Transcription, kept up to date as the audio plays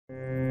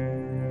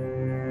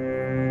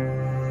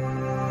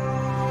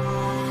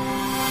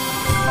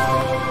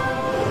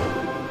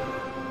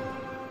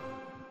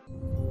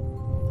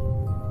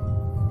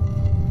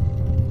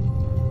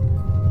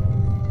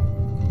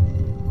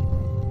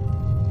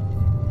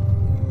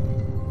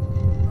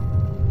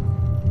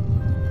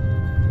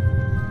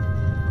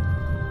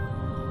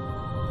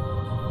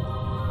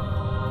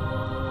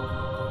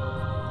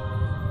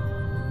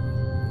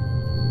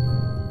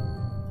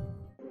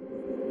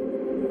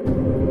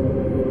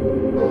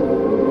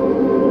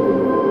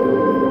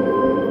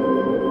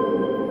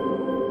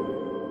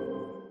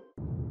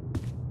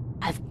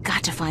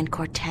find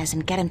Cortez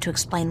and get him to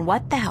explain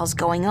what the hell's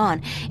going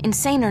on.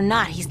 Insane or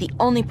not, he's the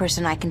only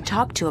person I can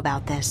talk to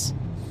about this.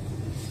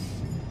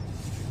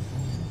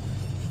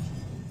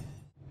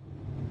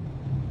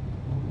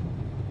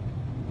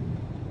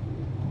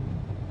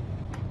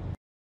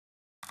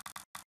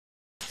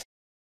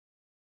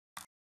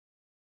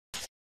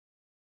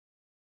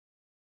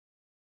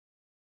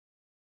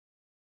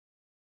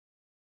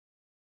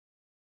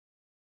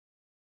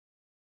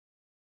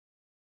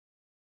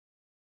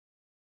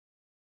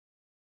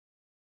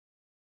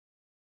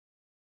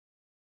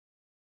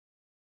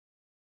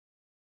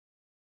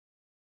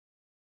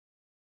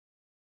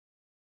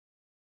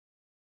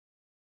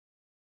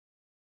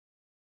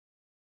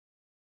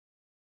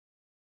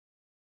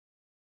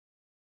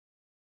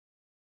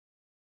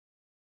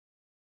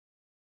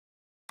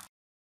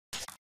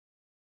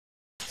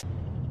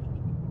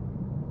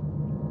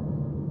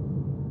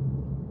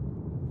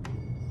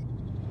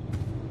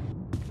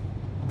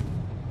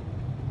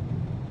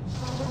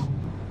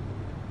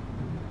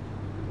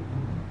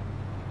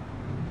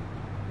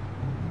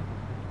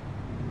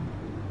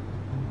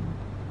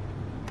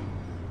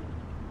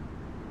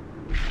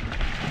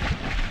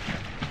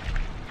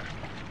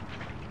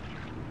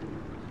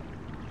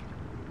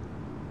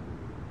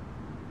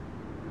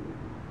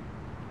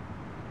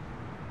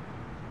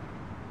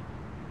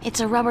 It's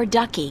a rubber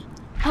ducky,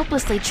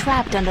 helplessly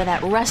trapped under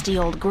that rusty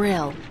old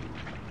grill.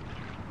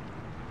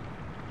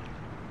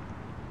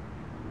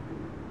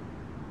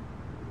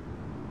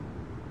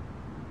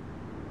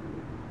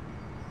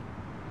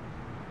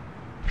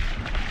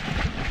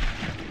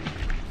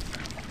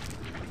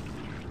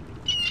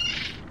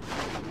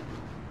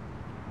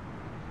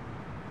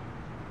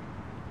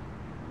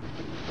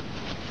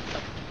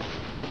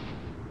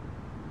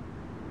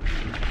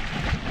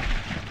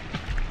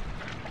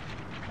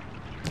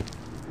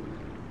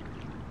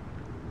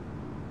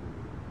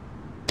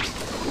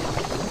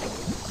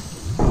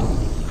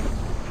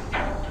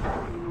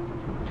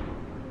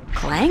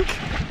 Clank?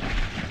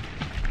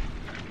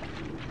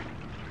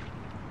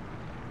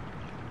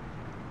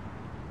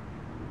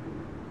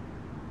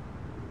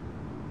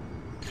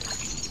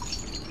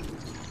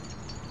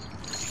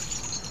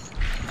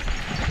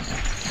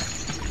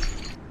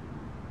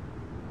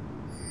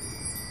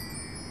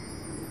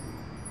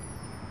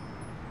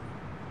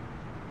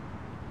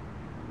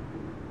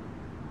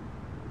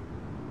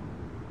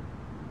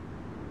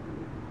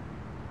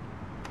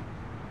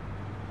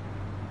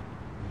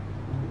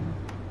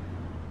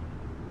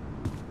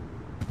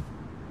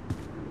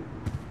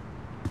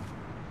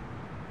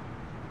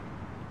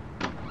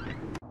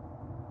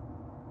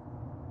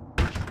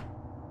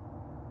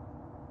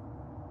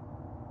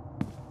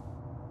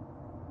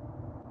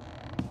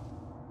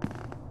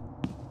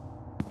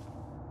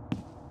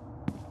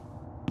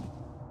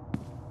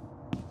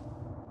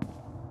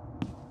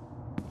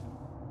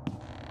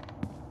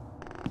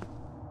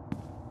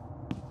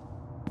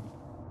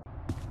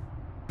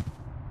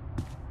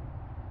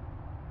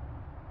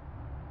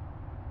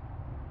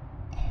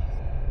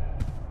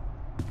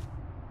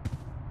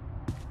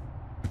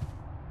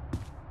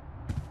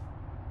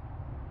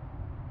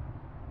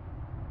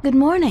 Good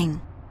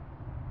morning.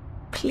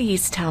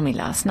 Please tell me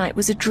last night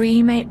was a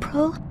dream,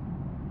 April?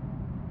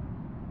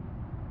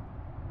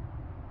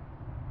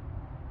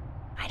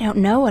 I don't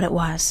know what it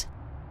was.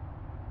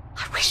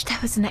 I wish there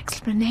was an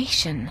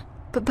explanation.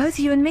 But both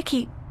you and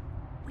Mickey,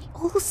 we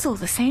all saw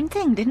the same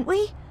thing, didn't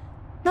we?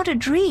 Not a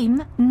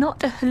dream,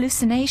 not a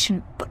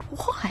hallucination, but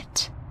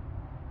what?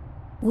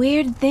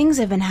 Weird things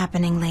have been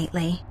happening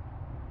lately.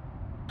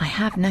 I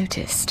have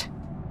noticed.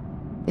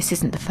 This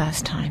isn't the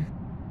first time.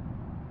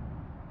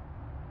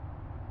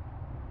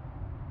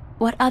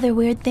 What other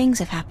weird things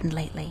have happened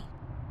lately?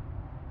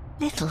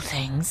 Little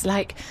things,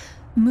 like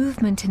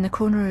movement in the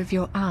corner of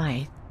your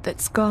eye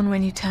that's gone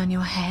when you turn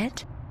your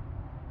head.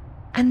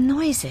 And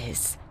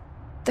noises,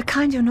 the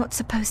kind you're not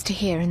supposed to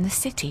hear in the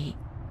city.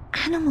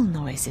 Animal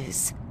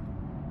noises.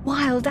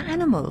 Wild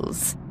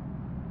animals.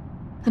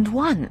 And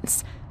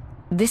once,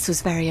 this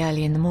was very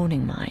early in the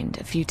morning, mind,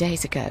 a few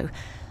days ago,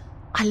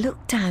 I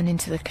looked down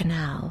into the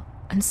canal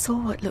and saw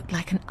what looked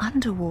like an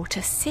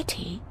underwater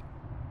city.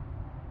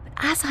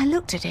 As I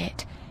looked at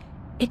it,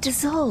 it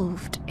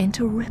dissolved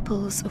into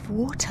ripples of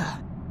water.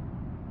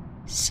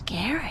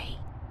 Scary.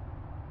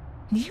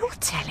 You're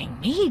telling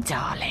me,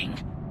 darling?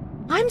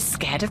 I'm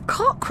scared of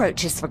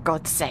cockroaches, for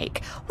God's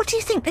sake. What do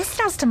you think this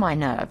does to my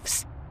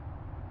nerves?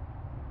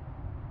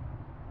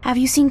 Have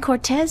you seen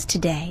Cortez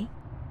today?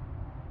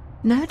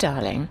 No,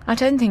 darling. I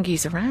don't think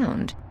he's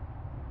around.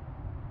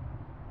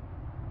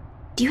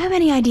 Do you have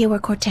any idea where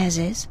Cortez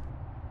is?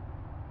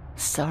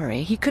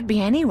 Sorry, he could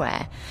be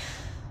anywhere.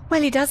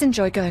 Well, he does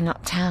enjoy going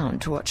uptown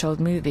to watch old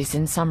movies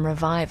in some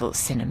revival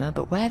cinema,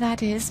 but where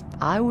that is,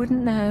 I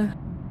wouldn't know.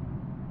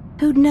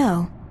 Who'd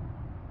know?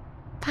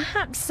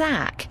 Perhaps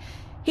Zach.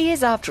 He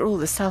is, after all,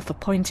 the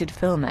self-appointed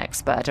film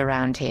expert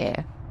around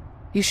here.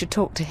 You should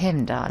talk to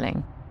him,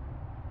 darling.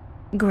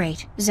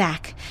 Great.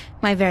 Zach,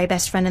 my very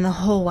best friend in the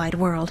whole wide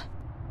world.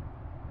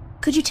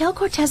 Could you tell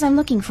Cortez I'm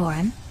looking for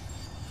him?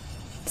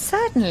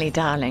 Certainly,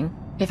 darling,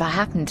 if I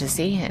happen to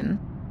see him.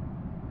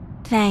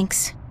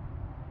 Thanks.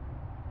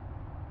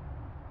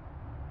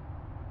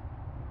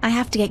 I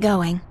have to get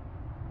going.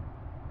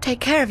 Take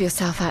care of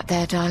yourself out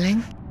there,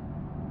 darling.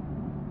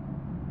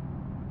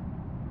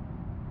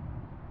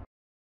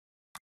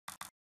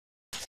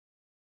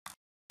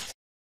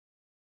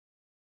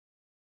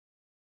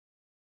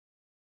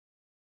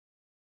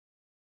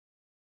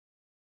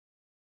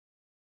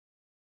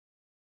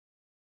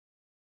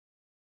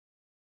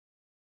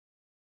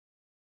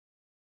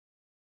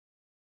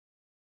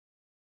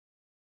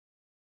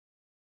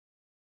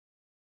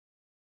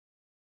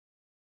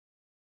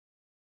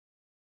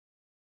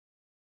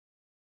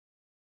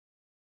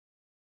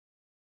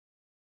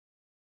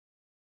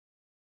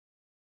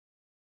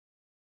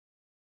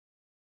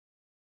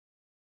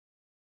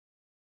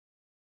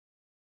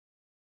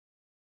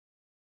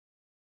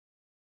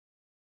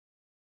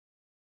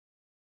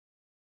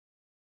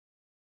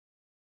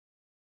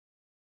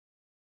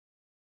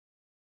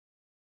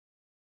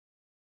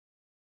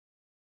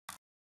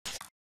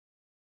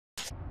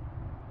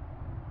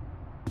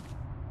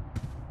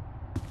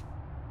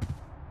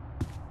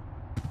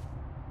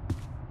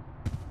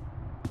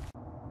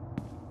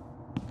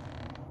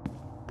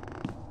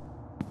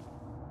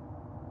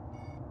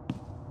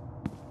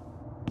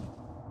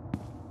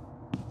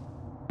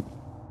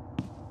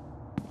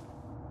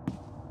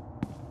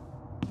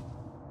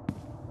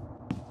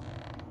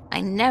 I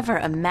never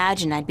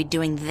imagined I'd be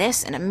doing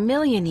this in a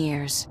million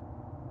years.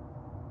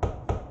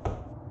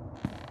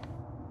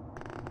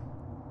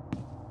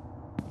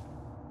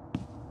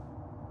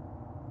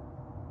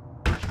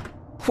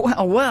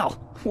 Well, well,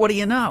 what do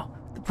you know?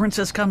 The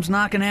princess comes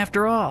knocking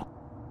after all.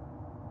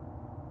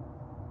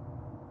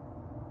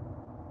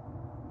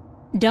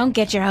 Don't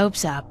get your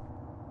hopes up.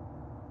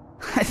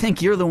 I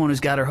think you're the one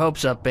who's got her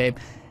hopes up, babe.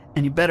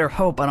 And you better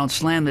hope I don't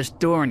slam this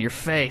door in your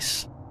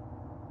face.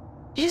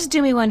 Just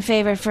do me one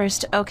favor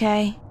first,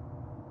 okay?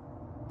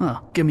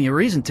 Well, give me a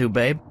reason to,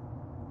 babe.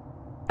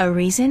 A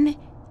reason?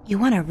 You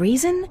want a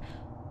reason?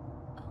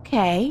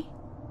 Okay.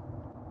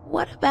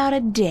 What about a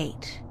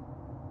date?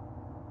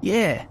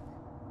 Yeah,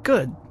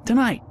 good.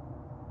 Tonight.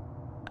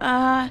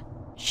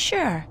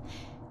 Sure.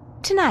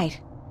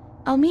 Tonight.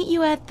 I'll meet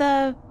you at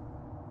the...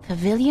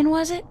 pavilion,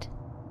 was it?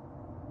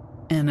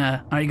 And,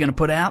 are you gonna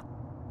put out?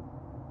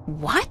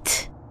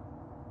 What?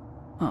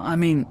 I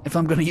mean, if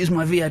I'm gonna use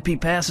my VIP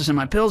passes and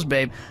my pills,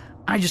 babe,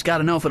 I just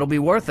gotta know if it'll be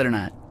worth it or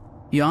not.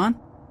 You on?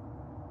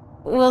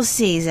 We'll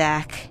see,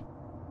 Zach.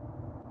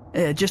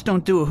 Just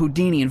don't do a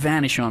Houdini and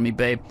vanish on me,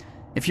 babe.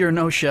 If you're a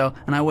no-show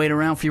and I wait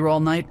around for you all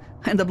night,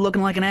 I end up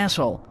looking like an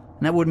asshole,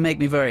 and that wouldn't make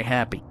me very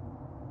happy.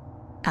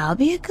 I'll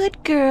be a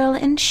good girl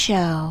and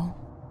show.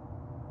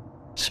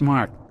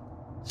 Smart.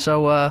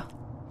 So,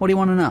 what do you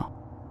want to know?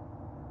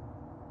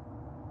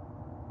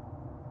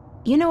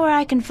 You know where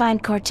I can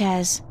find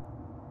Cortez?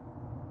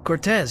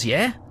 Cortez,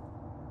 yeah?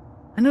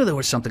 I knew there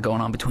was something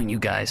going on between you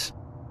guys.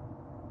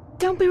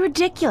 Don't be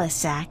ridiculous,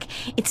 Zach.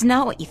 It's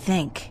not what you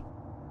think.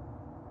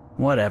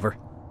 Whatever.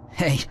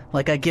 Hey,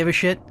 like I give a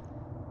shit?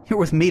 You're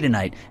with me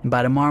tonight, and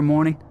by tomorrow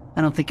morning,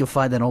 I don't think you'll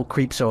find that old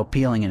creep so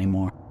appealing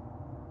anymore.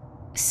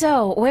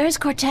 So, where's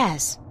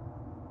Cortez?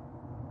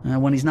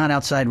 When he's not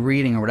outside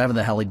reading or whatever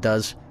the hell he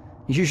does,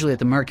 he's usually at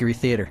the Mercury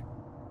Theater.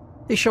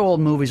 They show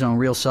old movies on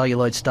real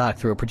celluloid stock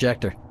through a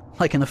projector,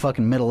 like in the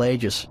fucking Middle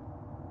Ages.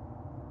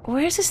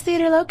 Where's this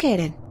theater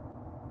located?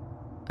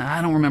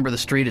 I don't remember the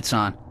street it's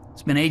on.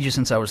 It's been ages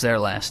since I was there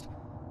last.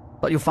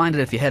 But you'll find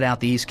it if you head out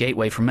the East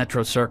Gateway from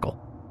Metro Circle.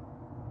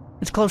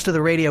 It's close to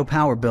the Radio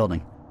Power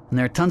building, and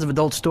there are tons of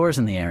adult stores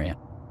in the area.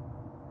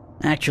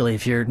 Actually,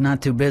 if you're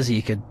not too busy,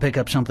 you could pick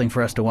up something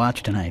for us to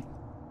watch tonight.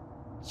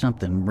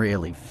 Something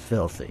really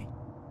filthy.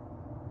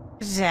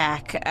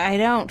 Zach, I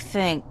don't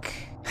think...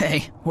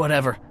 Hey,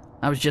 whatever.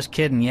 I was just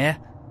kidding, yeah?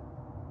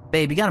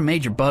 Babe, you got a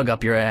major bug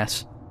up your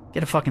ass.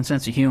 Get a fucking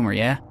sense of humor,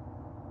 yeah?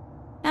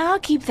 I'll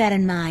keep that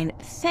in mind.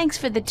 Thanks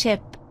for the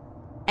tip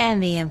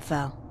and the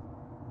info.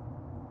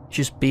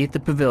 Just be at the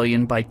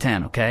pavilion by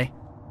 10, okay?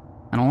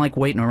 I don't like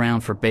waiting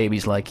around for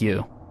babies like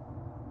you.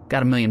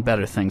 Got a million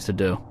better things to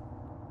do.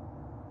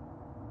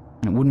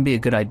 And it wouldn't be a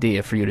good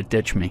idea for you to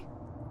ditch me.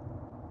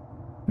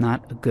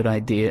 Not a good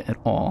idea at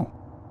all.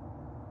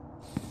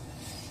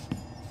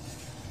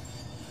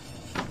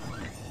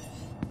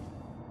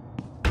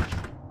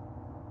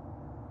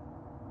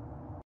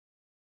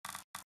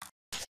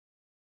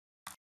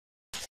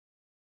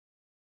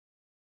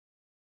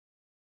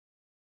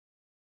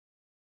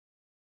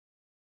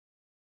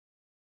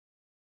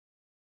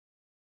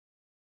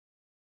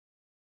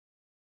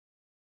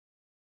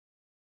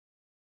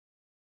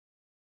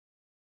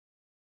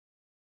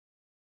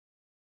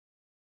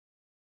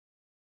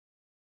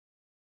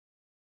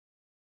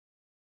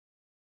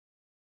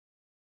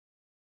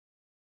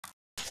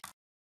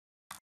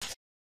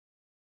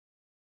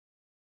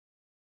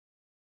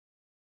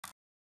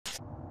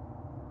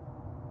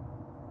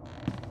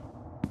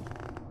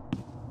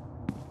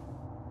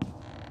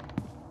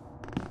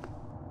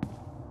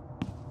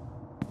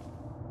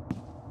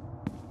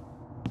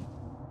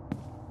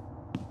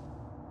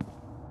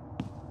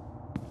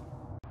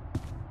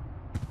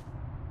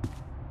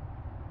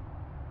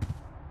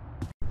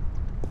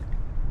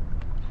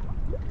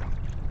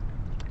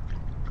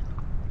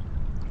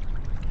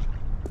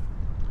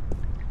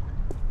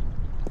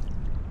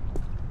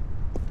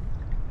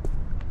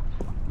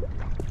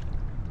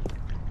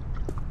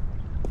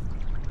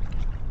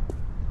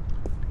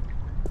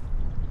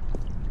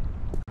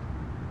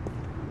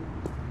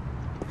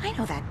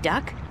 know that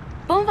duck.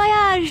 Bon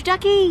voyage,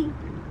 ducky!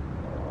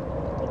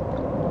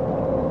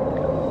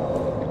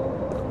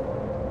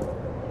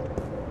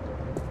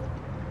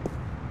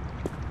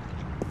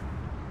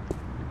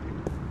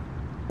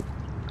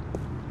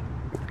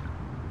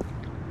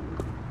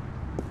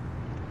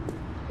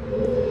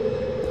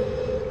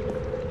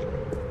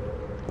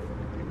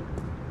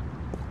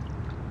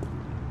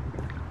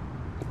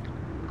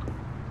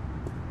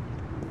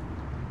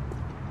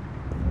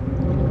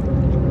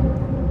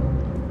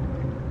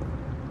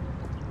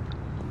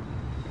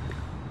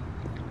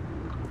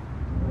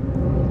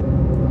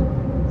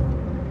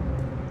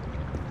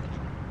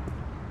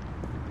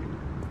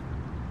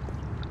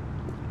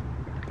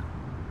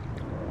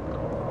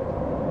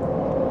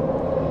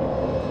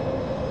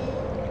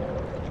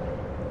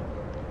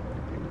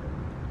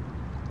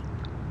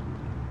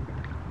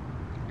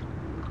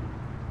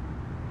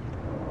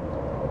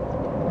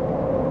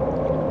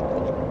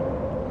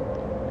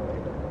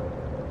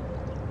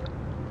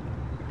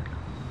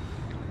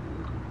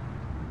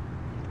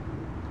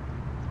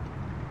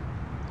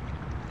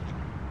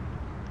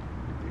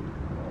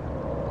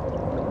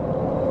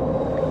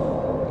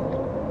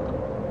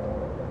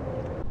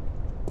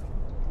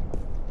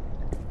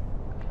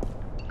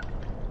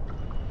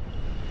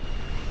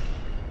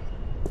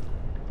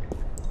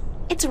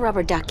 It's a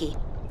rubber ducky.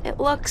 It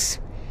looks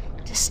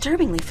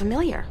disturbingly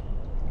familiar.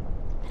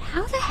 But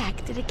how the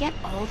heck did it get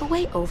all the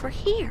way over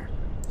here?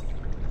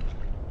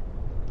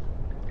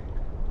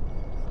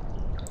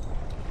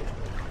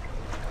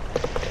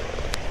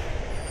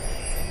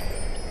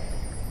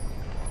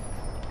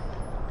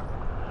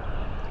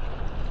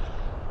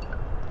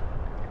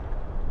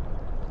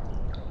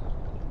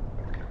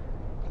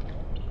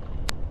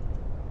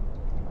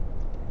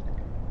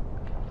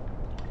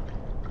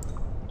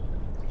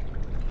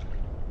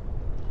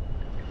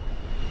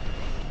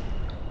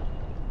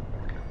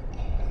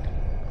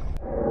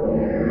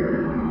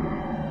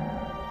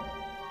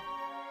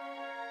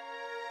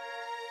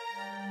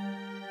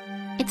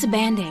 It's a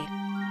Band-Aid.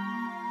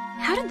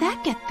 How did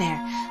that get there?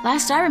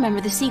 Last I remember,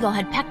 the seagull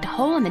had pecked a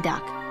hole in the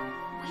duck.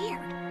 Weird.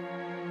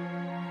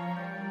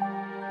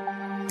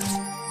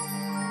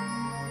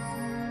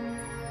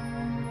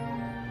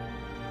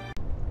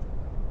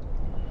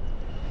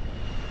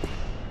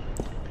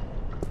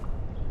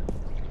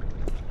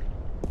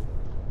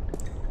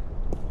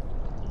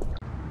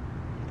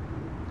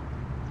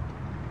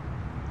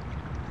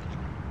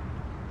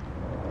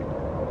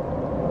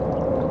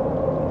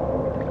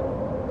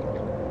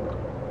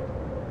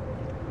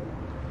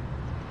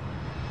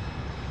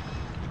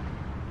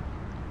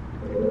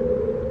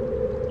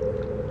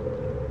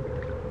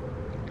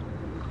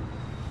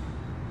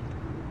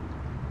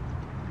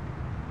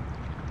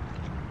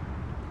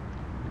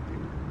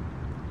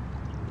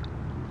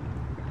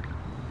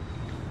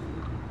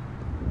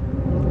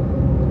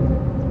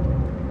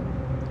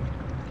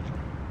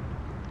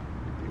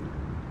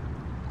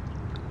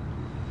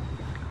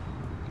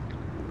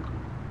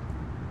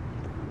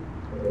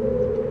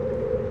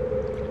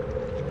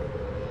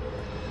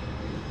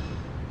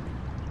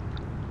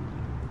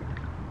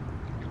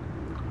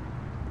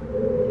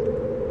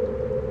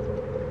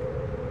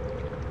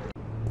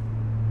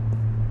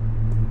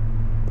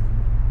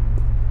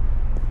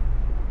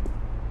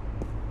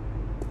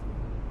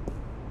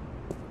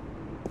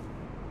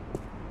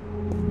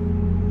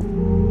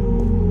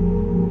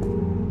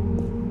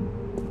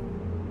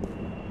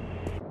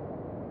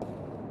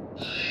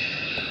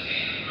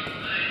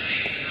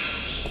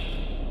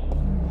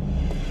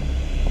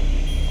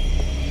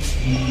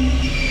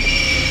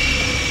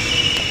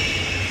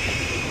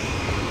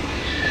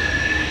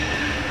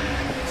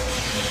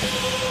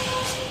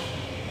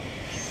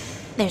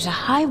 There's a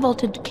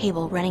high-voltage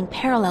cable running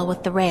parallel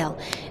with the rail,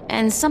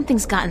 and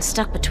something's gotten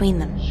stuck between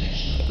them.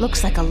 It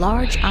looks like a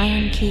large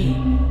iron key.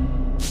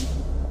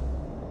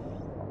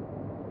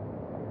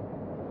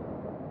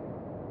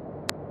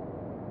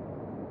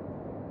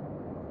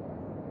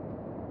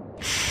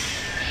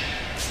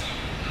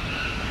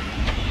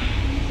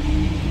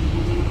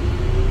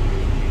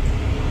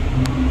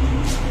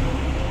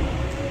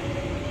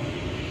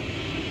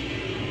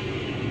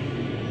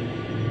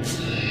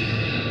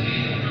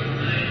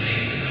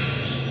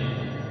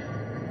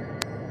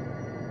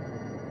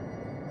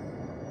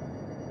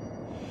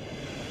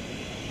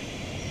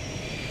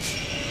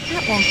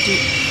 That won't do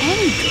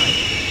any good.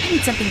 I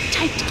need something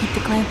tight to keep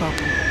the clamp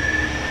open.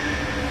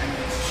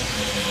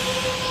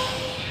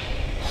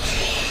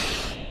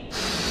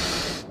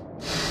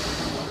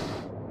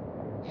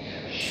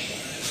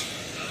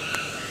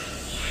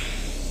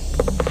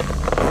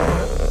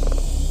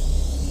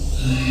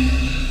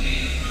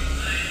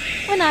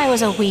 When I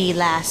was a wee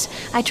lass,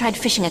 I tried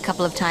fishing a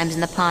couple of times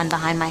in the pond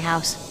behind my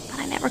house, but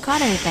I never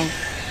caught anything.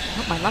 I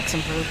hope my luck's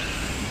improved.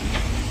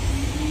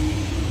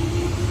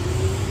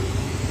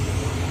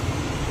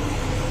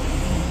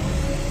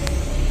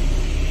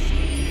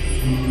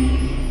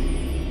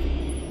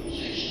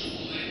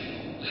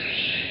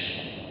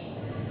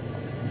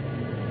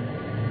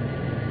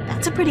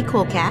 That's a pretty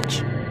cool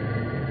catch.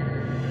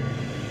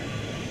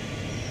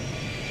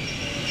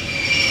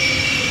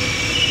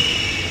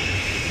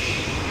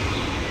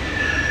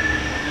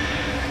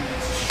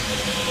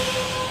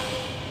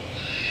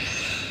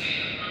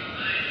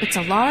 It's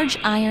a large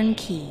iron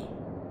key.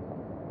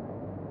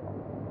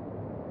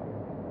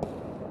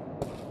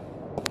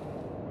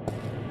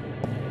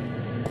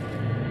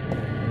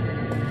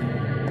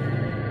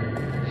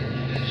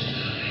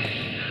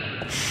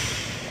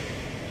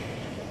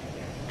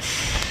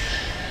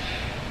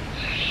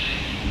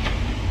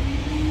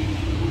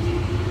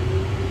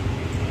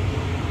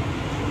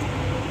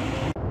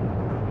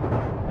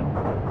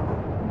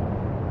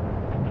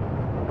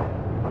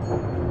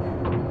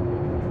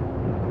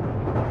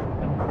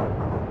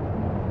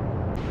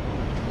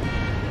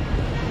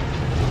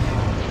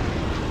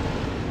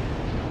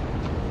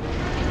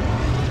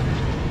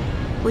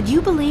 Would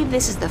you believe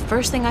this is the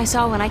first thing I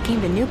saw when I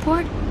came to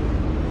Newport?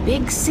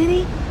 Big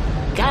city?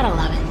 Gotta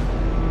love it.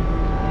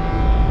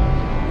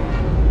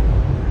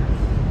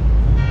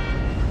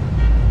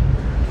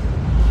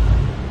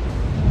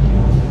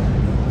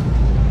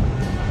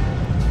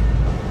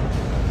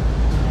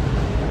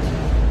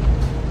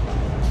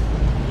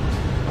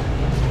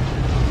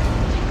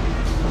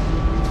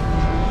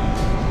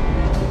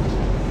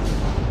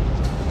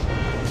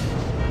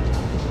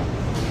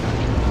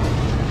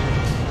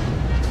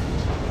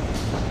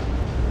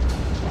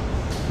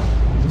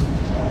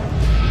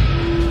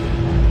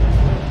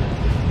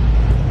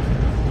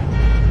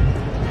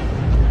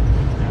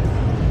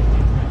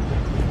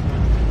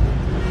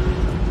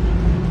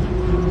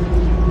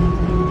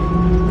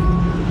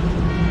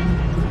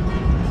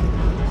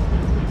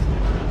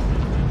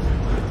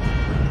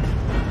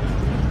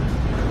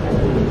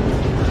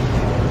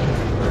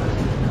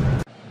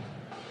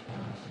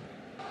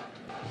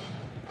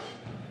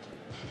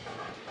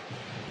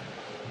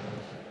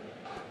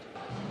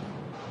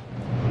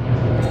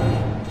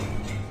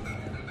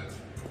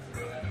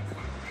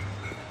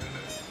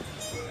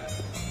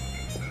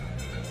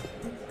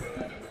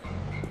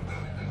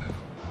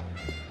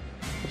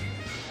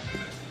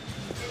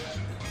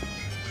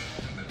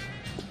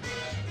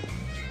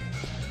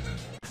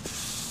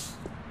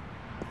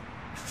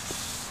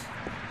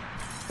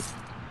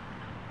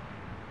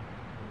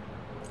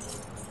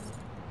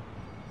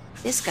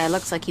 This guy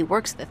looks like he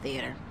works at the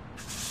theater.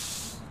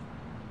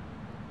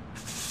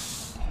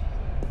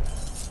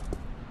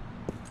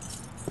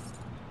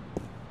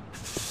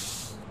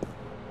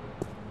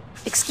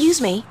 Excuse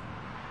me.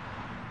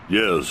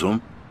 Yes,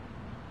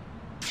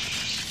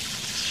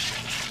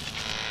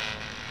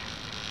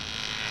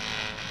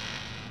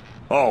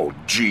 Oh,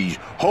 geez.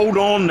 Hold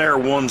on there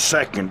 1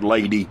 second,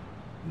 lady.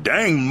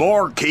 Dang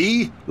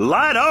marquee,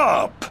 light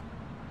up!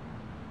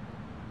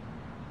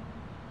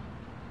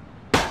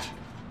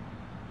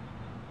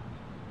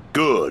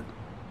 Good.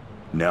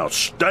 Now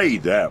stay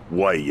that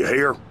way, you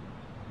hear?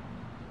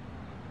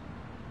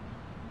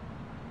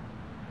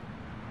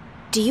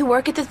 Do you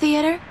work at the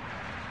theater?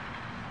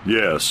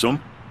 Yes,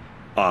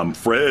 I'm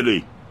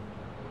Freddie.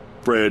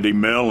 Freddie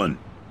Mellon.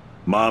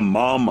 My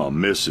mama,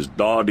 Mrs.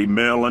 Dottie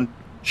Mellon,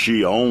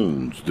 she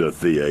owns the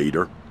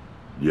theater.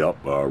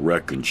 Yup, I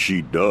reckon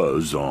she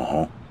does,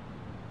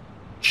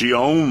 She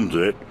owns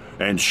it,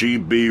 and she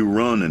be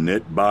running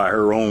it by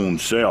her own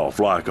self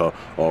like a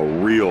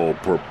real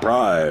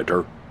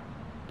proprietor.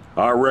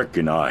 I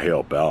reckon I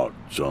help out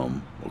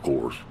some, of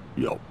course,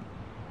 yup.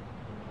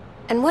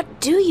 And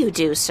what do you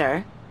do,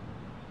 sir?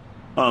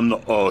 I'm the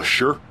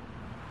usher.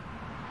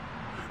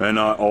 And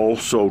I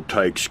also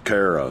takes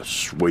care of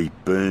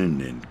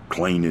sweeping and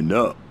cleaning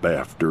up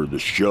after the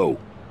show.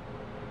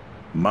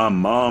 My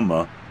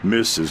mama,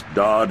 Mrs.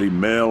 Dottie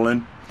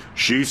Mellon,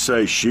 she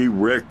say she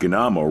reckon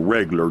I'm a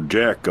regular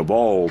jack of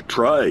all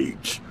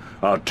trades.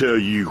 I'll tell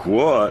you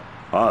what,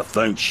 I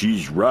think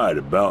she's right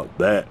about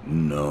that,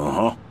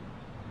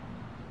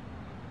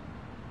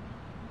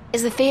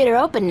 Is the theater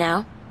open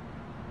now?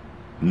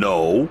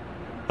 No,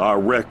 I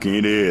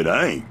reckon it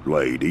ain't,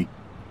 lady.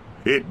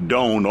 It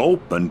don't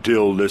open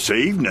till this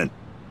evening.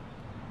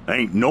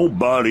 Ain't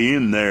nobody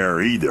in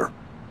there either.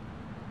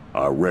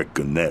 I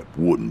reckon that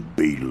wouldn't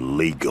be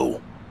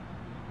legal.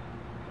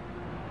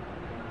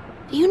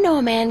 Do you know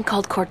a man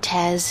called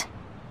Cortez?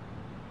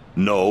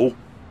 No.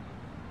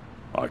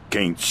 I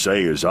can't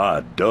say as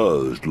I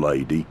does,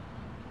 lady.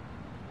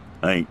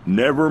 Ain't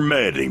never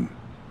met him.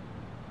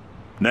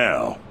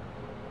 Now,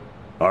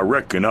 I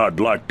reckon I'd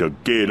like to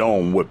get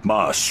on with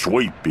my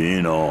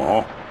sweeping,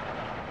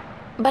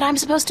 But I'm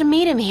supposed to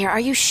meet him here. Are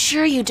you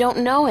sure you don't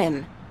know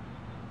him?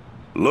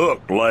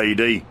 Look,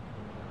 lady.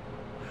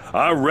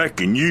 I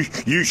reckon you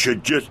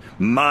should just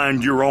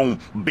mind your own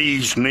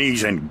bee's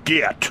knees and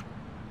get.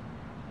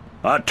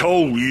 I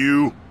told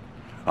you,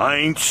 I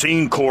ain't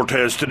seen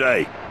Cortez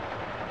today.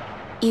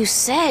 You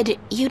said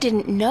you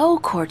didn't know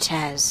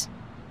Cortez.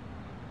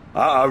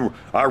 I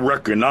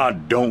reckon I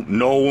don't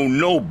know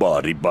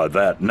nobody by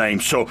that name,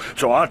 so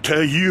I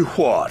tell you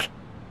what.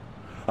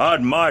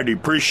 I'd mighty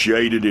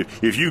appreciate it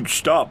if you'd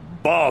stop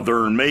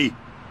bothering me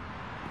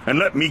and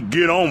let me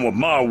get on with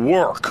my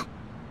work.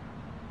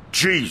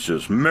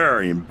 Jesus,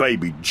 Mary, and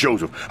baby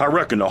Joseph, I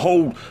reckon the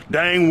whole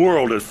dang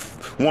world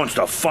wants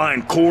to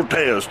find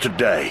Cortez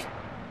today.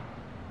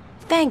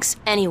 Thanks,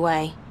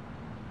 anyway.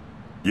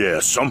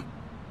 Yes,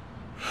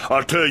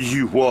 I'll tell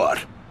you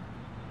what.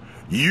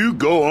 You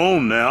go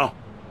on now,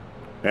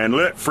 and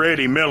let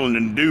Freddie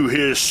Mellon do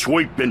his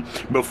sweeping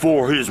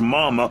before his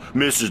mama,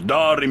 Mrs.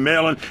 Dottie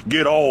Mellon,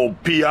 get all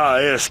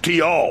pissed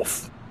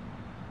off.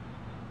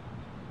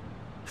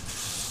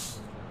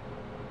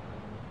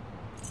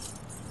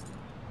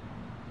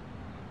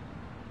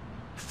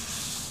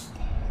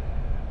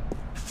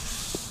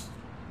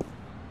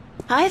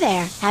 Hi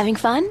there. Having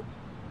fun?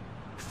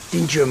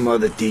 Didn't your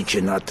mother teach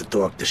you not to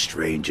talk to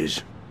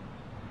strangers?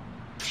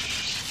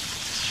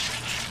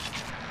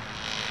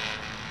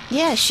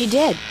 Yes, she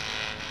did.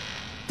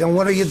 Then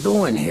what are you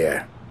doing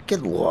here?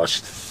 Get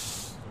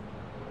lost.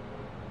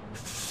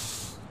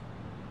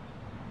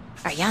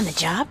 Are you on the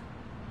job?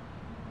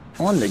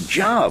 On the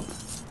job?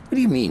 What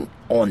do you mean,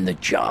 on the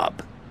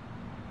job?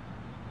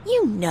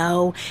 You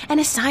know, an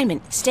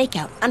assignment,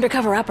 stakeout,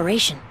 undercover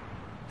operation.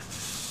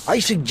 I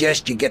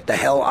suggest you get the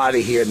hell out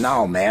of here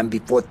now, ma'am,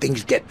 before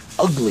things get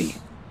ugly.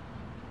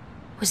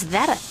 Was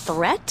that a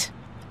threat?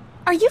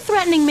 Are you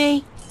threatening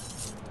me?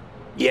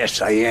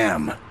 Yes, I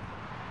am.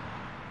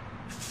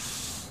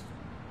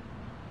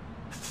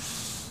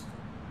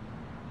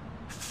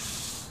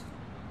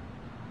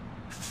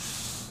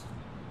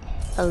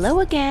 Hello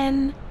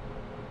again.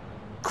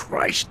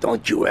 Christ,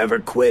 don't you ever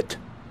quit.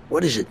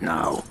 What is it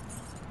now?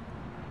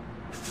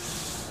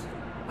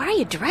 Why are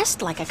you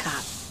dressed like a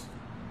cop?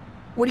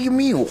 What do you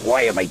mean,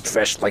 why am I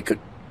dressed like a...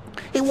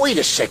 Hey, wait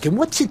a second,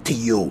 what's it to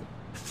you?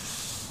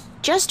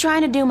 Just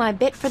trying to do my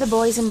bit for the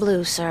boys in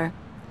blue, sir.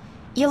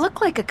 You look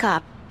like a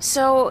cop,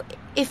 so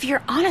if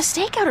you're on a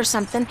stakeout or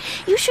something,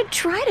 you should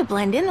try to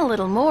blend in a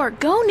little more.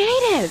 Go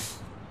native.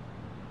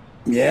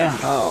 Yeah,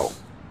 how?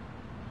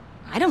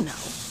 I don't know.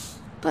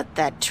 But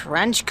that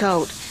trench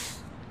coat,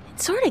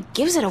 it sort of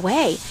gives it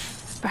away.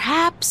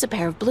 Perhaps a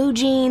pair of blue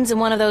jeans and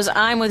one of those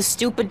I'm with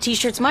stupid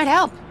t-shirts might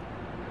help.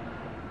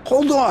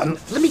 Hold on,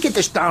 let me get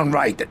this down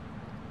right.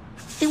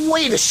 Hey,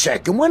 wait a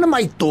second, what am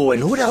I doing?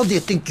 Who the hell do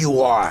you think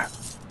you are?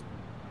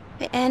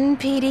 The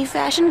NPD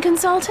fashion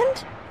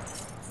consultant?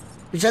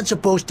 Is that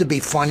supposed to be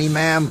funny,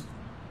 ma'am?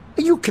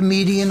 Are you a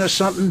comedian or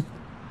something?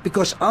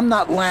 Because I'm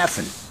not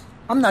laughing.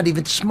 I'm not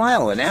even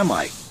smiling, am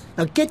I?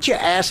 Now get your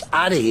ass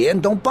out of here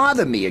and don't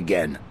bother me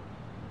again.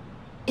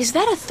 Is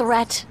that a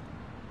threat?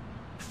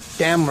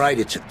 Damn right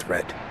it's a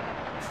threat.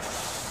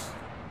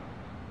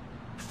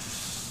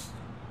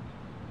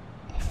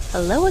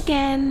 Hello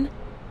again.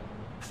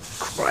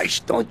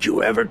 Christ, don't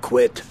you ever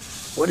quit.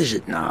 What is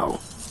it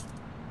now?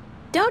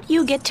 Don't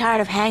you get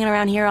tired of hanging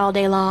around here all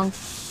day long?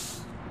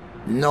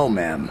 No,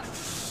 ma'am.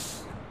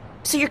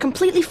 So you're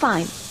completely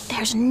fine.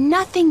 There's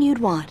nothing you'd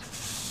want.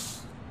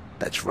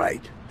 That's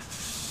right.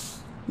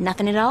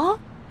 Nothing at all?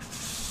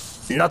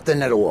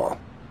 Nothing at all.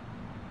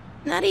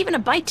 Not even a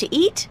bite to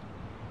eat?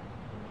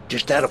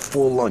 Just had a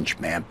full lunch,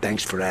 ma'am.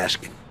 Thanks for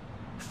asking.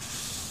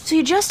 So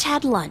you just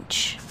had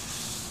lunch?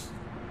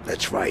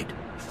 That's right.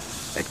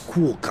 At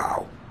Cool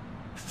Cow.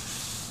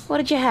 What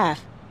did you have?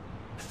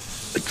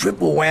 A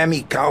triple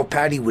whammy cow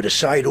patty with a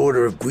side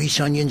order of grease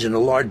onions and a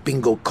large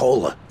bingo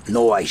cola.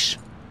 No ice.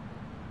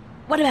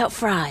 What about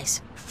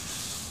fries?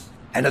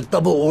 And a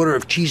double order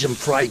of cheese and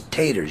fried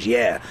taters,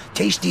 yeah.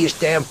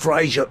 Tastiest damn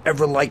fries you're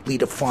ever likely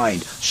to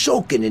find.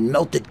 Soaking in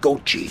melted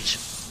goat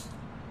cheese.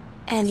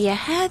 And you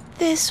had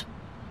this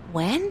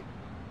when?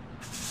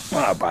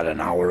 About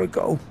an hour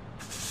ago.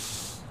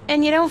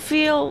 And you don't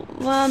feel,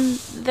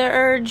 the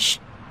urge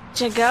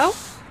to go?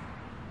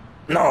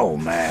 No,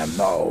 ma'am,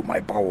 no. My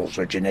bowels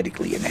are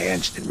genetically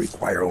enhanced and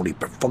require only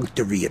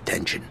perfunctory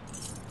attention.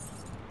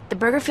 The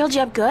burger filled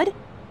you up good?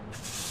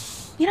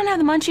 You don't have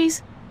the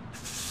munchies?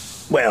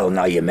 Well,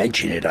 now you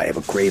mention it, I have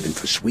a craving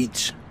for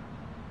sweets.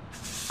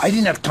 I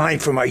didn't have time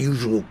for my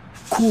usual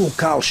Cool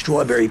Cow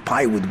strawberry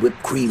pie with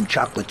whipped cream,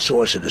 chocolate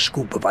sauce, and a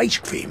scoop of ice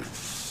cream.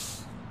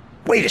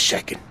 Wait a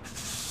second.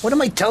 What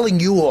am I telling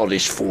you all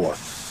this for?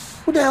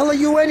 Who the hell are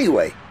you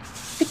anyway?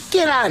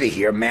 Get out of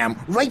here, ma'am,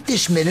 right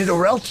this minute,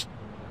 or else...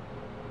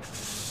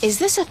 Is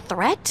this a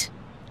threat?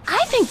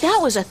 I think that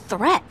was a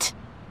threat.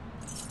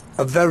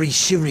 A very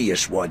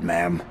serious one,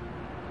 ma'am.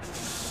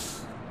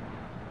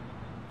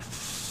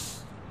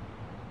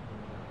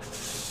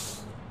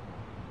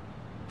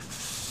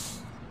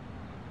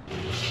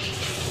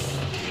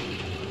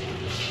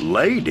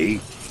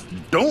 Lady,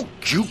 don't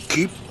you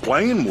keep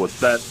playing with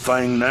that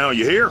thing now,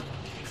 you hear?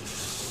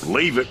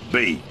 Leave it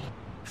be.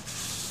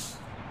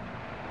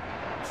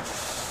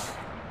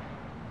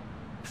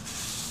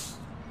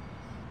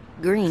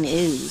 Green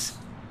ooze.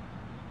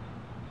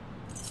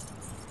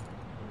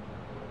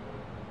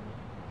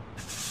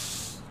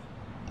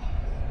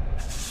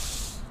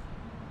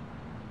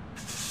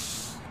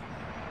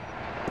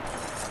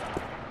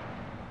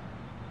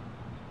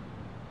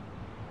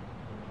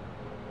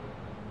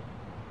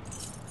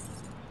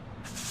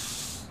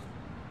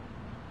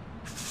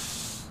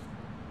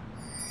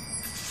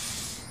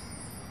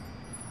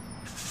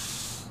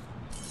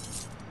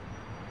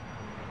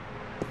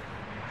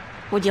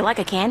 Would you like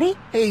a candy?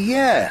 Hey,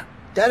 yeah,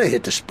 that'll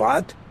hit the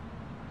spot.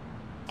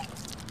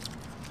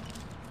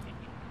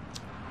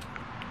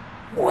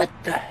 What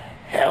the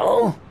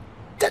hell?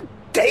 That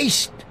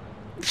taste?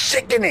 I'm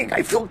sick sickening.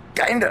 I feel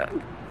kinda...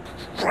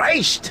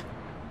 Christ.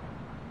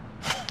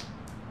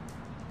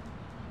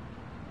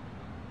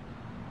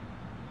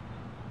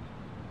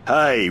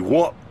 Hey,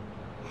 what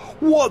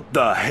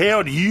the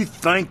hell do you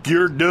think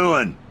you're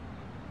doing?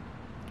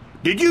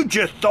 Did you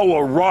just throw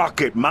a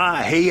rock at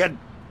my head?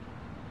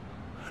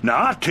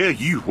 Now, I tell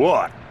you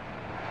what,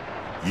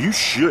 you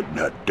shouldn't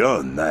have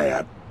done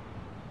that.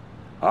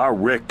 I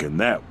reckon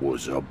that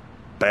was a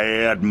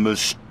bad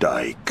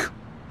mistake.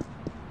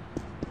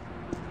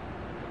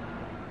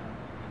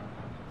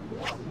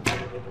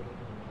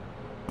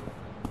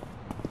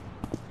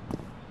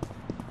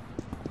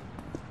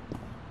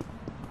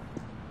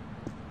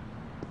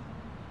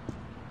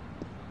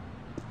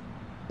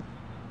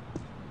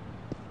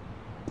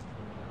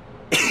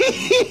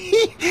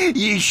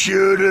 You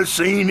should have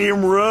seen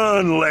him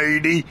run,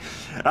 lady.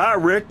 I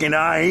reckon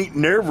I ain't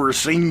never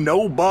seen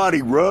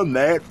nobody run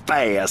that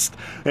fast,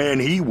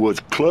 and he was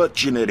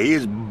clutching at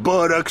his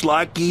buttocks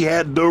like he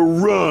had the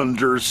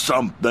runs or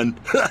something.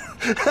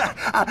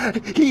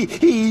 He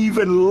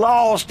even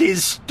lost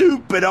his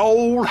stupid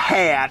old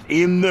hat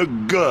in the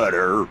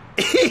gutter.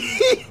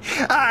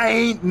 I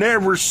ain't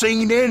never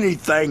seen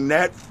anything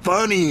that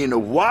funny in a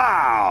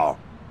while.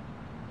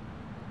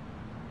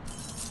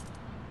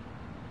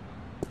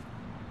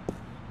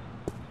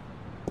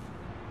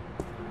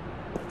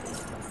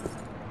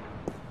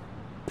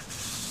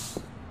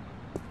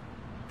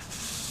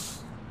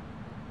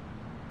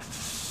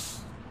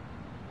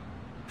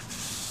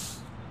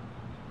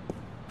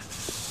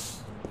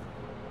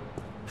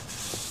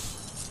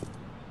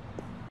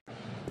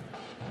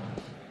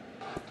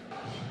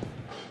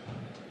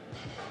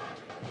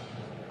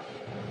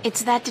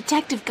 It's that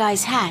detective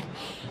guy's hat.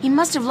 He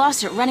must have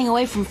lost it running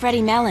away from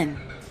Freddie Mellon.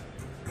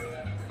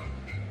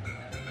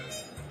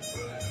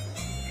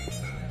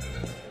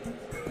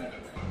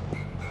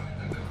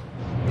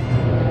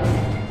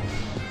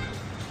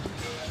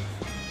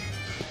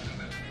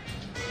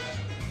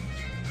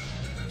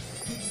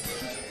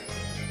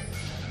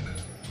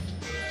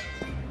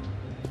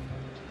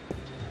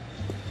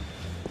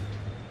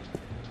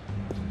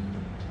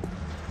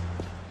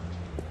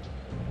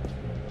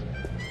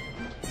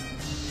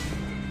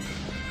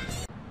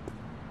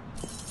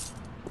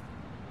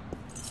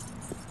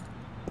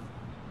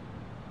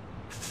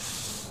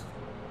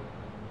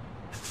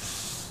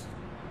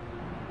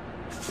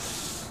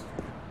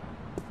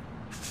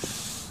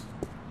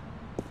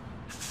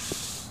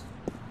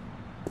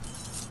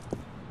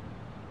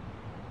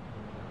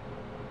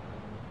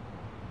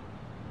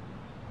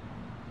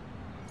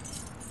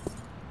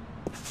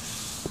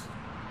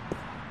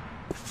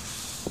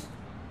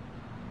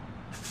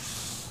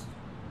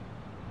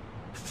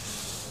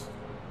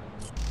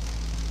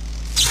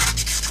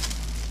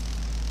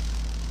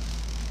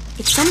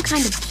 It's some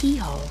kind of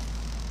keyhole.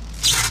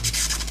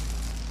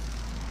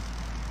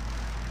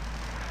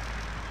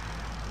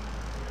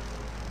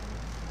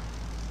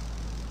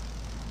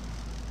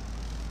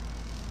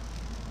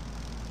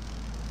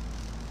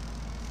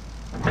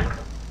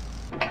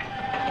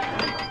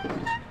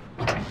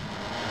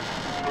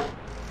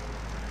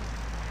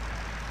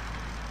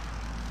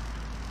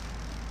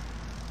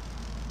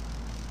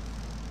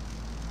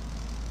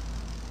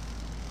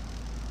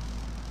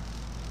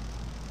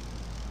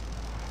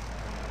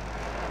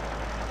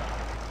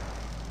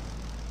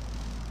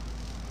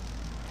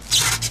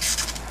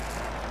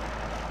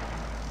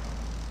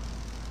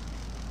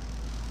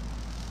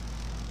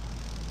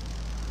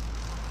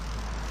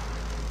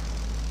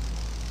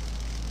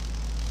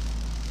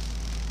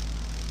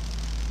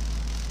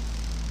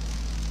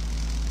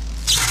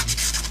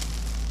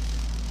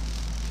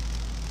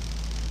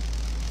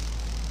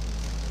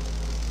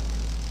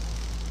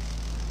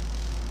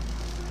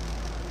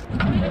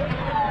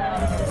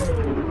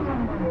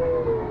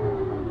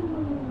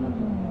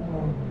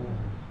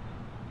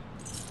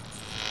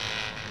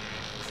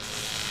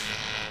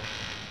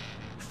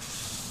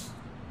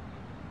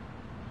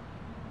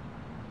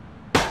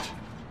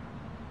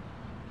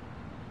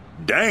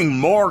 Dang,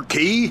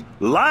 Marquis,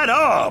 light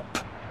up!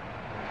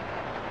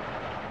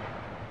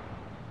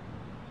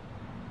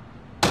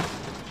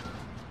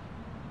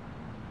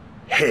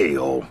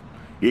 Hell,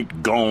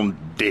 it gone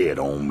dead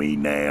on me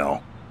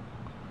now.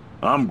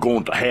 I'm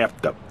going to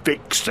have to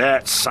fix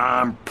that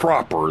sign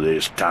proper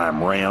this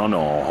time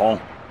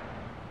round,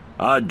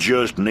 I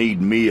just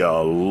need me a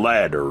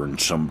ladder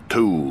and some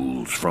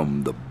tools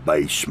from the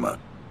basement.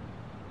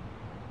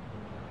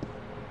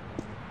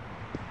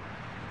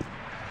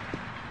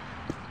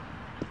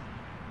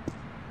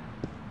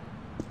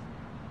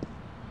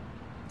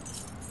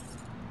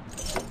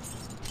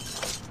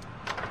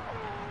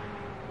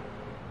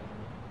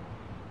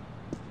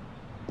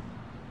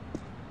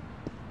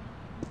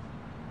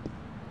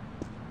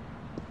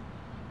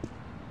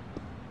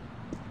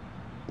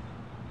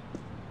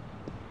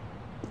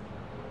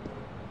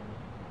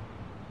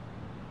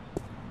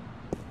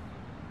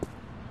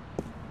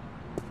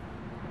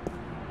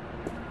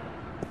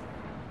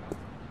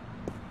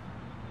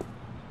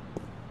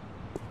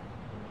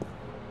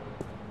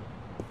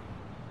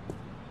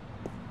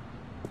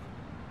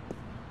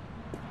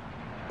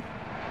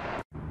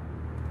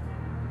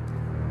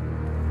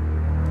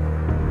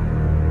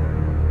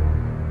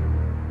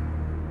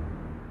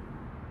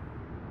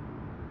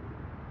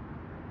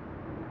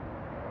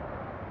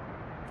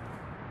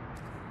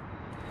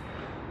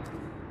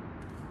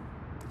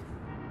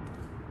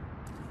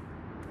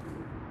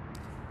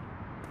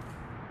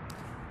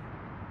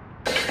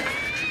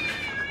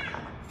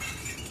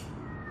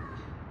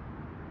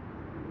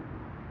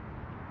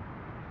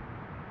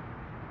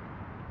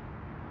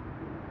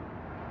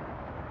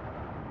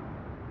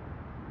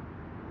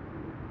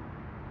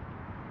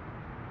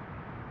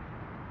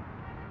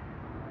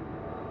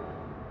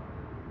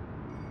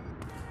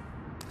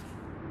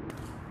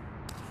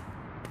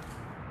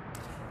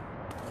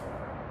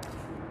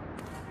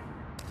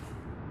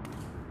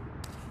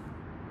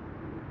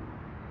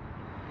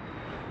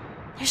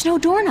 There's no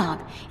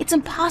doorknob. It's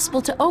impossible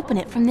to open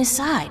it from this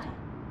side.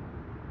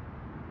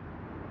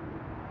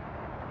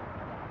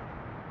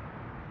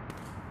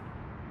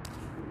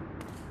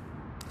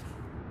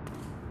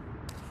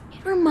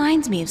 It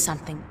reminds me of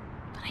something,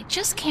 but I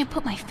just can't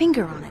put my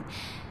finger on it.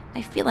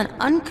 I feel an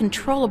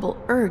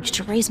uncontrollable urge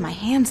to raise my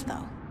hands,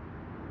 though.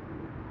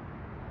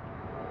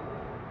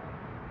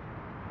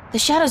 The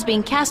shadow's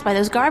being cast by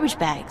those garbage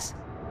bags.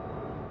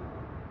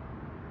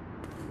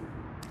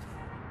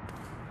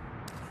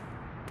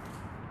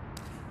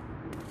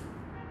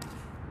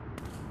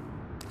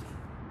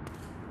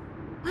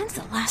 When's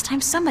the last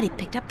time somebody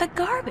picked up the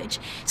garbage?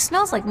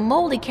 Smells like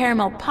moldy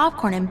caramel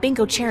popcorn and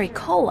bingo cherry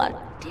cola.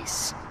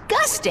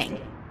 Disgusting!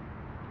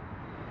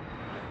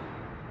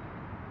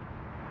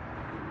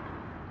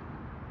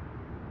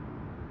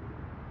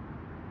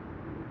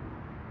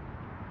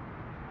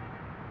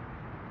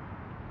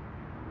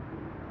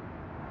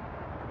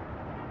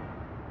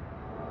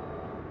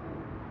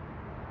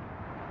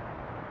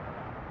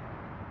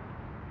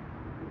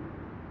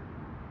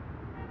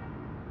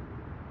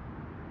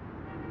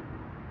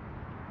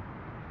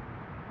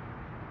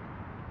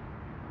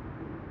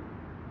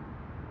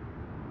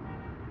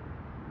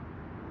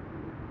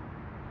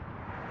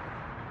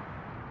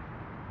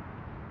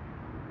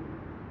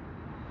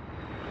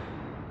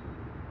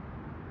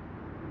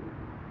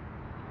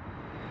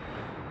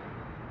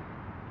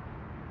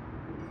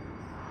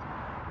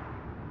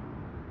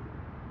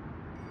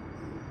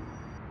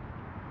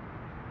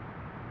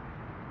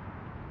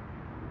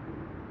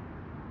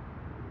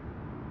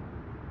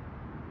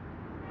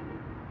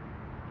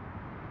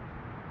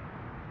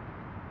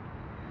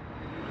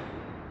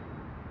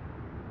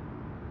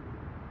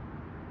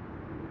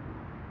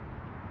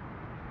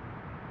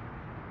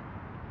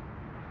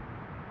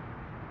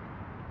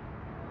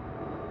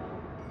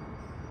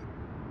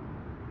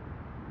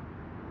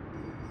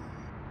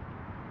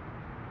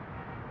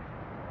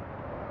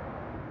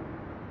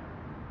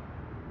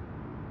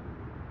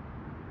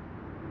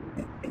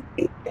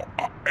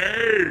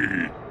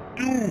 Hey!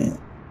 You!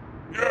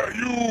 Yeah,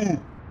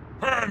 you!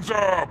 Hands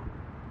up!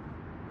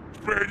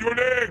 Spread your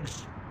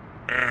legs!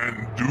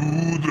 And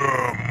do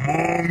the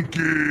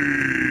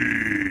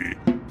monkey!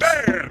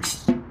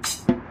 Dance!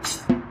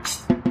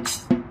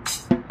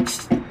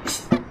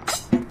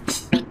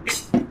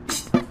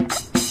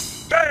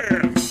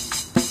 Dance!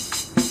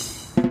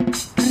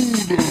 Do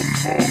the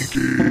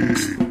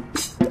monkey!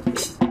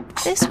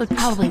 This would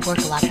probably work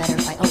a lot better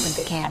if I opened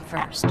the can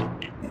first.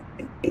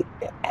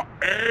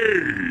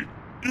 Hey!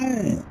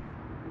 You!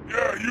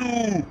 Yeah,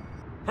 you!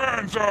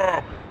 Hands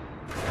up!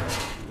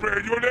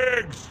 Spread your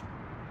legs!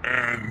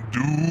 And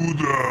do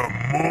the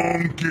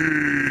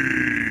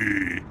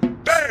monkey!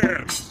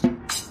 Dance!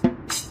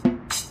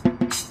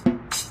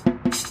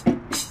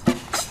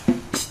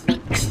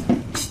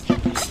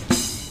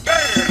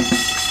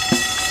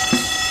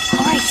 Dance!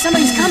 Alright,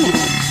 somebody's coming.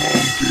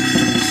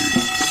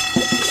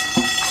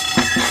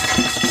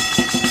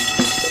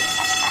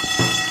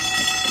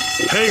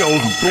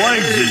 Hell's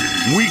blazes,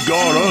 we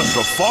got us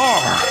a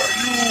fire.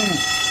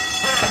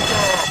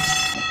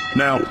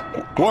 Now,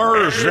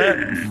 where's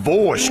that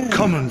voice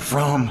coming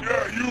from?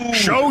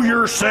 Show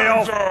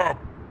yourself.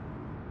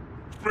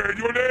 Spread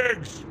your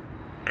legs.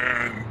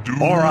 And do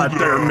All right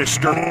there, the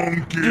mister.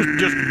 monkey.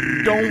 Just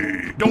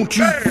don't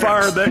you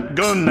fire that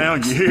gun now,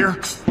 you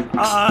hear?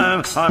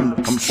 I'm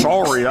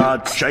sorry I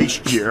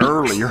chased you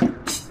earlier.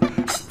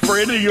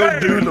 Freddy will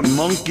do the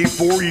monkey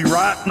for you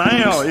right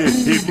now,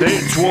 if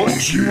that's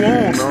what you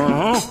want,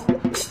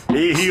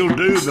 He'll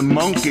do the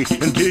monkey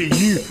until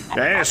you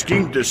ask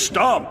him to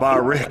stop, I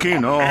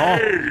reckon, Yeah,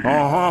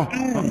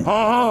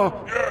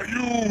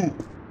 you!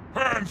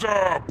 Hands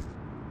up!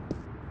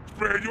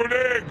 Spread your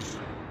legs!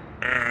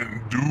 And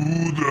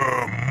do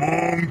the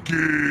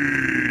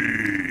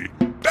monkey!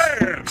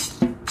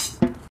 Dance!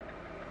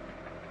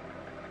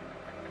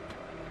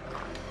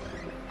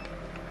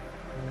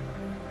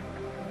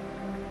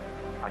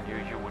 I knew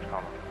you would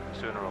come,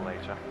 sooner or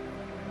later.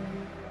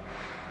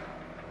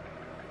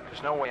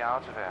 There's no way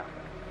out of here.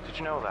 Did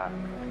you know that?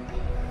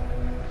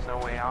 There's no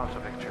way out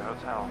of Victory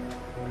Hotel.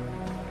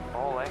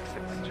 All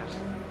exits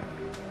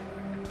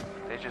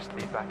they just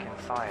lead back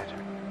inside.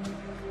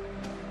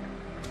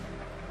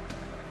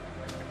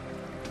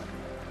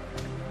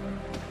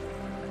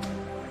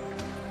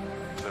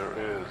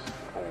 There is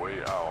a way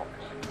out.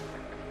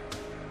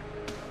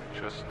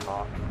 Just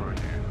not for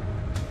you.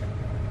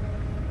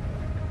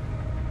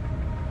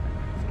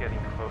 It's getting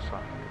closer.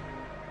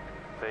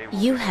 They will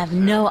You be have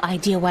soon. no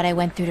idea what I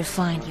went through to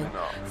find you.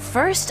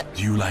 First,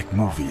 Do you like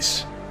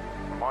movies?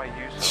 Why you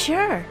so?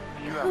 sure,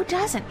 You who have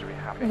doesn't? to be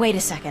happy. Wait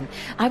a second.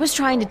 I was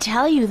trying to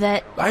tell you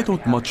that... I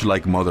don't much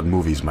like modern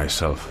movies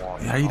myself.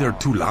 They're either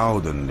too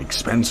loud and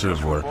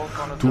expensive or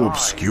too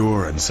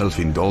obscure and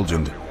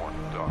self-indulgent.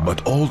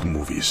 But old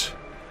movies,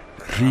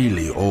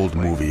 really old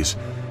movies,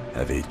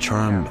 have a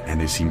charm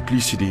and a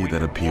simplicity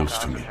that appeals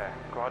to me.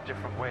 Go out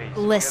different ways. Forget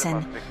Listen,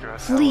 about Victory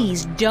Hotel.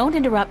 please don't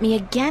interrupt me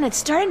again. It's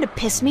starting to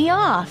piss me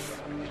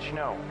off. Did you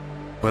know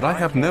But I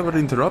have never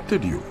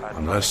interrupted you,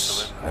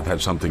 unless I've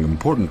had something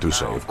important to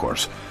say, of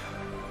course.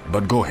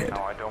 But go ahead.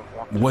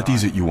 What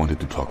is it you wanted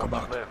to talk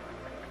about?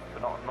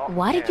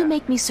 Why did you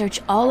make me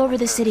search all over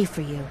the city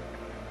for you?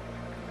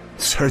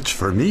 Search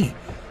for me?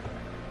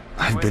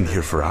 I've been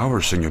here for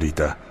hours,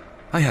 señorita.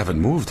 I haven't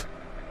moved.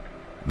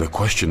 The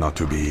question ought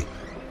to be,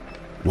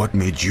 what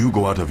made you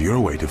go out of your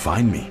way to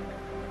find me?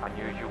 I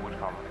knew you would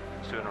come,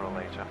 sooner or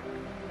later.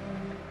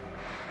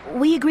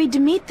 We agreed to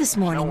meet this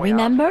morning,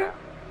 remember?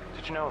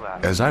 Did you know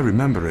that? As I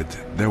remember it,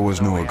 there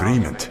was no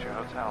agreement.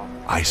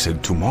 I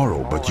said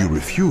tomorrow, but you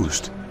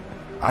refused.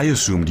 I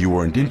assumed you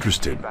weren't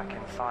interested. Back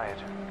inside.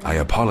 I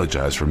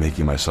apologize for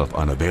making myself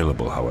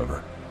unavailable,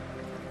 however.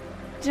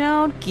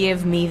 Don't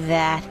give me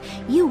that.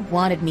 You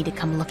wanted me to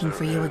come looking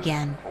for you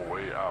again. A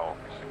way out.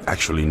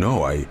 Actually,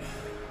 no, I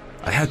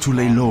had to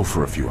lay low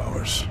for a few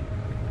hours.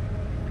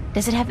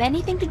 Does it have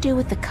anything to do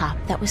with the cop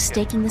that was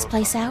staking this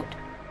place out?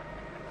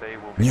 They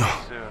will be Yeah.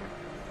 here soon.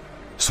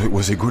 So it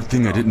was a good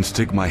thing I didn't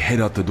stick my head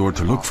out the door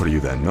to look for you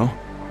then, no?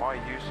 Why are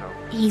you so?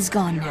 He's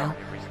gone now.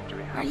 Any reason to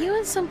be Are happy? you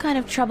in some kind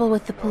of trouble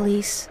with the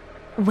police?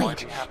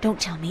 Wait, don't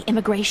tell me.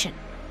 Immigration.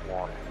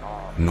 Why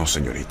not? No,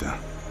 señorita.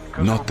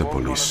 'Cause Not we're the both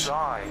gonna police.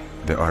 die.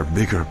 There are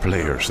bigger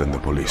players than the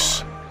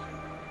police.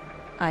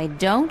 I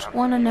don't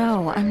want to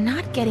know. I'm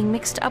not getting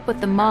mixed up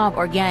with the mob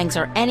or gangs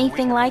or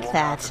anything like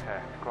that. Okay,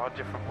 go our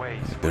different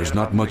ways. There's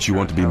not much you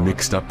want to be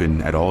mixed up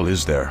in at all,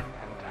 is there?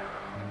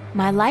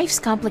 My life's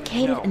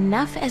complicated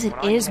enough as it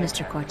is,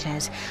 Mr.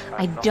 Cortez.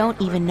 I don't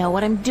even know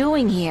what I'm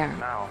doing here.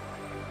 Now,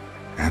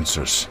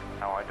 Answers.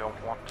 I don't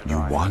want to You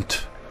die.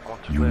 want, I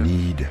want to you live,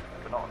 need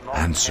but not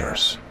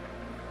answers.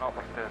 Not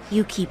like this.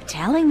 You keep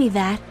telling me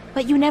that,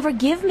 but you never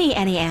give me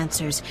any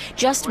answers.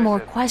 Just more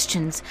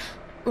questions.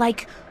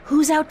 Like,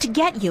 who's out to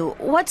get you?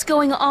 What's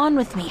going on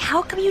with me?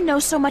 How come you know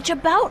so much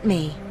about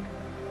me?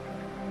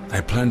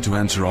 I plan to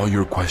answer all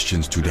your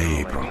questions today,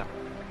 April.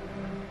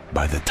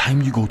 By the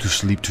time you go to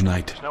sleep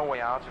tonight, There's no way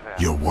out of it.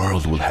 your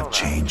world will You know have that.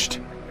 changed.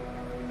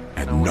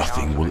 And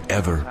nothing will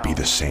ever be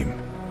the same.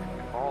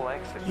 All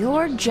exits.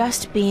 You're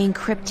just being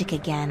cryptic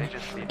again.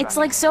 It's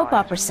like soap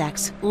opera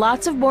sex.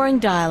 Lots of boring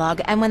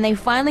dialogue, and when they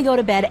finally go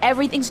to bed,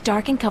 everything's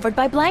dark and covered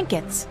by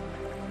blankets.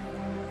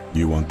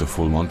 You want the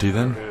full Monty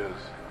then? There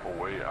is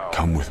a way out.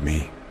 Come with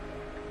me.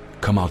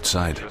 Come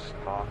outside. Just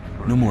thought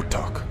for No more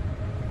talk.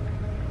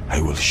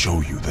 I will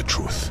show you the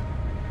truth.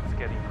 It's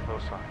getting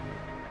closer.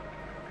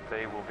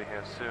 They will be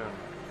here soon.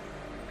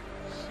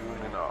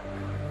 soon enough.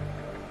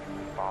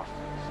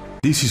 Bastards.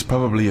 This is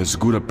probably as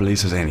good a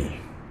place as any.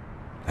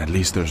 At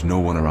least there's no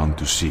one around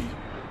to see,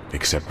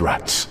 except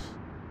rats.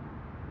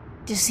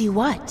 To see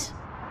what?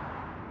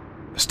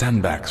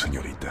 Stand back,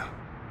 señorita.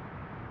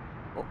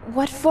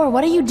 What for?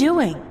 What are you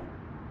doing?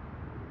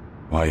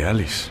 Why,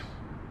 Alice,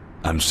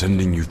 I'm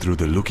sending you through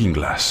the looking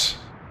glass.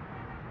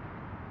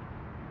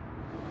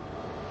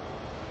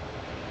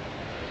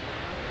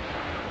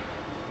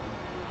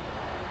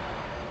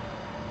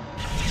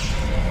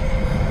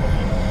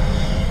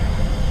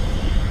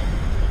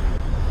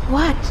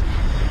 What?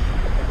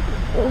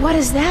 What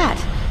is that?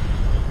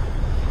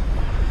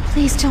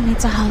 Please tell me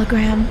it's a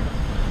hologram.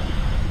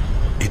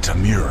 It's a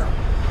mirror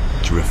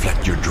to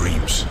reflect your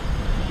dreams.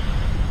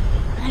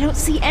 I don't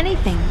see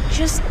anything,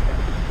 just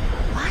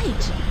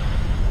light.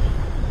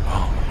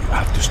 Oh, you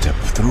have to step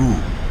through.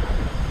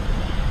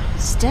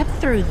 Step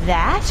through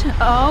that?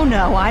 Oh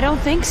no, I don't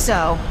think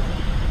so.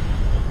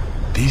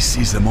 This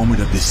is the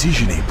moment of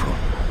decision, April.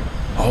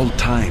 All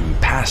time,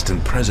 past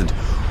and present,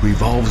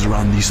 revolves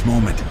around this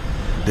moment.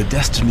 The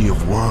destiny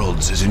of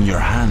worlds is in your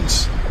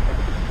hands.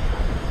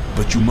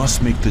 But you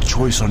must make the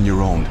choice on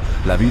your own.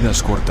 La vida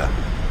es corta.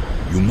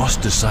 You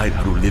must decide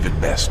how to live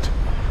it best.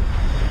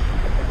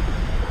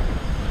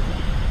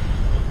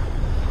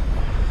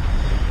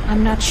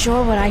 I'm not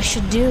sure what I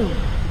should do.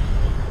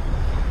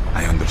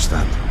 I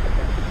understand.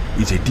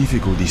 It's a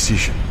difficult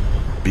decision,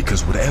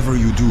 because whatever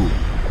you do,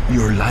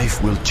 your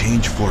life will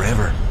change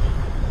forever.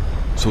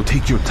 So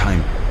take your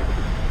time.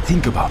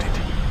 Think about it.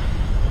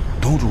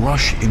 Don't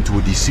rush into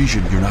a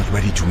decision you're not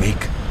ready to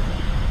make.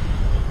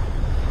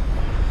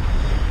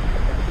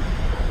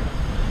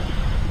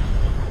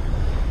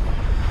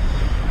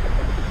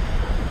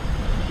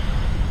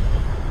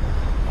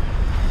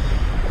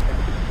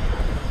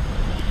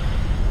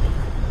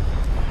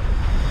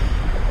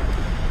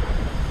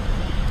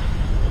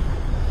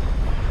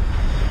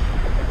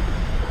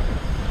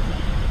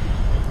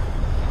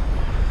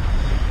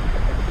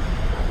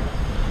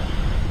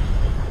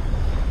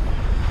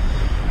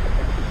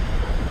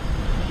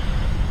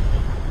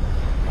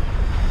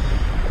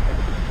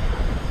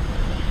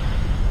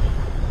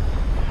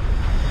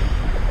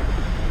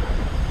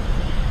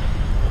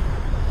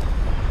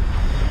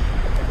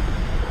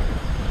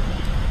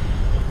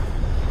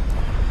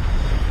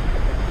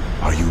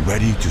 Are you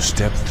ready to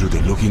step through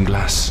the looking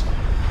glass?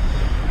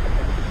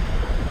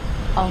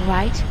 All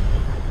right,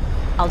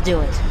 I'll do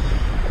it.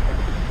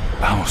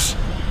 Vamos.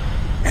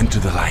 Into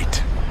the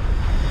light.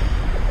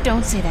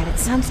 Don't say that, it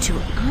sounds too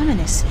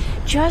ominous.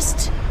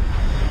 Just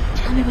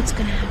tell me what's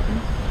gonna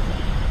happen.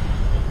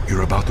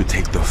 You're about to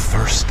take the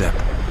first step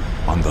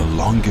on the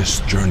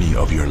longest journey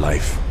of your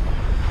life.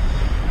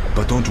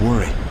 But don't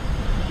worry.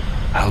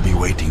 I'll be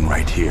waiting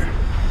right here.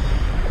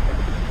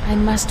 I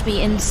must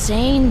be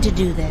insane to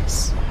do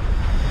this.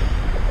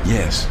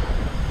 Yes,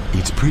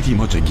 it's pretty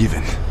much a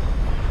given.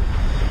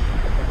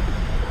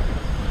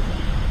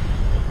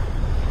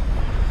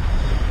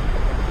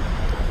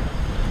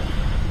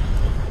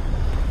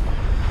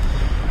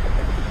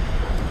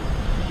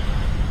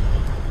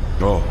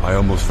 Oh, I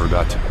almost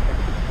forgot.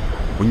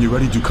 When you're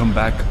ready to come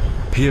back,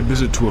 pay a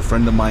visit to a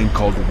friend of mine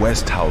called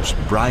Westhouse,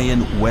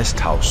 Brian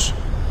Westhouse.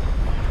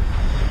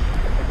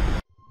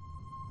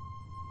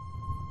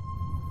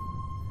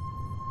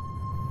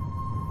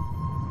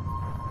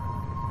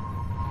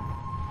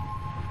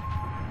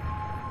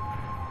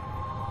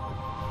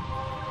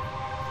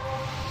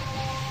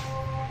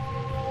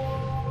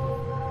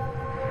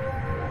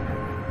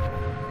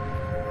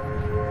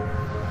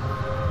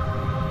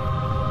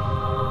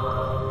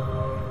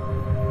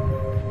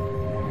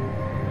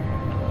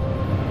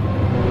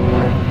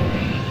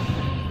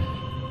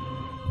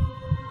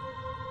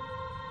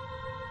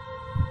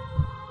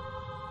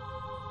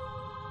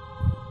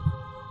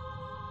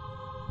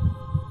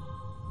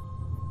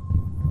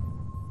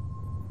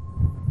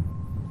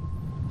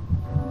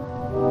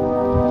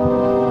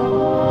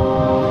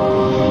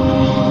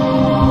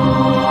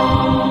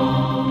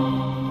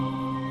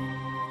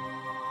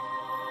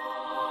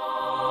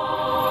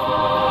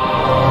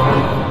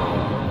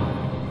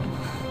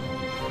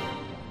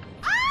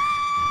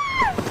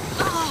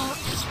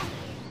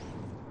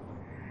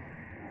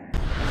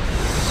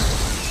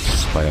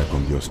 Vaya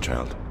con Dios,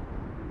 child,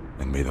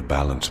 and may the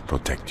balance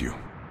protect you.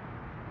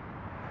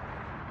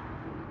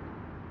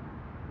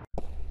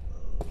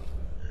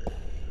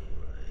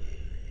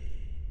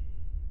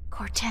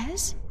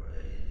 Cortez?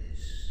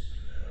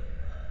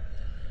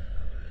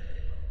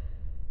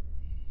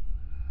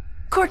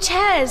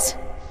 Cortez!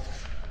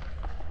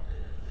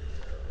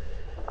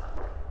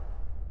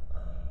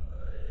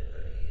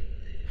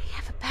 I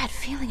have a bad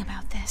feeling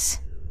about this.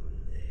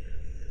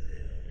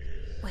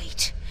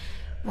 Wait,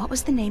 what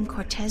was the name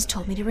Cortez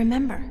told me to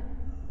remember?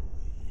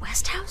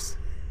 Westhouse?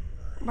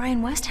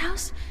 Brian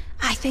Westhouse?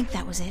 I think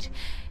that was it.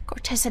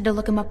 Cortez said to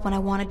look him up when I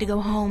wanted to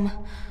go home.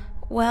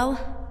 Well,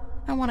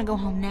 I want to go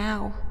home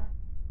now.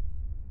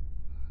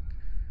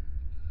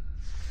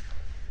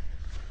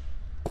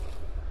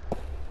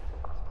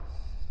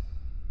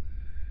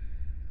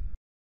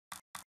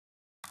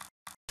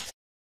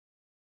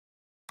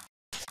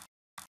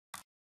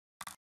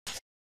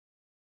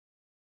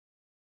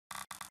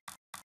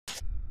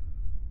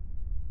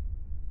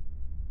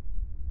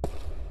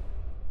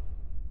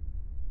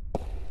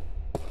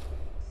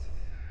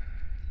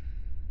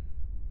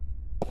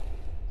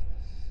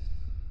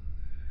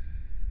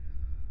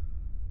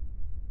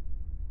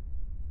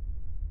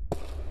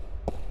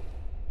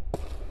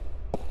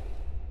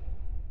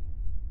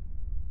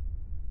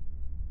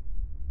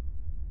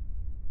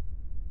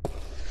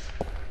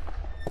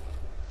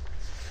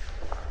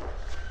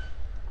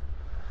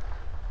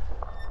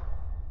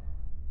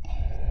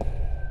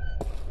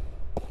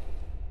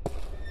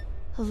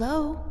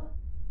 Hello?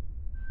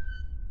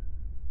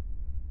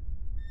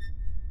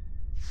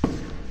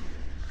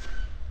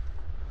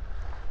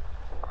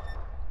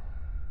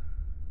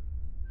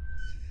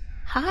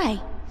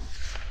 Hi.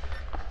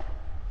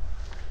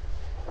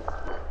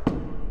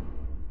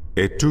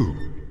 Et tu?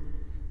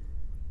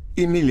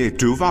 Emilie,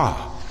 tu vas?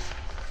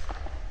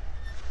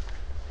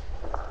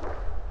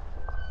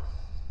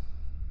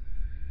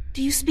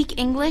 Do you speak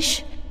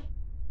English?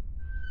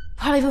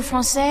 Parlez-vous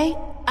français?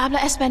 Habla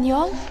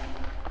español?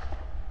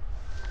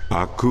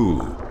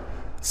 Pacu,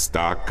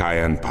 sta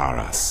caen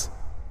paras.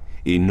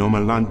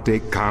 Inomalante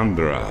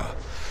candra,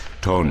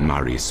 ton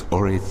maris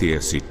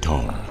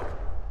orethesiton.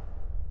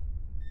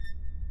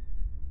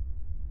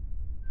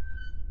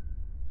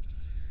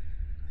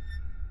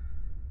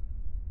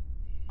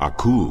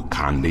 Aku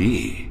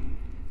kandi.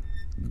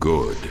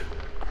 Good.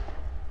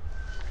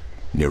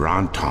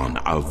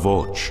 Niranton al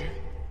voce.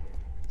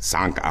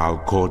 Sank al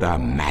coda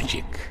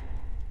magic.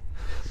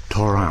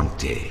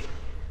 Torante,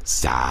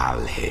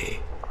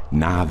 salhe.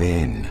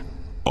 Naven,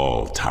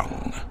 all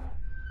tongue.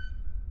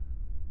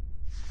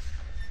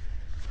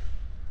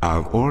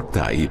 Al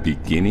orta I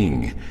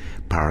beginning,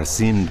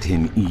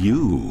 parasintin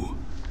you.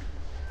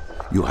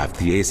 You have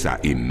thiesa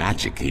I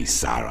magici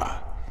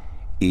Sara.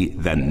 I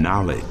the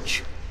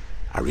knowledge.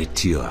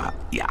 Aritua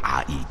ya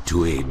I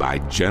tue by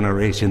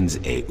generations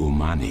e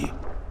umani.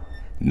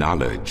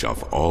 Knowledge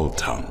of all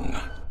tongue.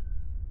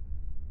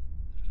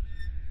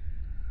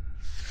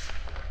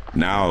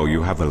 Now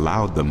you have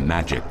allowed the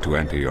magic to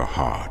enter your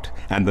heart,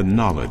 and the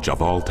knowledge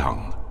of all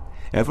tongue,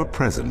 ever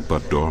present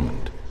but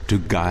dormant, to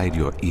guide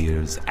your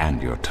ears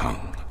and your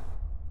tongue.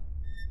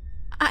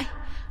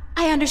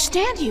 I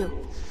understand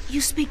you.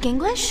 You speak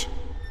English?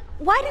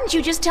 Why didn't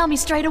you just tell me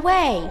straight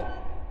away?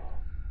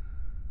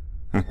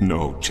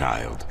 No,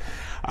 child.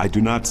 I do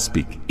not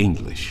speak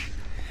English.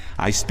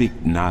 I speak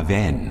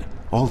Naven,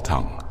 all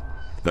tongue,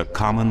 the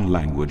common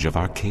language of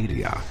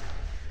Arcadia.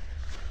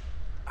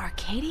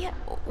 Arcadia?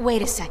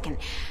 Wait a second.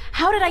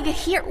 How did I get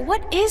here?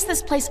 What is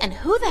this place, and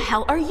who the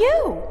hell are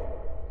you?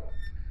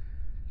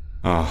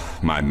 Oh,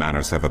 my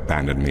manners have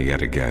abandoned me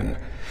yet again.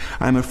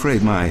 I'm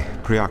afraid my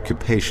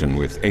preoccupation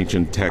with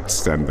ancient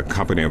texts and the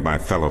company of my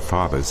fellow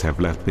fathers have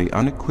left me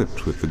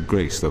unequipped with the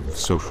grace of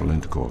social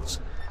intercourse.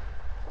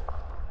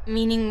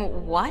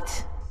 Meaning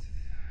what?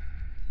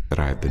 That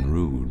I have been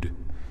rude.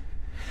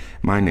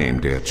 My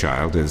name, dear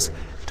child, is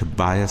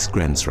Tobias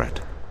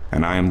Grensret,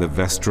 and I am the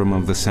Vestrum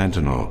of the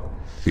Sentinel,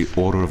 the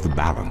Order of the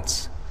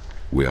Balance.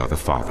 We are the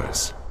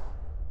Fathers.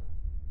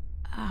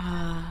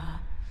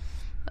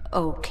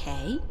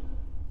 Okay.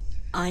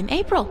 I'm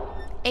April.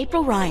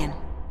 April Ryan.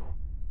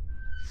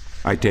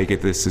 I take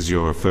it this is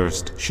your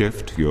first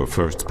shift, your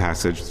first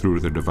passage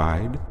through the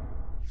Divide?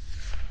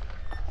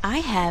 I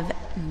have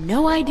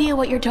no idea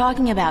what you're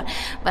talking about,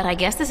 but I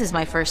guess this is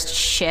my first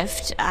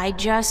shift.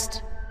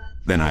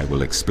 Then I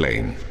will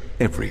explain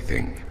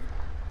everything.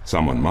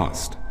 Someone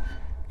must.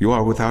 You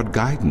are without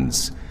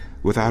guidance,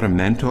 without a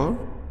mentor?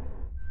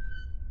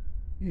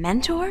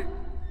 Mentor?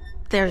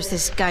 There's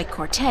this guy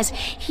Cortez.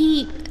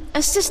 He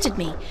assisted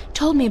me,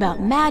 told me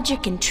about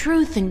magic and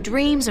truth and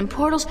dreams and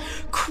portals.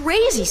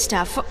 Crazy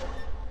stuff.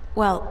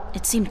 Well,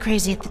 it seemed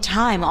crazy at the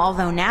time,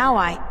 although now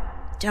I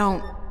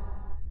don't...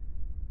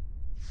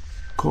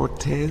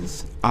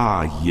 Cortez?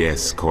 Ah,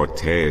 yes,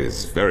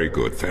 Cortez. Very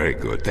good, very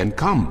good. Then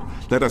come,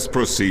 let us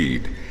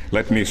proceed.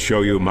 Let me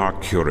show you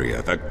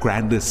Marcuria, the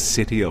grandest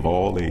city of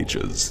all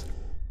ages.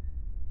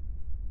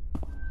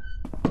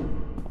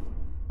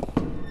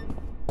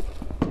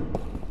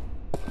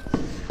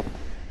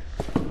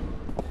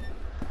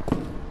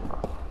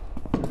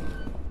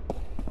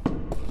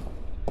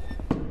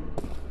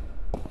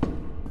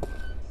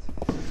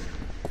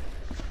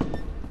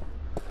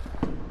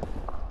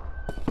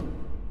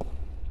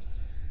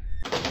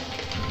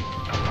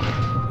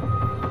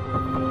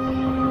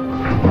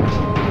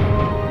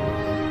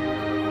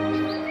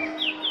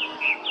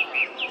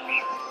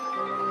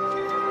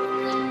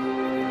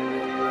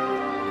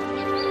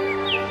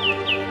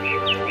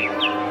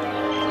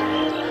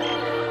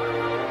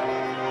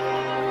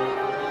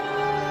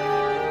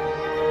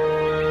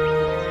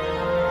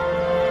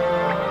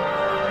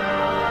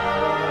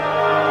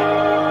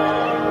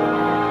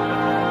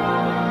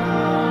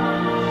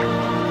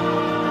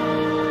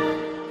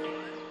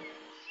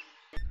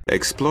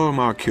 Explore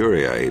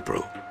Marcuria,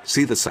 April.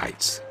 See the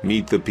sights,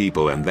 meet the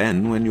people, and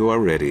then, when you are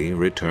ready,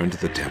 return to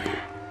the temple.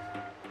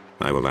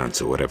 I will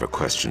answer whatever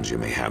questions you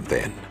may have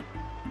then.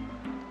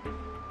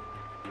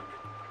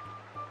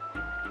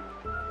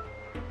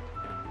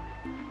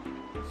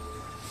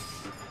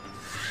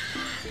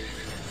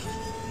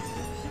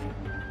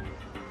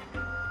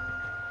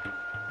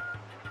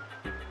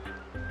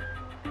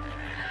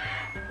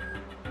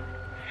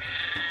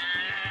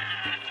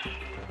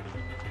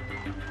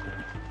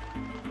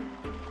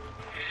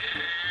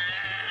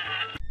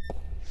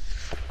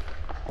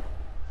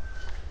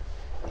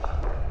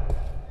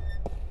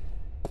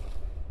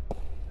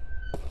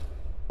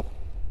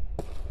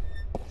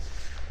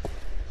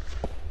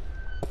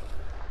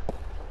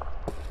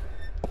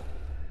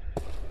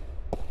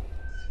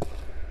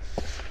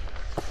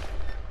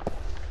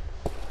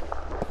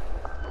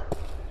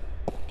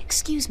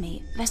 Excuse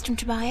me, Vestrum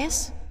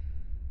Tobias?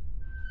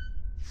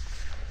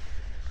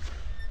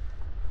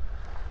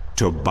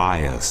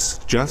 Tobias.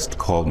 Just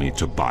call me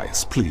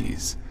Tobias,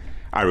 please.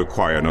 I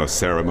require no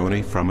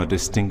ceremony from a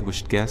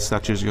distinguished guest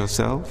such as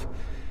yourself.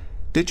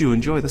 Did you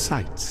enjoy the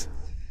sights?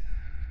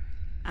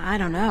 I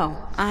don't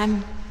know.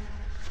 I'm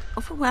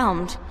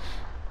overwhelmed.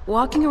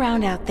 Walking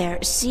around out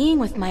there, seeing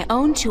with my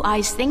own two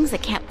eyes things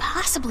that can't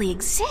possibly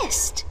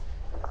exist.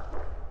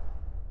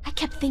 I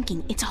kept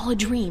thinking, it's all a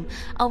dream.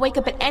 I'll wake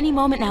up at any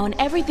moment now and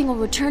everything will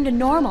return to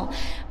normal.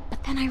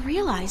 But then I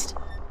realized,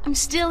 I'm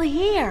still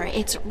here.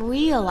 It's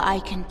real.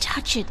 I can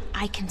touch it.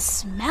 I can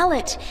smell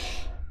it.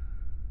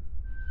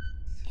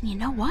 And you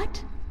know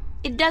what?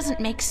 It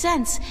doesn't make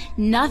sense.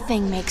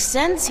 Nothing makes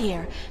sense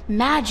here.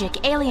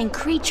 Magic, alien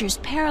creatures,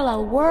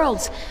 parallel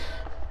worlds.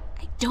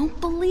 I don't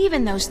believe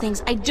in those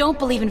things. I don't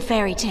believe in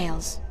fairy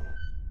tales.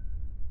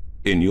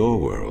 In your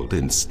world,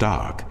 in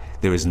Stark,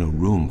 there is no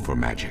room for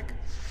magic.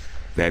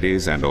 That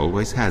is, and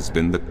always has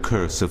been, the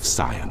curse of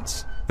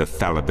science, the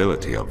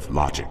fallibility of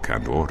logic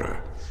and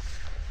order.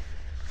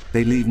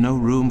 They leave no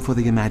room for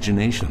the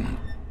imagination.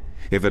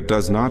 If it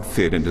does not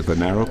fit into the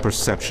narrow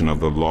perception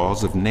of the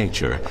laws of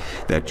nature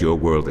that your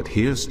world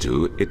adheres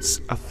to, it's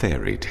a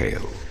fairy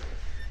tale.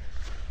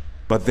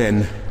 But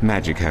then,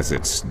 magic has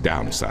its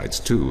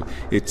downsides too.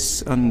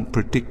 It's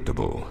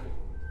unpredictable.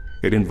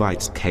 It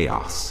invites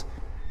chaos.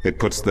 It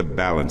puts the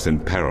balance in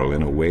peril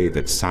in a way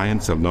that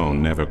science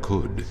alone never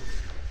could.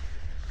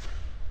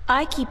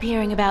 I keep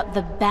hearing about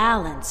the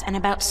balance, and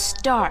about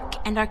Stark,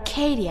 and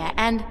Arcadia,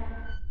 and...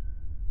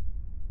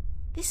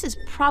 This is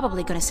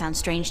probably going to sound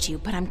strange to you,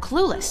 but I'm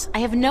clueless. I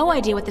have no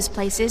idea what this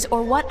place is,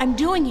 or what I'm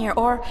doing here,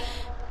 or...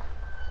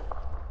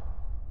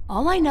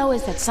 All I know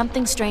is that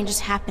something strange is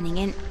happening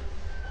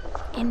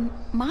in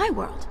my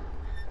world,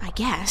 I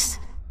guess.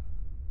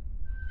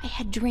 I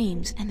had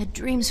dreams, and the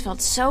dreams felt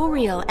so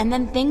real, and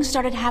then things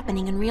started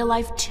happening in real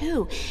life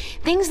too.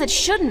 Things that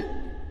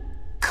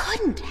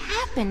couldn't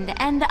happen,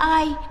 and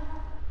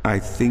I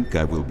think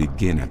I will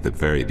begin at the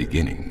very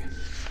beginning.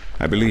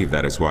 I believe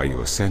that is why you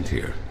were sent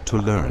here, to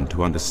learn,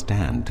 to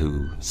understand,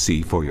 to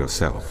see for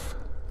yourself.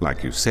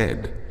 Like you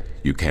said,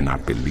 you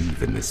cannot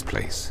believe in this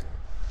place.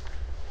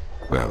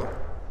 Well,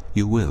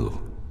 you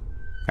will.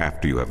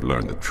 After you have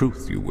learned the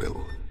truth, you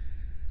will.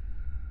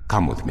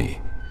 Come with me,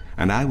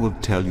 and I will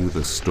tell you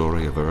the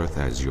story of Earth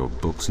as your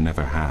books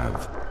never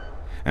have.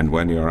 And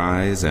when your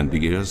eyes and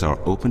ears are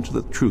open to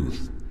the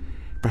truth,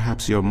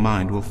 perhaps your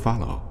mind will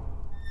follow.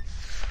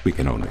 We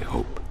can only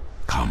hope.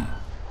 Come.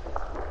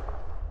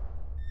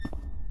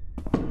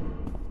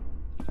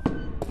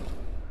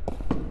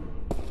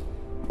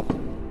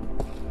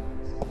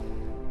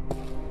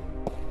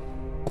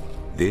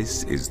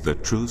 This is the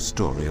true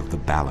story of the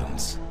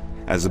balance,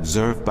 as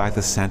observed by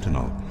the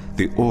Sentinel,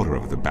 the Order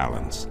of the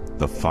Balance,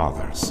 the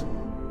Fathers.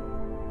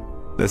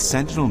 The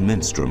Sentinel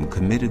Minstrom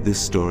committed this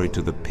story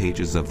to the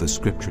pages of the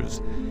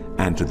Scriptures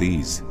and to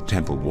these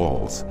temple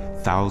walls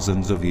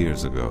thousands of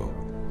years ago,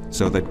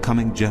 so that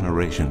coming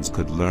generations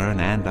could learn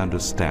and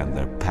understand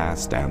their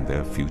past and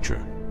their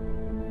future.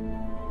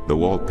 The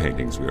wall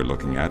paintings we are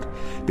looking at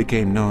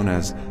became known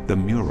as the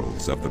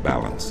murals of the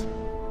balance.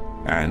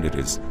 And it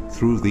is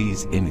through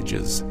these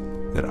images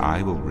that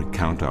I will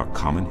recount our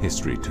common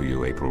history to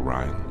you, April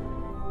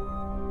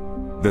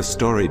Ryan. The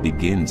story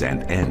begins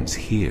and ends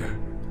here,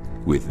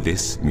 with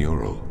this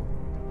mural.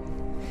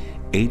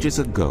 Ages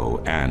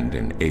ago and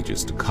in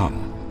ages to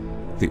come,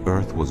 the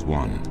earth was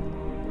one,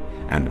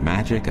 and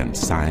magic and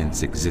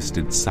science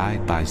existed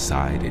side by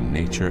side in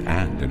nature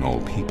and in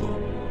all people.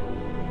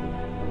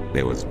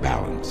 There was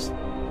balance,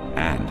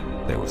 and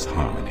there was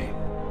harmony.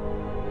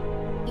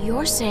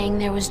 You're saying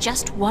there was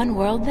just one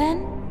world then?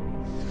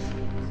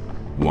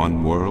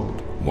 One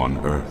world, one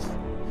earth.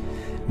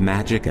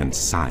 Magic and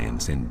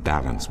science in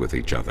balance with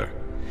each other,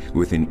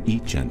 within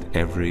each and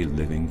every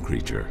living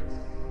creature.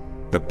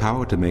 The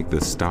power to make the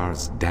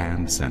stars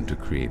dance and to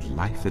create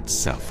life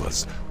itself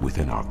was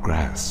within our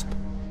grasp.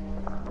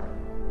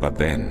 But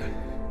then,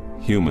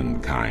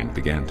 humankind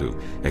began to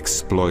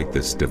exploit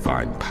this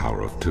divine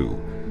power of two,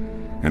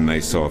 and they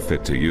saw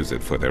fit to use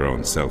it for their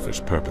own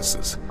selfish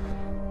purposes.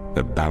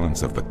 The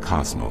balance of the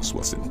cosmos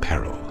was in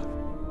peril.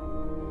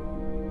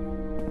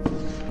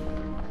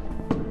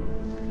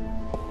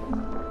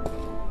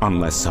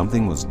 Unless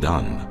something was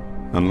done,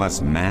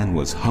 unless man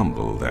was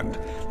humbled and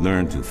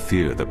learned to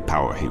fear the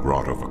power he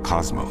wrought over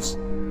cosmos,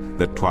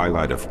 the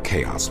twilight of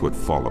chaos would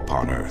fall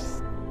upon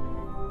Earth.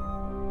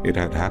 It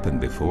had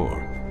happened before,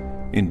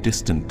 in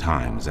distant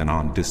times and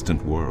on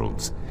distant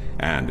worlds,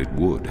 and it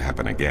would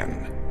happen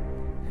again.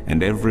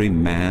 And every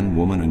man,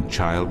 woman, and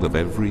child of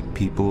every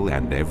people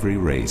and every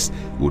race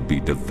would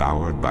be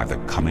devoured by the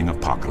coming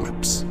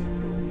apocalypse.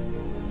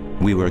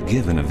 We were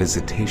given a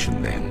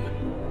visitation then.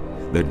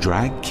 The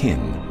Drag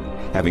Kin,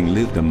 having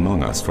lived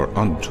among us for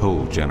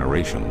untold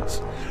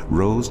generations,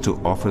 rose to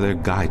offer their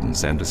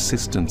guidance and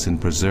assistance in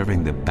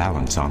preserving the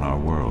balance on our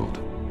world.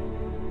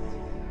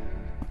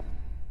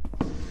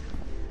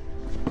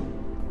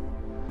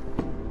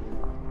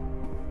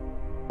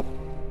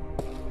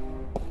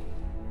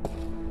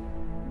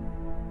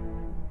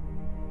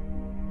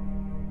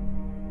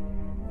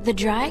 The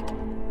Drag?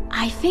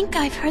 I think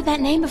I've heard that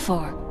name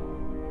before.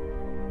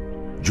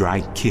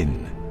 Drag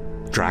Kin,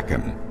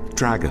 Draken,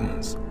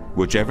 Dragons,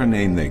 whichever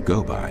name they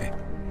go by,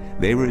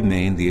 they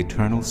remain the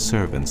eternal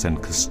servants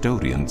and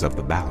custodians of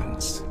the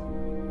balance.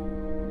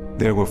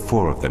 There were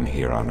 4 of them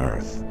here on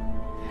Earth,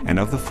 and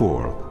of the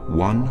 4,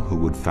 one who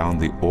would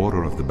found the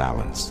Order of the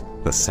Balance,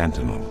 the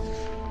Sentinel.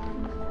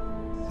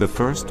 The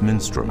first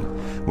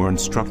Minstrom were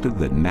instructed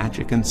that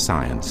magic and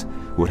science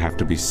would have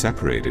to be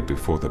separated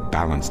before the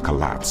balance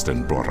collapsed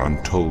and brought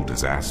untold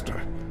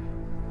disaster.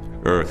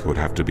 Earth would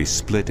have to be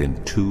split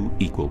in 2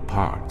 equal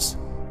parts.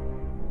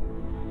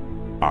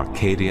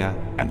 Arcadia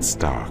and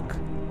Stark,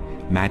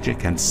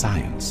 magic and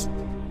science,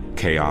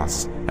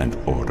 chaos and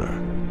order.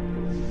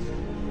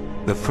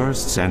 The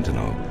first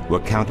Sentinel were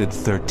counted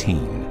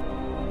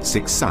 13,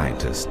 6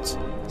 scientists,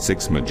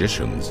 6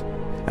 magicians,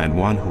 and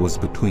one who was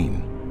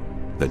between,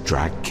 the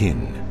Drag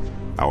Kin,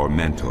 our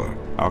mentor,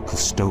 our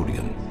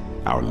custodian,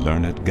 our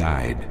learned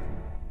guide.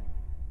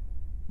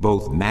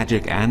 Both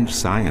magic and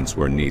science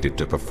were needed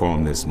to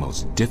perform this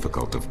most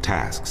difficult of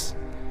tasks,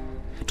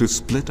 to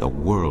split a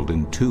world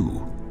in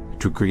 2,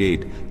 to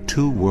create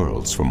 2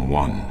 worlds from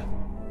one.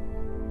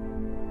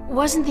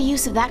 Wasn't the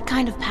use of that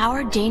kind of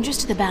power dangerous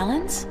to the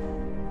balance?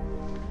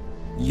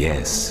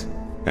 Yes,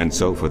 and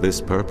so for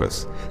this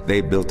purpose,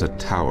 they built a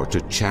tower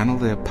to channel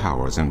their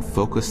powers and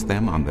focus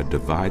them on the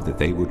divide that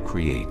they would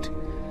create.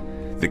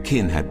 The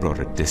Kin had brought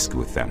a disc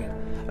with them,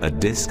 a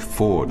disc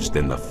forged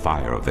in the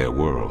fire of their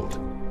world.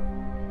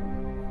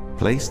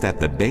 Placed at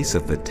the base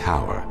of the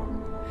tower,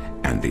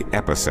 and the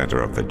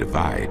epicenter of the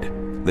divide,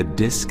 the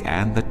disc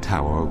and the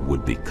tower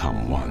would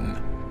become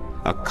one,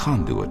 a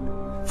conduit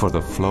for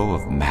the flow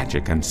of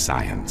magic and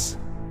science.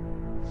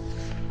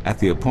 At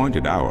the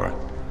appointed hour,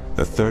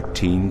 the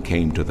 13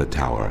 came to the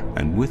tower,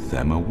 and with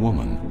them a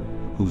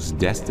woman whose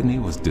destiny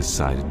was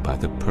decided by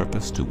the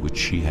purpose to which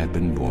she had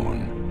been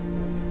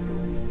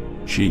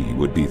born. She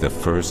would be the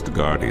first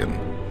guardian,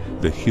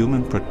 the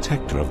human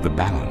protector of the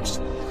balance,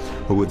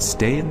 who would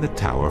stay in the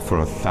tower for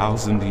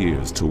 1,000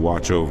 years to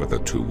watch over the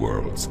two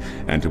worlds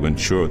and to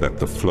ensure that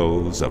the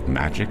flows of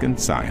magic and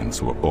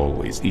science were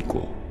always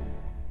equal.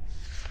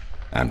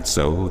 And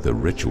so the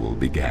ritual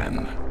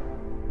began.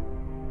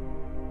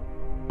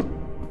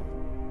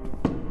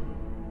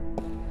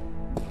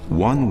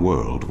 One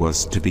world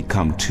was to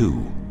become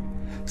two,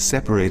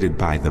 separated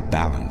by the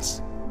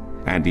balance,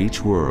 and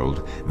each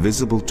world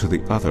visible to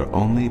the other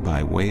only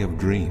by way of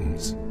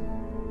dreams.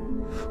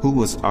 Who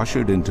was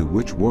ushered into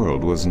which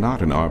world was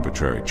not an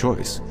arbitrary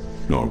choice,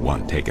 nor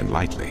one taken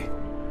lightly.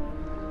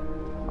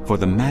 For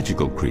the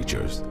magical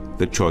creatures,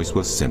 the choice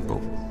was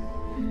simple.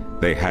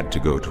 They had to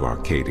go to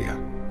Arcadia.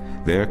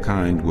 Their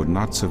kind would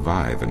not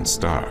survive in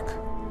Stark.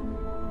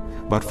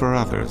 But for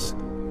others,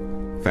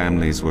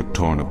 families were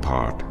torn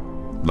apart,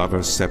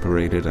 lovers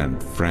separated,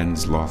 and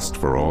friends lost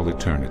for all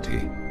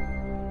eternity.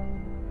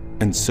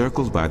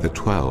 Encircled by the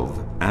 12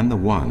 and the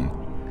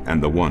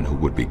one who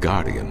would be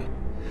guardian,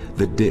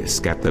 the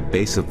disk at the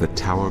base of the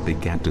tower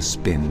began to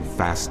spin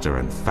faster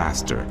and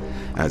faster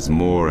as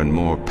more and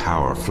more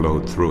power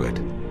flowed through it,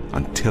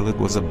 until it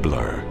was a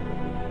blur.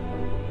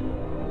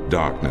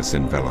 Darkness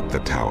enveloped the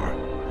tower,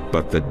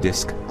 but the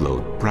disk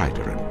glowed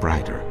brighter and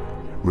brighter.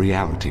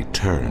 Reality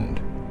turned,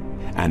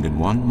 and in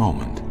one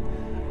moment,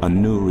 a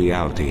new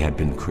reality had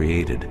been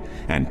created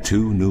and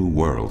 2 new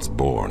worlds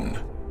born.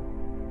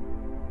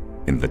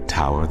 In the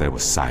tower there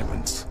was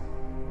silence.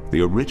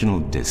 The original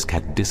disk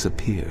had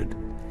disappeared,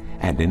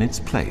 and in its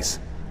place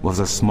was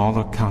a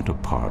smaller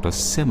counterpart, a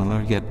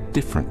similar yet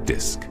different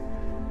disk.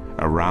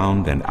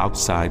 Around and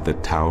outside the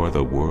tower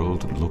the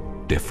world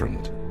looked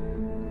different.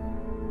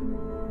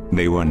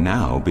 They were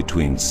now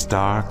between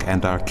Stark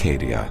and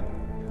Arcadia,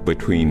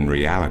 between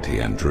reality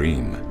and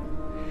dream.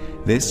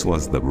 This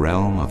was the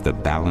realm of the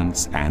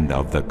balance and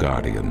of the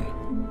guardian,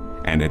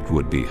 and it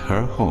would be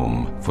her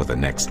home for the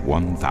next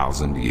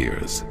 1,000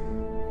 years.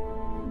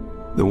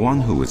 The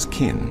one who was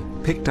kin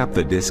picked up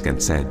the disk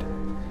and said,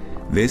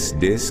 "This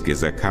disk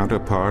is a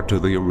counterpart to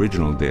the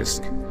original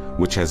disk,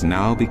 which has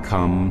now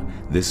become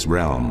this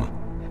realm,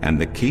 and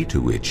the key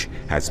to which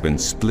has been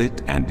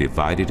split and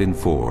divided in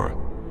 4.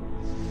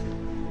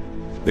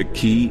 The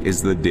key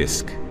is the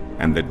disk,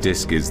 and the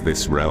disk is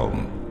this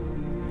realm."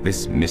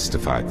 This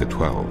mystified the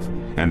 12,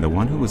 and the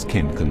one who was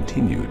kin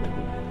continued,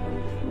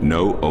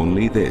 "Know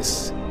only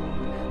this.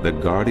 The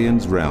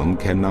Guardian's realm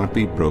cannot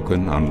be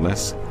broken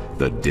unless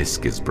the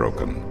disk is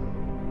broken.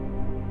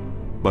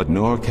 But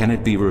nor can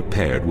it be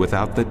repaired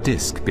without the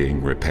disk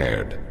being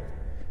repaired.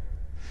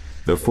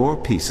 The 4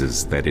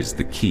 pieces, that is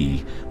the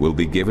key, will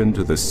be given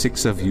to the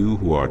 6 of you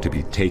who are to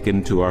be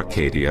taken to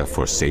Arcadia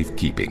for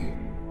safekeeping.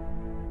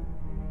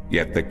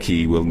 Yet the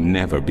key will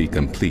never be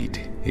complete,"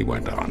 he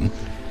went on,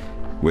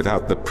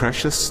 "without the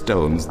precious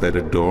stones that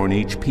adorn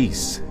each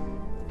piece.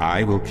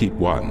 I will keep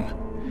 1,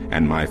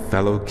 and my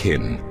fellow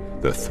kin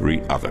the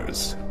 3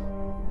 others.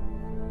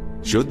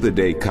 Should the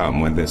day come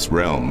when this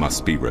realm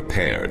must be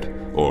repaired,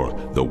 or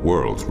the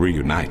worlds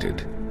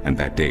reunited, and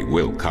that day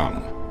will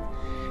come,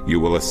 you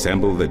will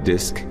assemble the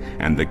disk,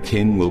 and the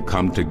kin will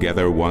come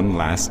together one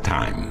last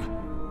time."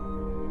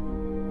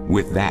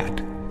 With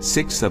that,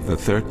 6 of the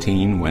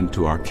 13 went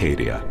to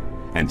Arcadia,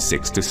 and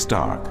 6 to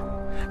Stark,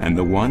 and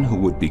the one who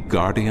would be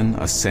guardian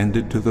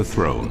ascended to the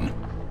throne.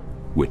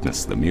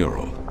 Witness the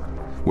mural,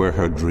 where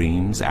her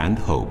dreams and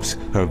hopes,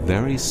 her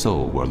very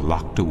soul, were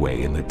locked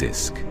away in the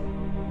disk.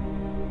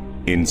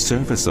 In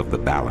service of the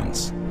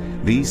balance,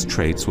 these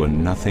traits were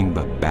nothing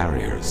but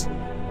barriers.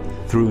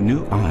 Through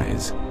new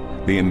eyes,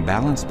 the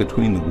imbalance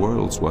between the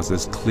worlds was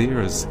as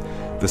clear as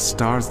the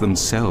stars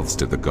themselves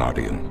to the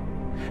Guardian,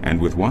 and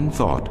with one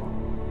thought,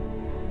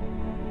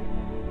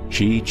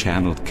 she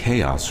channeled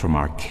chaos from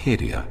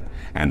Arcadia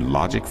and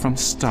logic from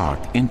Stark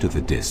into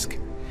the disk,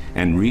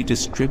 and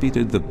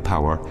redistributed the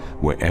power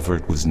wherever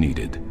it was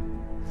needed.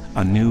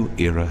 A new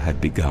era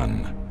had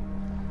begun,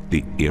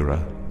 the era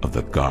of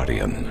the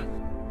Guardian.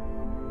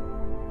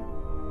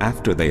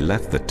 After they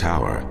left the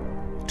tower,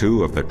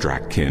 2 of the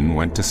Drakkin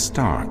went to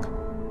Stark,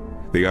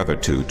 the other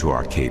 2 to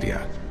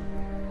Arcadia.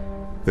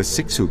 The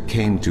 6 who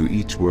came to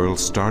each world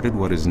started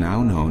what is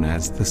now known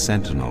as the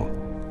Sentinel,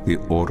 the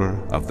Order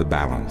of the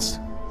Balance.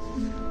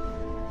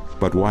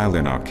 But while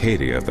in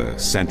Arcadia the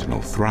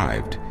Sentinel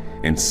thrived,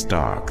 in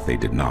Stark they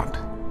did not.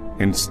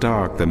 In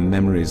Stark, the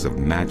memories of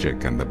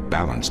magic and the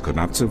balance could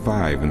not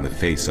survive in the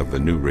face of the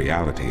new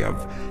reality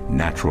of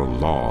natural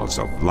laws,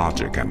 of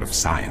logic, and of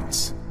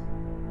science.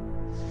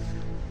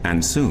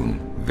 And soon,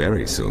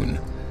 very soon,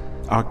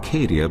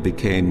 Arcadia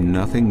became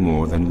nothing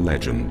more than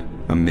legend,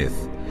 a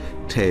myth,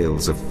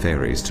 tales of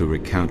fairies to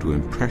recount to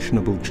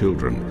impressionable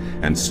children,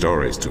 and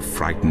stories to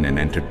frighten and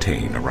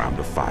entertain around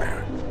a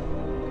fire.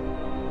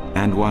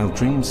 And while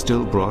dreams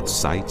still brought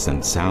sights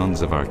and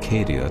sounds of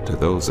Arcadia to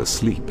those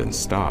asleep in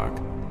Stark,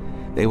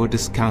 they were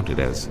discounted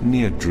as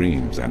mere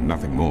dreams and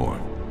nothing more.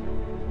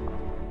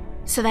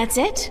 So that's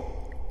it?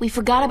 We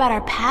forgot about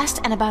our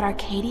past and about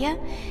Arcadia?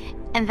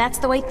 And that's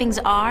the way things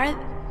are?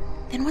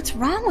 Then what's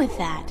wrong with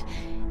that?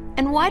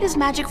 And why does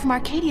magic from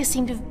Arcadia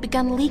seem to have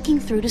begun leaking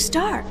through to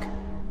Stark?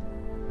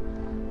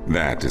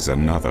 That is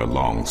another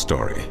long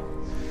story.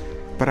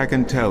 But I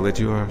can tell that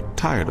you are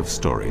tired of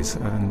stories,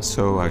 and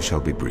so I shall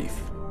be brief.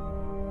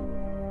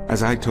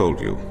 As I told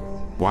you,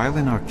 while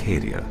in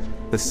Arcadia,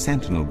 the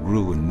Sentinel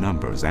grew in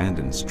numbers and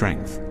in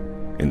strength.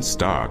 In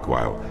Stark,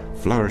 while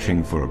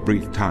flourishing for a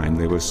brief time,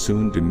 they were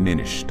soon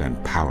diminished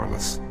and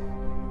powerless.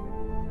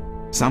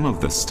 Some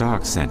of the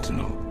Stark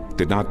Sentinel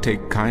did not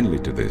take kindly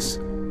to this,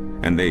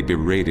 and they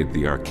berated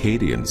the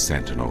Arcadian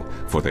Sentinel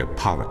for their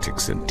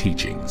politics and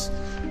teachings.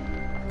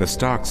 The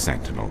Stark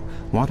Sentinel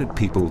wanted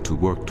people to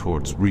work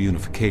towards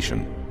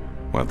reunification,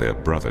 while their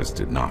brothers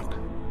did not.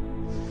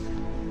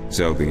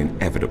 So the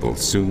inevitable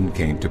soon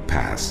came to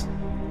pass,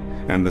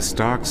 and the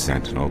Stark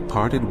Sentinel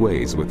parted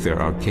ways with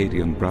their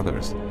Arcadian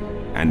brothers,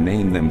 and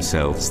named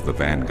themselves the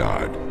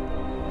Vanguard.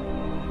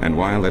 And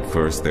while at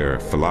first their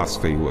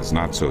philosophy was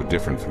not so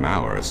different from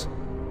ours,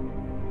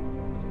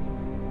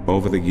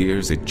 over the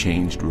years it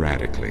changed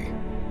radically.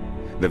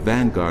 The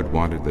Vanguard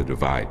wanted the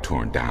divide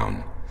torn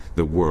down,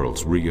 the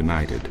worlds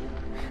reunited,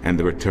 and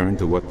the return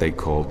to what they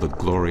called the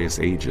Glorious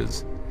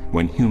Ages,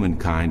 when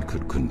humankind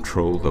could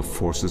control the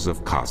forces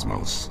of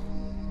cosmos.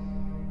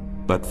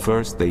 But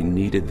first they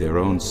needed their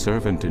own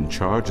servant in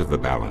charge of the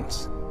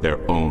balance, their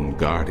own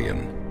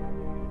guardian.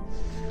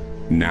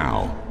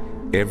 Now,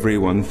 every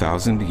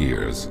 1,000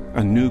 years,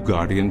 a new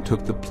guardian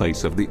took the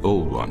place of the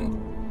old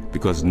one,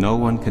 because no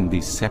one can be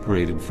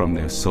separated from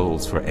their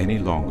souls for any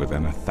longer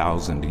than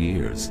 1,000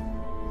 years.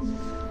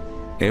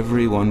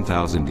 Every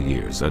 1,000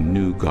 years, a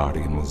new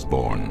guardian was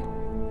born.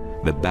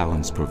 The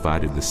balance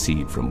provided the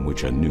seed from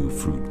which a new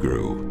fruit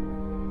grew.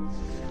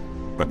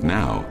 But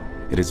now,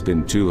 it has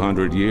been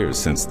 200 years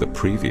since the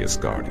previous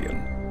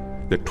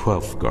guardian, the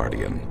 12th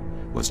guardian,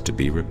 was to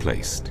be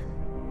replaced.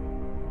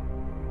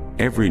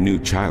 Every new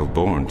child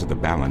born to the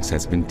balance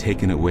has been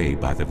taken away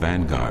by the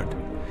Vanguard,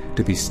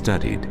 to be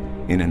studied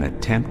in an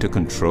attempt to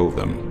control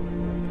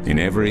them. In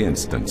every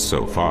instance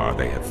so far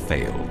they have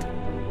failed.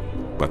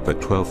 But the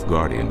 12th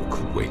Guardian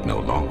could wait no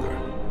longer.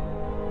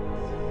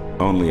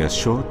 Only a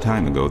short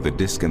time ago the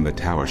disk in the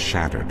tower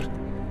shattered,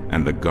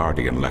 and the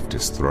Guardian left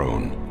his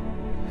throne.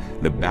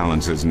 The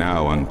balance is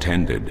now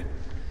untended,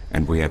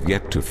 and we have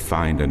yet to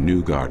find a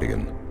new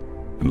Guardian.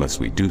 Unless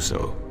we do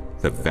so,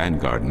 the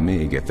Vanguard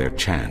may get their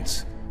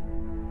chance.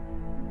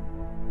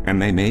 And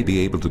they may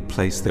be able to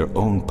place their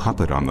own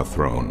puppet on the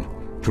throne,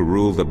 to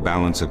rule the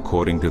balance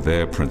according to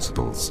their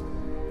principles.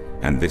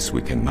 And this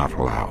we cannot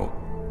allow.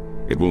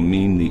 It will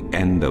mean the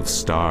end of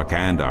Stark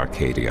and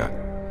Arcadia,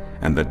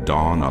 and the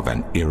dawn of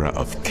an era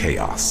of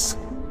chaos.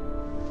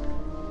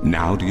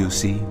 Now do you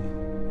see?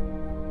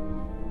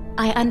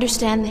 I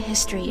understand the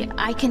history.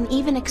 I can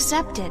even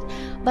accept it.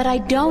 But I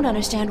don't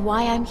understand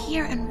why I'm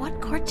here and what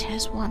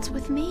Cortez wants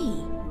with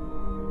me.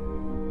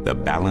 The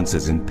balance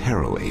is in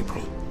peril,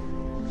 April.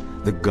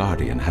 The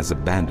Guardian has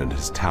abandoned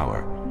his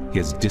tower. He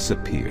has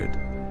disappeared,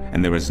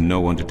 and there is no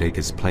one to take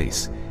his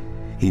place.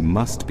 He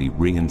must be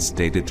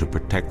reinstated to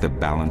protect the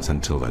balance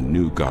until a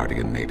new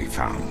Guardian may be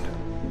found.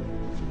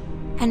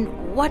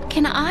 And what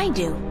can I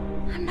do?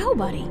 I'm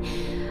nobody.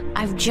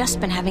 I've just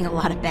been having a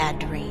lot of bad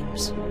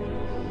dreams.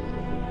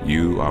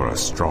 You are a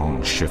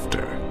strong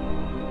shifter.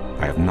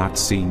 I have not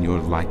seen your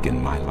like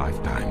in my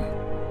lifetime.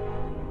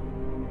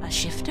 A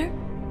shifter?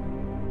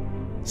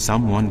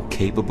 Someone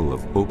capable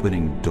of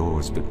opening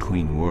doors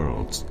between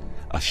worlds.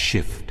 A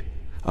shift.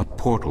 A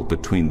portal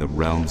between the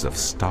realms of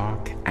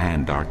Stark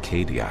and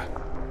Arcadia.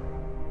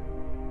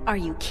 Are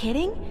you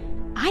kidding?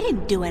 I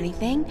didn't do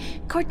anything.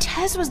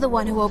 Cortez was the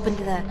one who opened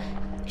the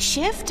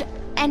shift,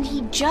 and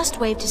he just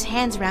waved his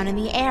hands around in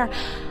the air.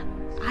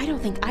 I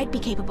don't think I'd be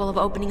capable of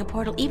opening a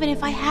portal even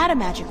if I had a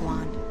magic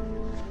wand.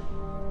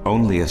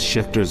 Only a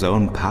shifter's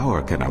own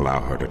power can allow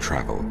her to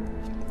travel.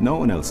 No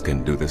one else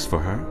can do this for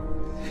her.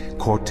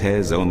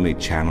 Cortez only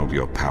channeled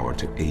your power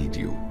to aid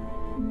you.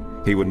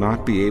 He would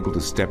not be able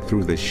to step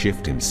through the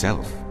shift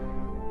himself.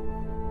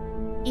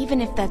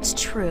 Even if that's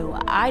true,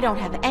 I don't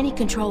have any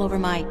control over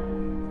my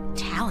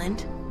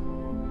talent.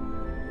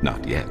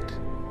 Not yet.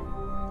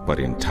 But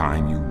in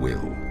time you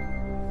will.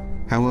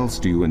 How else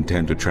do you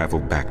intend to travel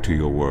back to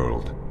your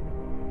world?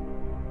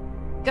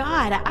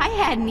 God, I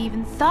hadn't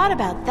even thought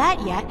about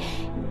that yet.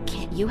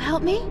 Can't you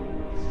help me?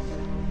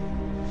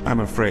 I'm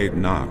afraid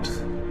not.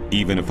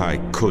 Even if I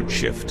could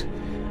shift,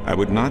 I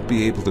would not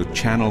be able to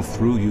channel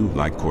through you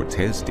like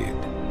Cortez did.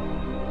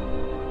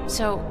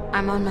 So,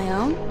 I'm on my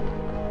own?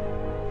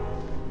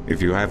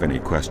 If you have any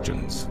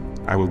questions,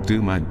 I will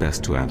do my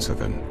best to answer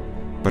them.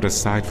 But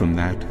aside from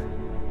that,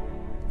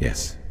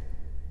 yes.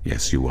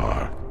 Yes, you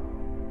are.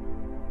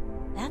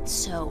 That's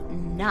so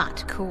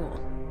not cool.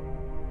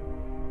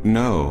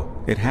 No,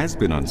 it has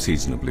been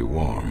unseasonably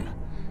warm.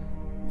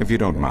 If you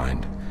don't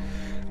mind,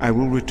 I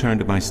will return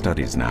to my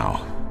studies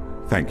now.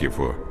 Thank you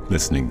for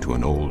listening to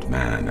an old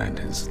man and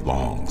his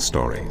long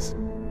stories.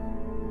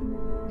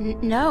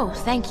 No,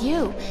 thank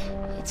you.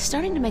 It's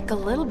starting to make a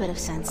little bit of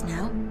sense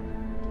now.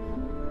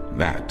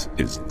 That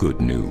is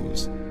good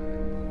news.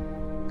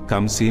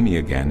 Come see me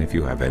again if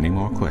you have any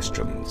more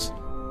questions.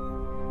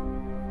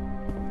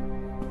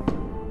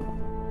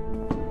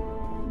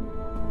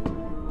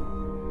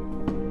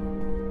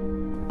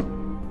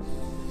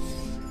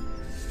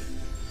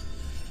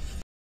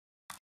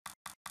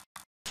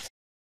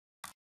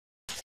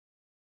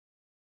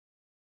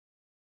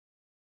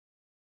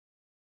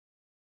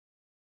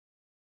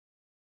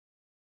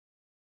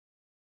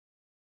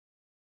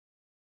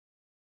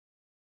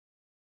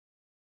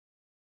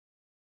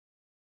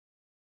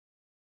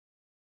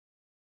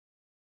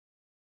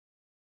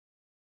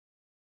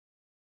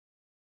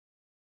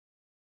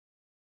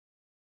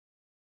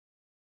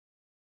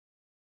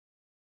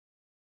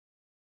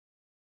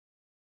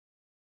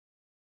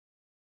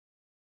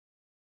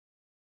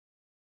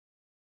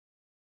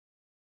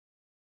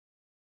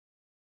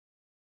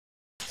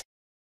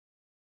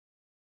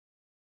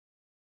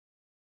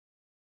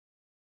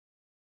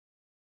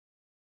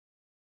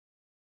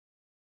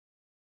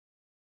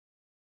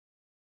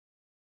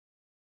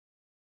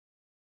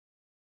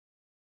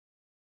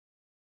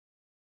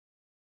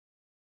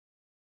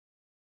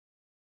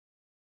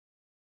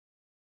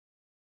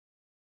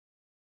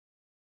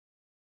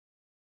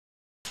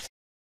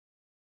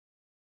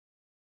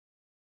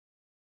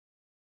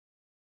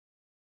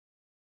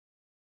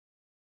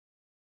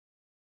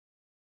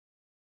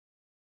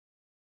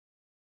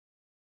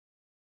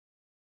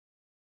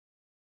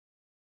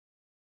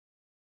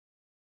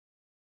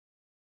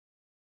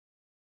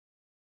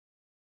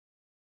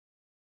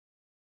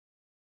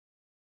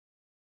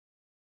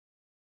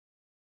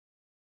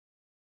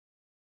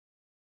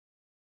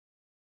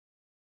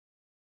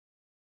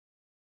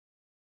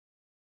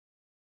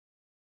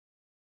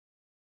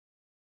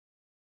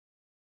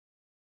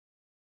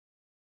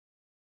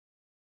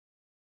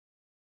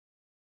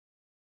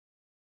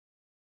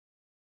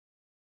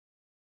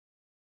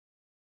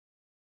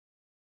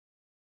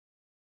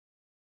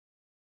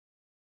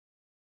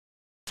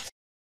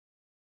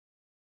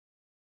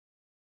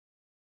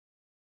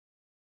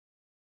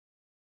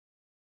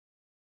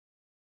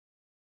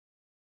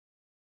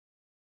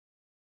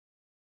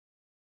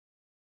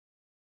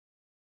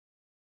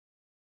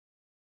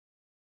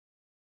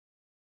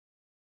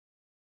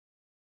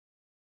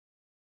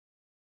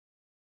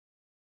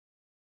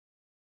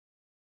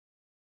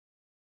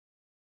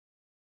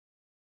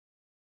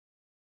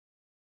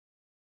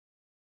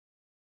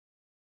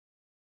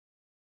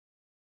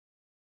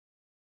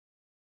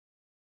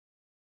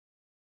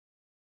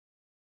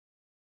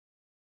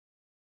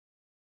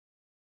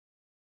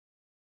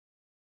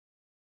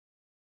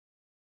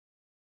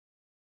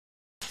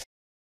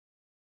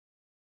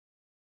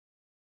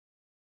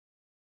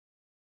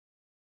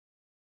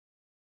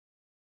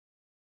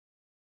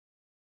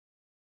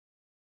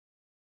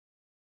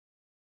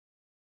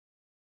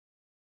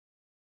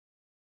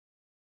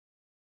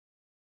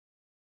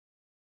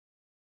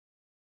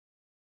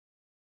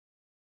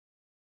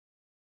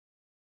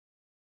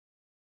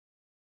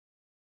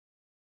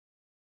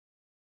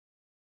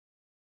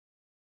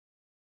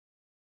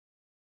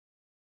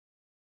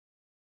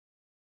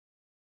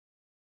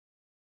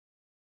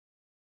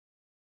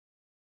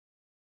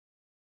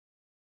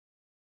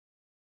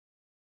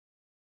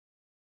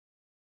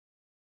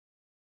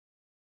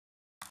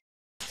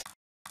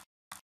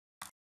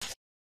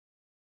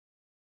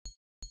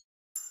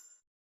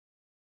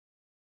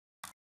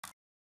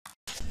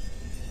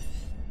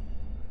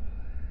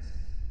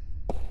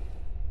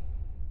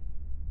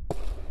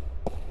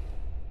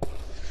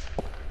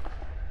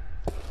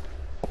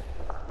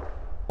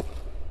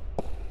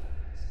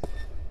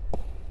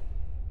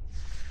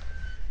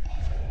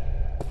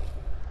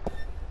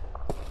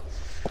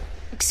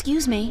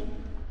 Excuse me.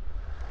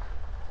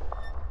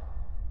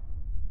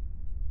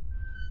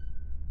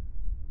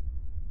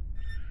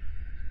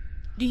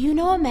 Do you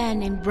know a man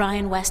named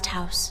Brian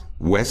Westhouse?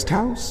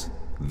 Westhouse?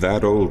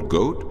 That old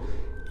goat?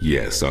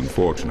 Yes,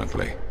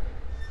 unfortunately.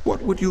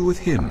 What would you with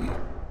him?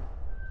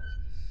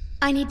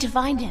 I need to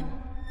find him.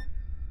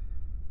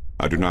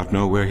 I do not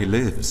know where he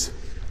lives.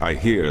 I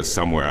hear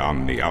somewhere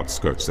on the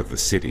outskirts of the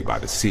city by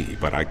the sea,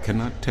 but I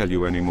cannot tell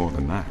you any more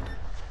than that.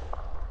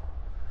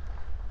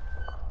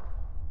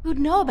 Who'd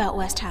know about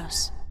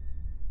Westhouse?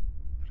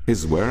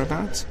 His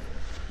whereabouts?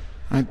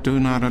 I do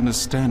not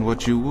understand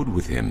what you would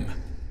with him.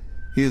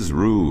 He is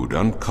rude,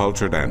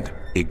 uncultured, and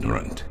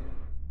ignorant.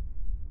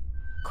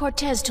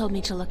 Cortez told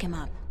me to look him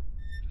up.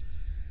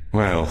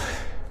 Well,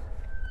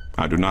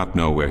 I do not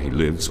know where he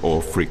lives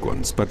or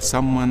frequents, but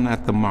someone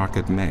at the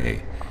market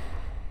may.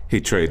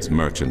 He trades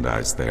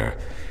merchandise there,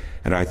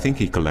 and I think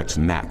he collects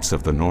maps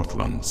of the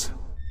Northlands.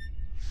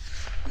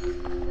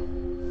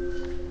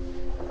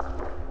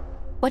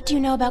 What do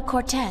you know about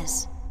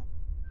Cortez?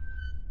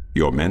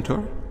 Your mentor?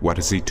 What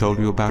has he told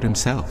you about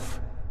himself?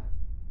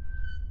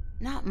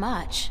 Not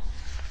much.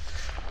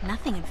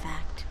 Nothing, in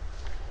fact.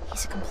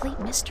 He's a complete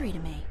mystery to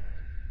me.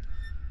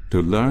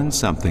 To learn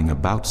something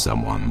about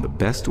someone, the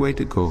best way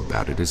to go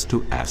about it is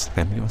to ask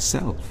them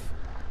yourself.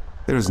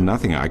 There is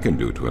nothing I can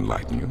do to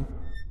enlighten you.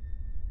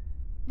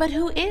 But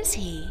who is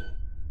he?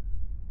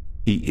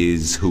 He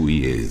is who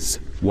he is,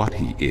 what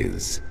he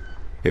is.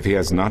 If he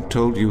has not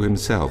told you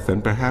himself,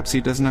 then perhaps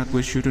he does not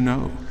wish you to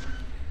know.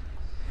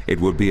 It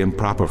would be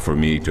improper for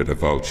me to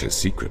divulge his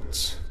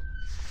secrets.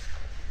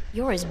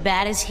 You're as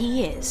bad as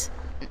he is.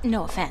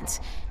 No offense.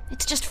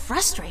 It's just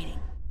frustrating.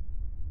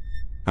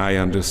 I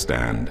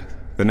understand.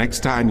 The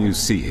next time you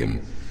see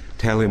him,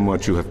 tell him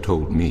what you have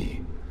told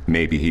me.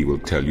 Maybe he will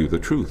tell you the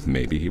truth,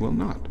 maybe he will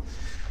not.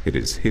 It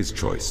is his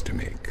choice to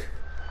make.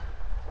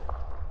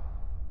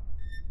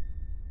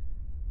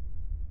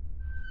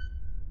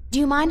 Do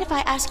you mind if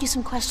I ask you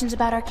some questions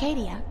about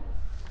Arcadia?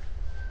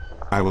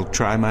 I will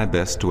try my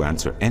best to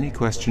answer any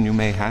question you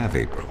may have,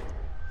 April.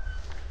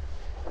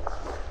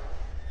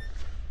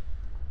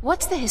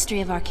 What's the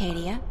history of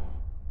Arcadia?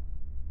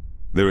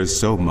 There is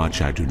so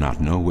much I do not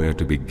know where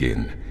to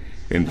begin.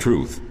 In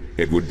truth,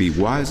 it would be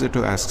wiser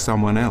to ask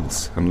someone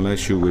else,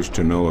 unless you wish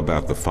to know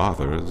about the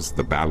Fathers,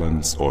 the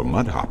Balance, or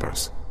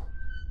Mudhoppers.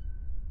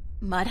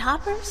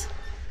 Mudhoppers?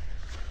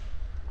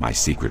 My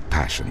secret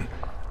passion.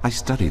 I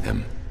study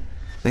them.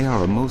 They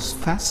are a most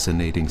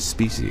fascinating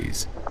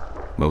species.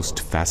 Most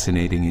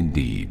fascinating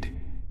indeed.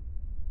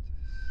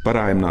 But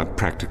I am not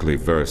practically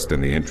versed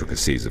in the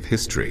intricacies of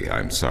history,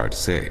 I'm sorry to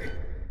say.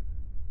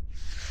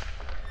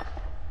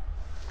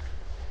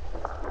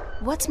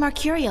 What's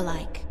Marcuria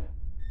like?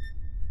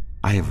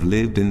 I have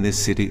lived in this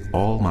city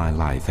all my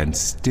life, and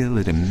still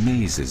it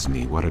amazes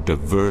me what a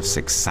diverse,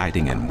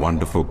 exciting, and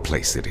wonderful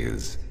place it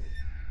is.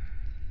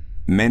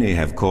 Many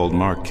have called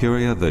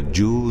Marcuria the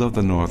jewel of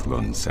the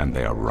Northlands, and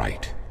they are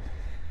right.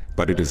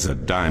 But it is a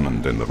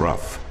diamond in the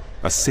rough.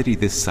 A city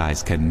this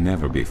size can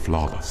never be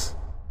flawless.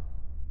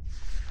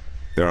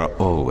 There are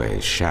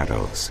always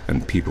shadows,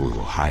 and people who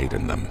hide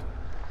in them.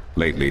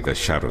 Lately the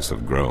shadows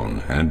have grown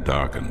and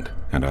darkened,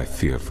 and I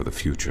fear for the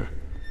future.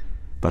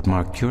 But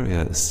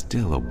Marcuria is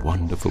still a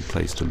wonderful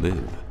place to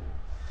live.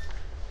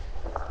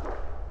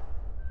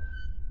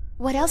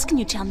 What else can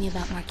you tell me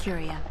about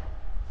Marcuria?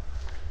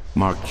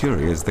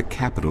 Marcuria is the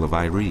capital of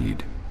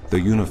Ireed, the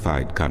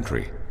unified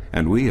country,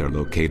 and we are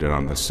located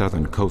on the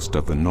southern coast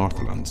of the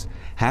Northlands,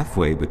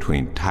 halfway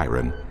between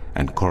Tyran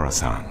and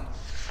Khorasan.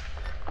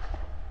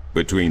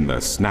 Between the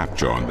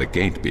Snapjaw and the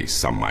Gatebeast,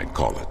 some might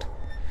call it.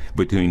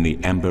 Between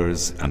the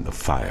embers and the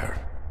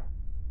fire.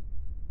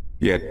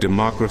 Yet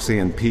democracy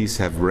and peace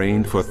have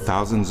reigned for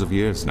thousands of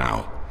years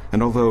now,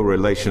 and although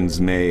relations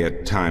may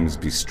at times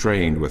be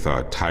strained with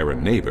our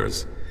tyrant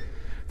neighbors,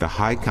 the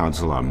High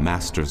Council are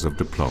masters of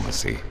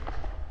diplomacy.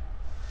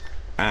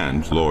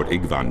 And Lord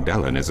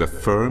Igvandellan is a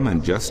firm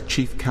and just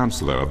chief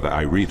counselor of the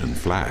Ireedan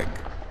flag.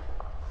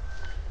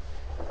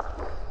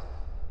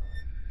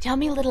 Tell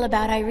me a little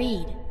about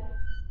Ireed.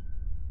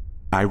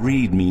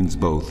 Ireed means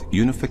both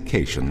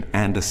unification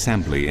and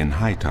assembly in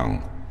High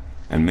Tongue,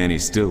 and many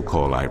still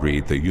call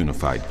Ireed the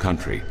unified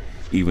country,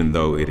 even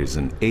though it is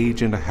an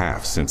age and a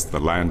half since the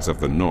lands of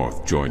the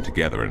north joined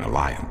together in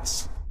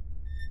alliance.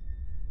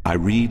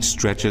 Ireed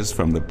stretches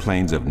from the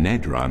plains of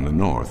Nedra in the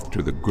north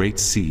to the Great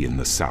Sea in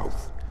the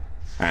south,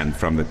 and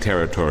from the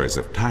territories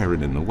of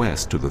Tyran in the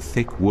west to the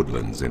thick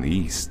woodlands in the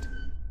east.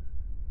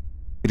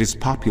 It is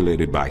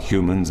populated by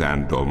humans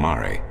and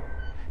Dolmare,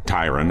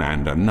 Tyran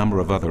and a number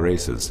of other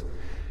races.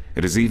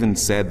 It is even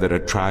said that a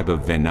tribe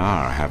of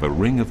Venar have a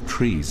ring of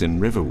trees in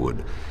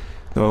Riverwood,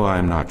 though I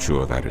am not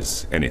sure that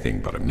is anything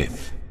but a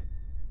myth.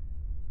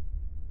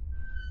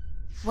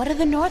 What are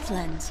the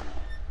Northlands?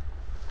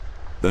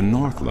 The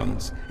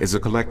Northlands is a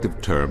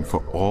collective term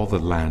for all the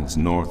lands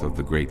north of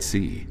the Great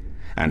Sea,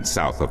 and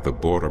south of the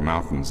border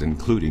mountains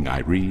including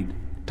Ireed,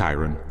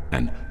 Tyran,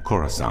 and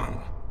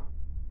Khorasan.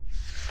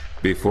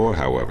 Before,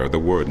 however, the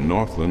word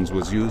Northlands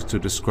was used to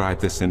describe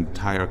this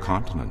entire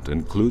continent,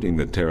 including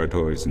the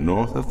territories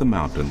north of the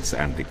mountains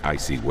and the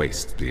icy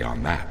wastes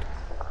beyond that.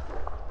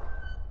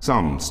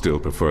 Some still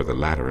prefer the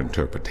latter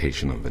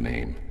interpretation of the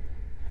name,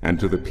 and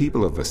to the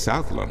people of the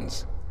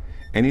Southlands,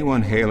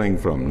 anyone hailing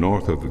from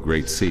north of the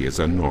Great Sea is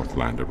a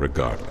Northlander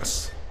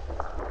regardless.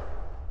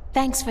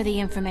 Thanks for the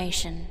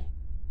information.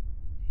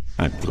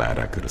 I'm glad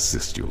I could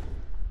assist you.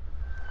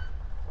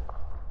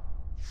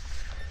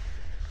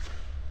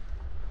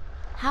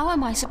 How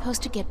am I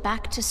supposed to get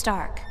back to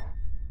Stark?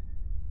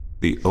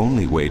 The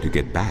only way to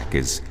get back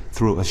is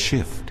through a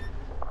shift.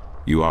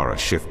 You are a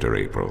shifter,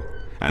 April,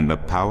 and the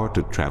power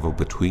to travel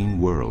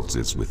between worlds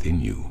is within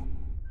you.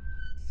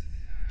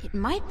 It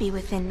might be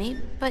within me,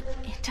 but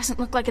it doesn't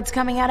look like it's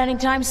coming out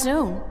anytime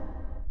soon.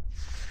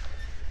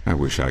 I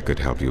wish I could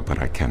help you, but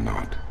I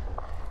cannot.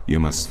 You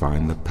must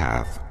find the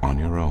path on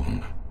your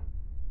own.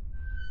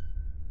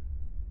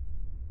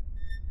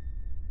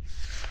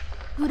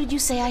 Who did you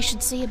say I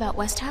should see about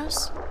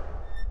Westhouse?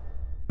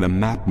 The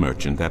map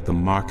merchant at the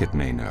market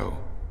may know.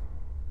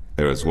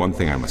 There is one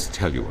thing I must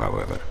tell you,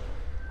 however.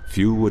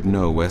 Few would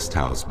know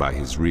Westhouse by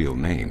his real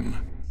name.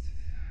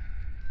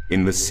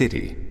 In the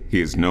city,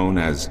 he is known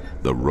as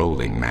the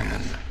Rolling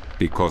Man,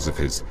 because of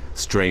his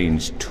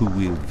strange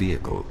two-wheeled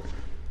vehicle.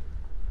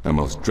 A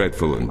most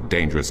dreadful and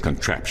dangerous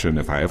contraption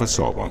if I ever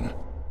saw one.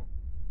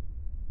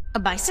 A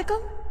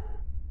bicycle?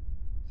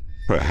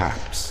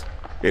 Perhaps.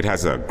 It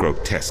has a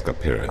grotesque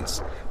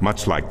appearance,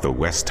 much like the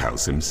West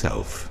House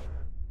himself.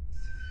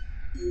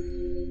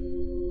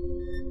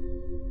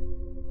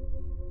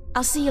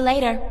 I'll see you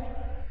later.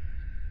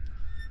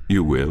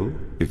 You will?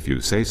 If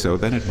you say so,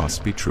 then it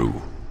must be true.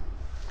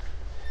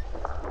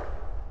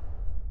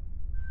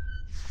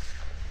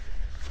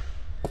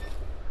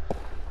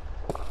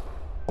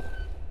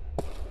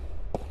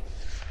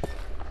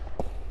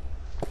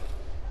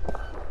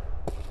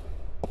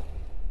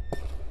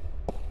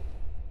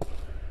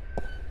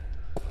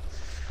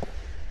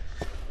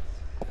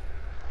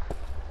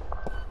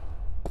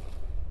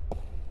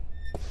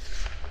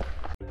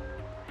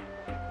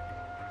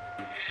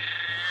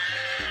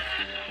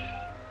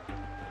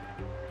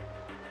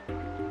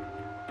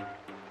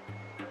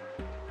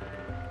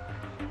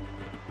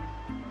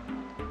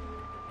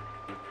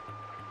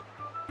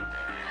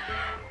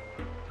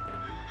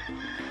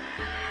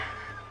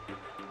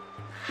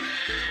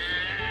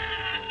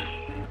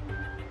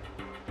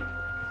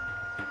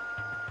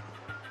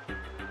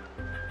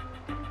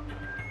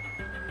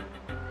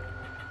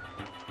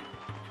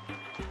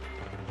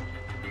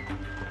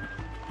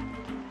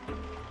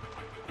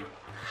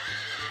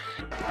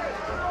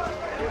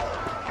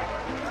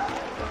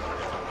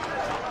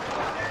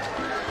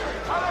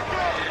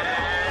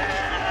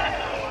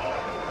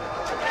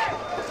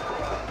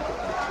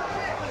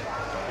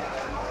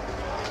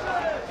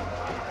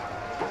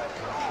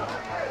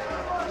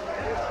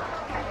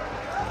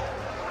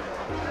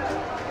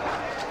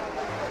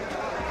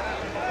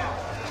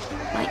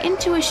 My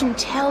intuition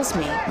tells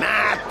me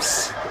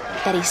Maps!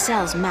 that he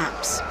sells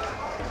maps.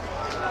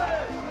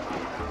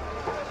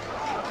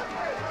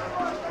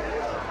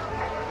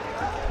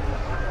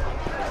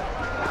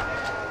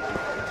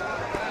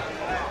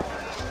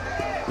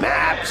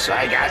 Maps,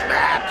 I got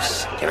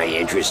maps. Can I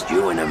interest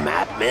you in a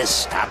map,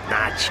 miss?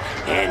 Top-notch,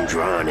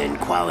 hand-drawn in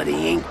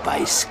quality ink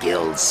by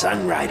skilled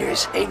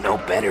sunwriters. Ain't no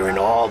better in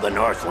all the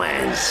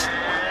Northlands.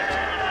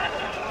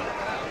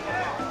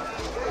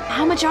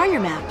 How much are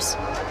your maps?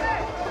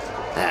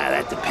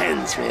 That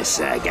depends, miss.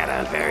 I got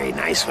a very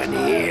nice one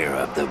here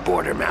of the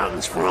border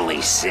mountains for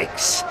only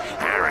 6.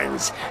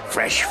 Aaron's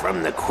fresh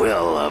from the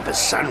quill of a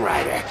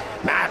sunwriter.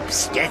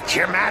 Maps, get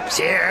your maps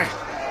here.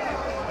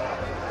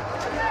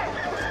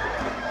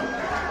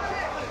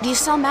 Do you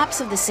sell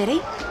maps of the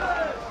city?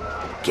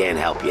 Can't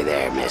help you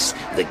there, miss.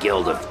 The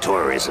Guild of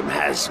Tourism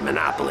has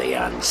monopoly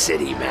on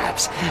city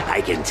maps. I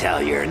can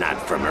tell you're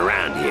not from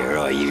around here,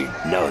 or you'd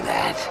know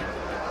that.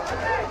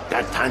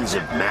 Got tons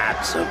of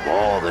maps of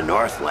all the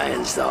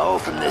Northlands, though,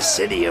 from the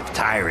city of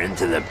Tyron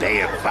to the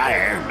Bay of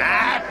Fire.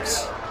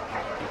 Maps!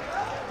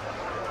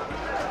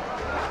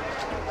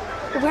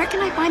 Where can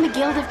I find the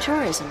Guild of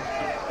Tourism?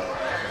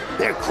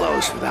 They're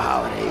closed for the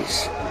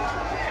holidays.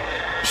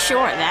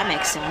 Sure, that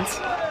makes sense.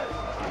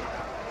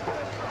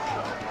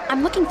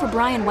 I'm looking for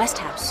Brian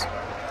Westhouse.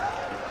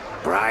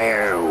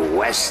 Briar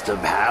West of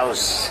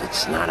House?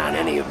 It's not on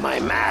any of my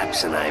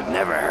maps, and I've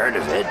never heard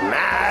of it.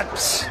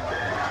 Maps!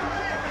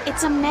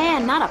 It's a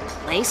man, not a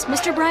place,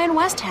 Mr. Brian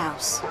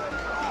Westhouse.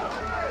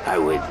 I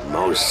would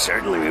most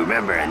certainly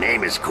remember a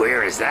name as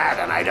queer as that,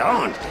 and I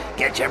don't.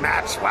 Get your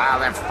maps while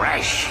they're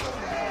fresh.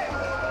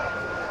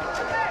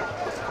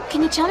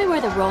 Can you tell me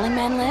where the Rolling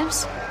Man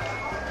lives?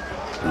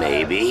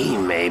 Maybe,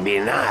 maybe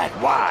not.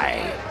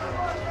 Why?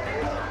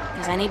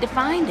 Because I need to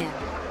find him.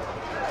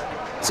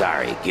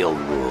 Sorry, guild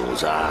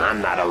rules.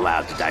 I'm not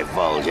allowed to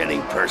divulge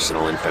any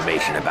personal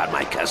information about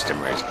my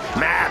customers.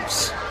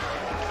 Maps!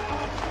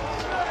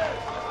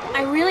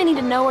 I really need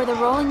to know where the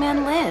Rolling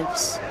Man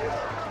lives.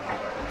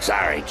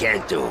 Sorry,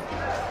 can't do.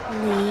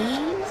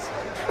 Please?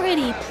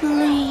 Pretty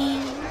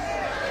please?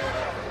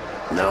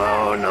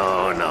 No,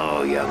 no,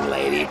 no, young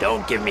lady.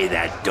 Don't give me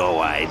that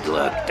doe-eyed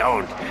look.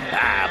 Don't.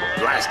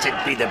 Blasted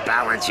be the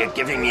balance. You're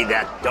giving me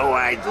that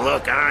doe-eyed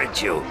look,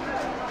 aren't you?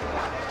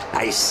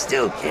 I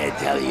still can't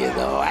tell you,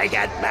 though. I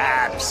got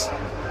maps.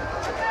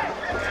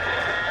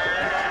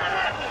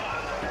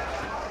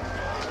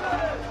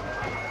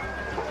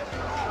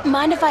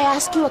 Mind if I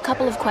ask you a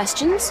couple of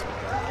questions?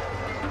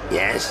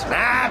 Yes,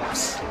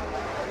 maps.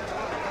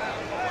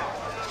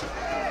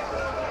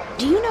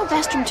 Do you know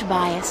Vestrum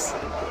Tobias?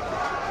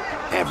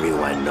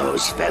 Everyone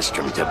knows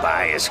Vestrum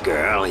Tobias,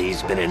 girl.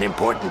 He's been an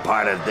important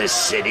part of this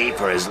city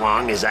for as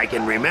long as I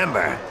can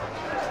remember.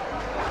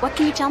 What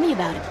can you tell me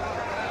about him?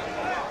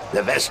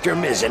 The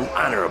Vestrum is an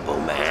honorable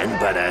man,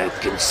 but a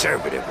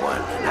conservative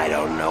one, and I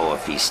don't know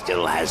if he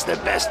still has the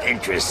best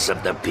interests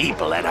of the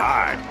people at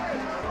heart.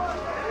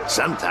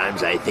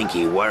 Sometimes I think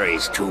he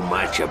worries too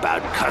much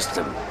about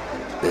custom.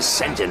 The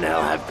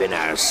Sentinel have been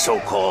our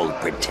so-called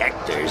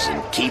protectors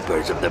and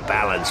keepers of the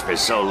balance for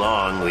so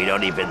long we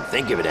don't even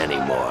think of it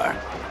anymore.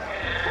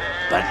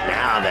 But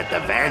now that the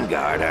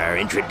Vanguard are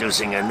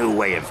introducing a new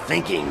way of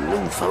thinking,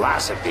 new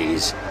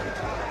philosophies,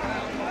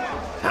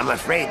 I'm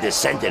afraid the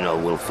Sentinel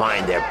will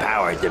find their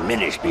power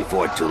diminished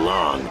before too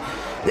long.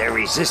 Their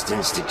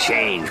resistance to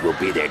change will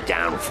be their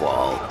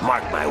downfall.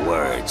 Mark my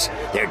words,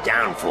 their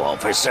downfall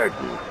for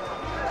certain.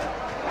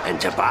 And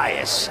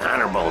Tobias,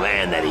 honorable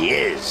man that he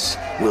is,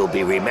 will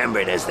be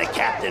remembered as the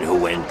captain who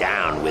went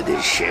down with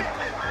his ship.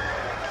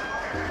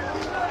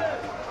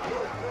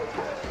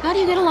 How do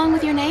you get along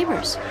with your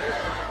neighbors?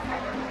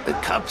 The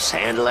Cup's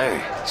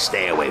handler?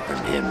 Stay away from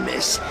him,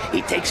 miss.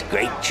 He takes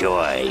great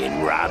joy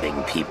in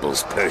robbing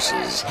people's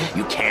purses.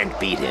 You can't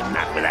beat him,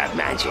 not without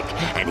magic,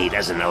 and he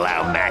doesn't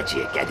allow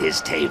magic at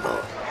his table.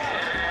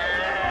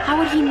 How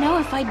would he know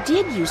if I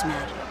did use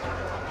magic?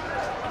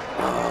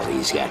 Oh,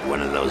 he's got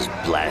one of those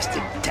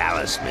blasted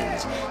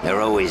talismans.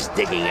 They're always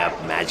digging up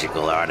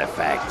magical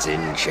artifacts in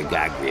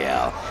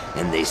Chagagriel,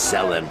 and they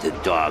sell them to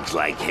dogs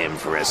like him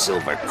for a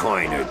silver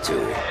coin or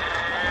two.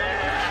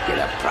 Get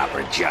a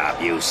proper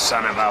job, you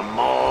son of a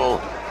mole!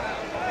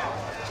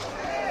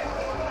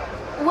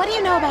 What do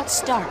you know about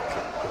Stark?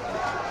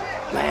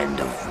 Land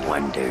of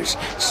wonders,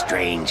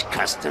 strange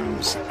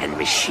customs, and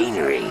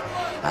machinery.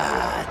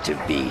 Ah, to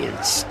be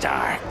in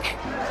Stark.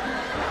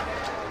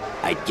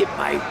 I'd give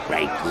my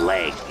right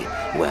leg.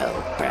 Well,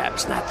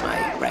 perhaps not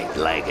my right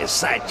leg as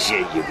such.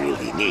 You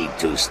really need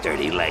two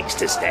sturdy legs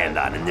to stand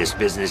on in this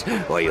business,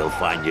 or you'll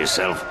find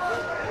yourself...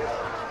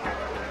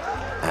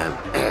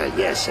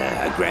 yes,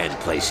 a grand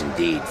place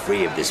indeed,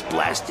 free of this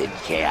blasted,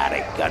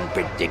 chaotic,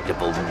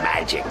 unpredictable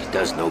magic.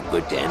 Does no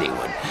good to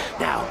anyone.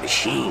 Now,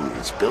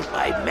 machines built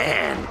by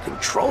man,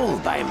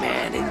 controlled by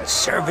man, in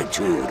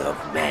servitude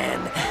of man.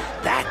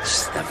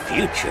 That's the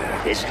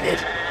future, isn't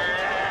it?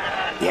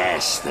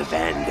 Yes, the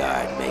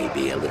Vanguard may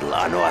be a little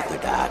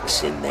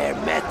unorthodox in their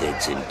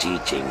methods and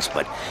teachings,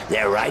 but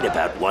they're right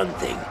about one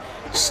thing.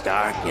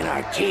 Stark and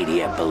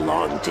Arcadia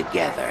belong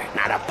together,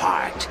 not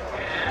apart.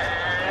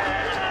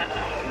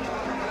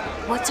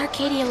 What's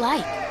Arcadia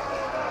like?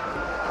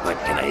 What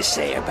can I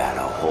say about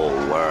a whole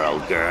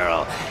world,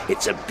 girl?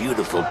 It's a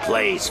beautiful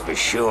place for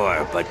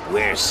sure, but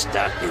we're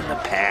stuck in the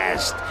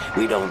past.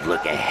 We don't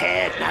look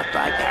ahead, not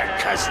like our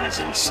cousins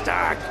in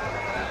Stark.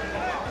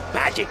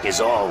 Magic is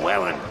all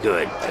well and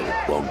good, but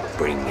it won't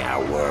bring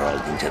our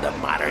world into the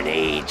modern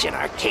age, and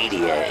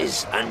Arcadia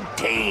is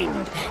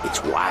untamed.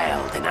 It's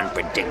wild and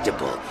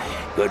unpredictable.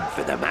 Good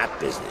for the map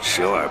business,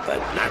 sure, but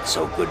not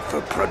so good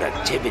for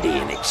productivity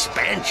and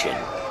expansion.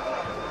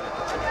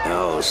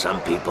 No,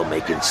 some people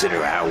may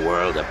consider our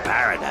world a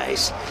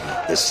paradise.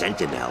 The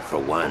Sentinel, for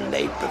one,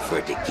 they'd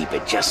prefer to keep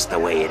it just the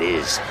way it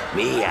is.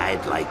 Me,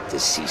 I'd like to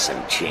see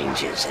some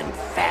changes, and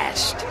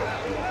fast.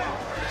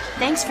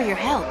 Thanks for your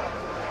help.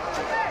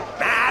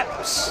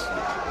 Maps!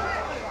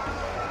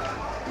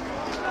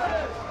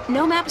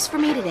 No maps for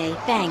me today,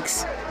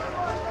 thanks.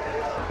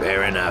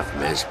 Fair enough,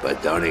 miss,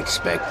 but don't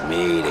expect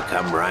me to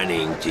come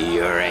running to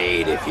your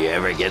aid if you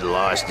ever get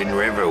lost in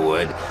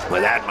Riverwood.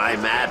 Without my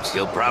maps,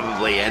 you'll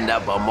probably end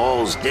up a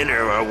mole's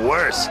dinner or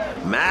worse.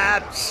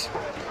 Maps!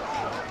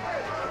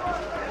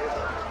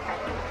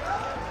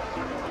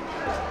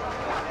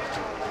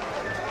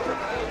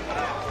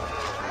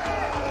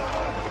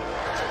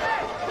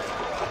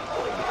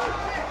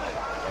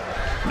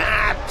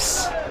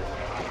 Maps!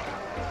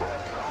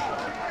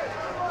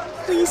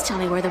 Please tell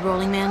me where the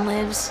Rolling Man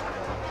lives.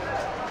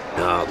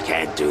 No,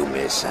 can't do,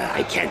 miss.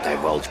 I can't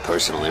divulge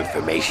personal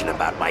information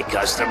about my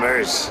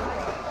customers.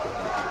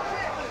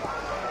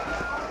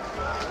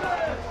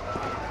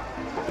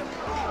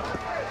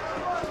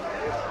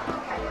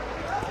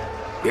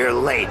 You're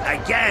late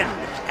again.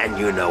 And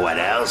you know what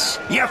else?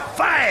 You're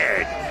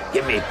fired!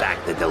 Give me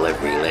back the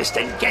delivery list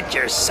and get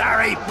your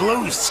sorry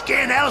blue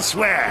skin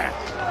elsewhere!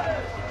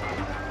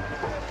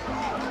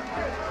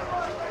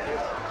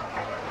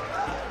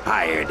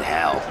 Hired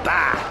hell.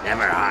 Bah!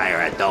 Never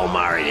hire a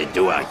Dolmari to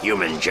do a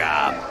human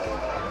job.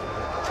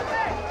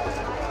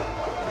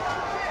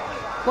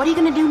 What are you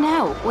gonna do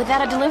now,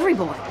 without a delivery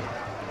boy?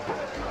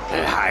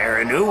 Hire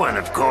a new one,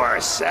 of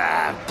course.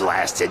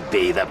 Blasted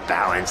be the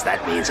balance.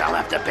 That means I'll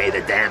have to pay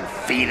the damn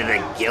fee to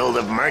the Guild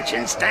of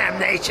Merchants.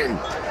 Damnation!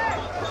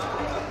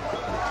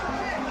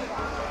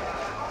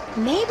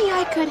 Maybe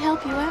I could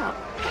help you out.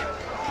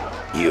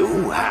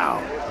 You?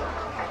 How?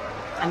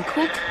 I'm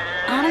quick,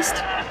 honest,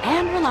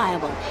 and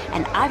reliable,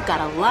 and I've got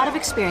a lot of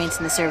experience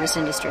in the service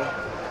industry.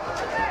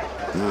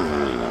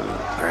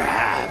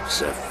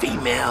 Perhaps a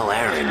female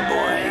errand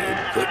boy.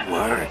 It could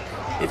work,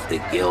 if the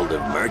Guild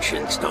of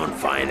Merchants don't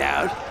find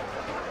out.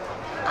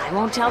 I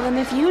won't tell them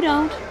if you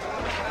don't.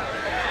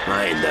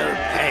 Mind the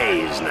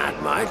pay is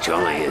not much,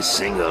 only a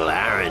single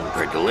errand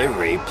per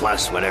delivery,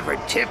 plus whatever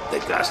tip the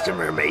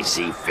customer may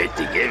see fit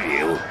to give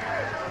you.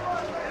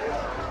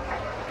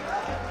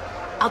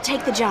 I'll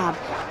take the job,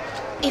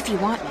 if you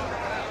want me.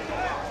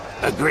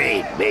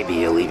 Agreed. Maybe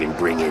you'll even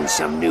bring in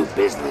some new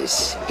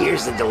business.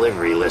 Here's the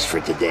delivery list for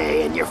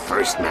today and your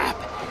first map.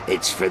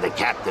 It's for the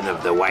captain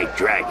of the White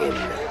Dragon.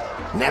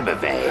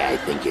 Nebave, I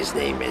think his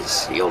name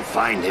is. You'll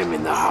find him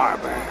in the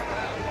harbor.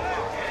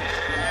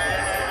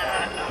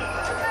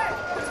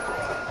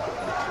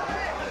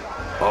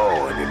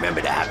 Oh, and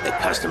remember to have the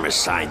customer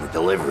sign the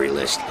delivery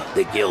list.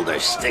 The Guild are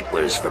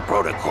sticklers for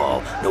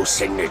protocol. No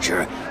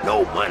signature,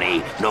 no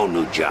money, no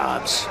new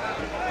jobs.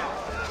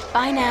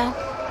 Bye now.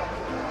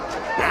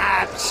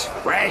 Maps.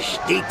 Fresh,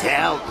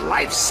 detailed,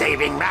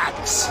 life-saving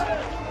maps.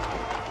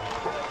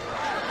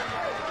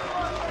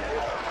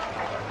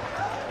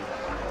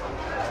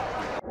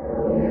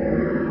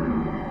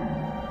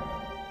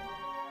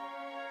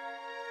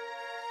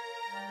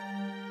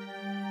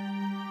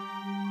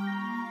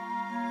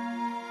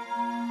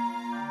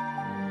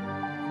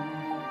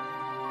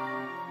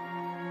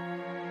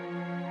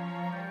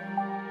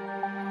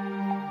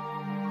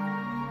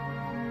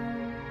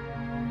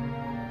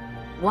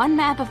 One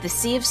map of the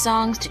Sea of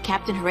Songs to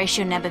Captain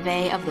Horatio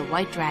Nebeve of the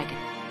White Dragon.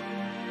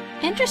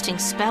 Interesting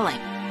spelling.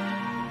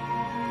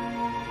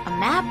 A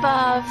map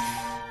of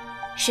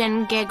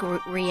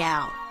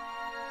Shengegrial.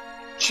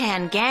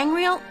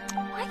 Changangreal?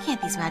 Why can't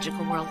these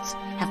magical worlds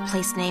have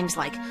place names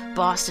like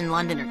Boston,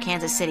 London, or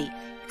Kansas City?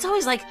 It's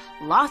always like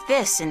Loth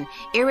this and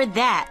Irid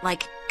that.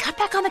 Like, cut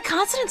back on the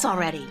consonants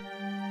already.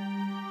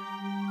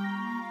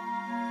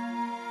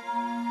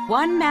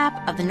 One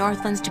map of the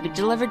Northlands to be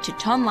delivered to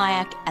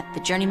Tonlayak at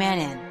the Journeyman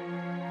Inn.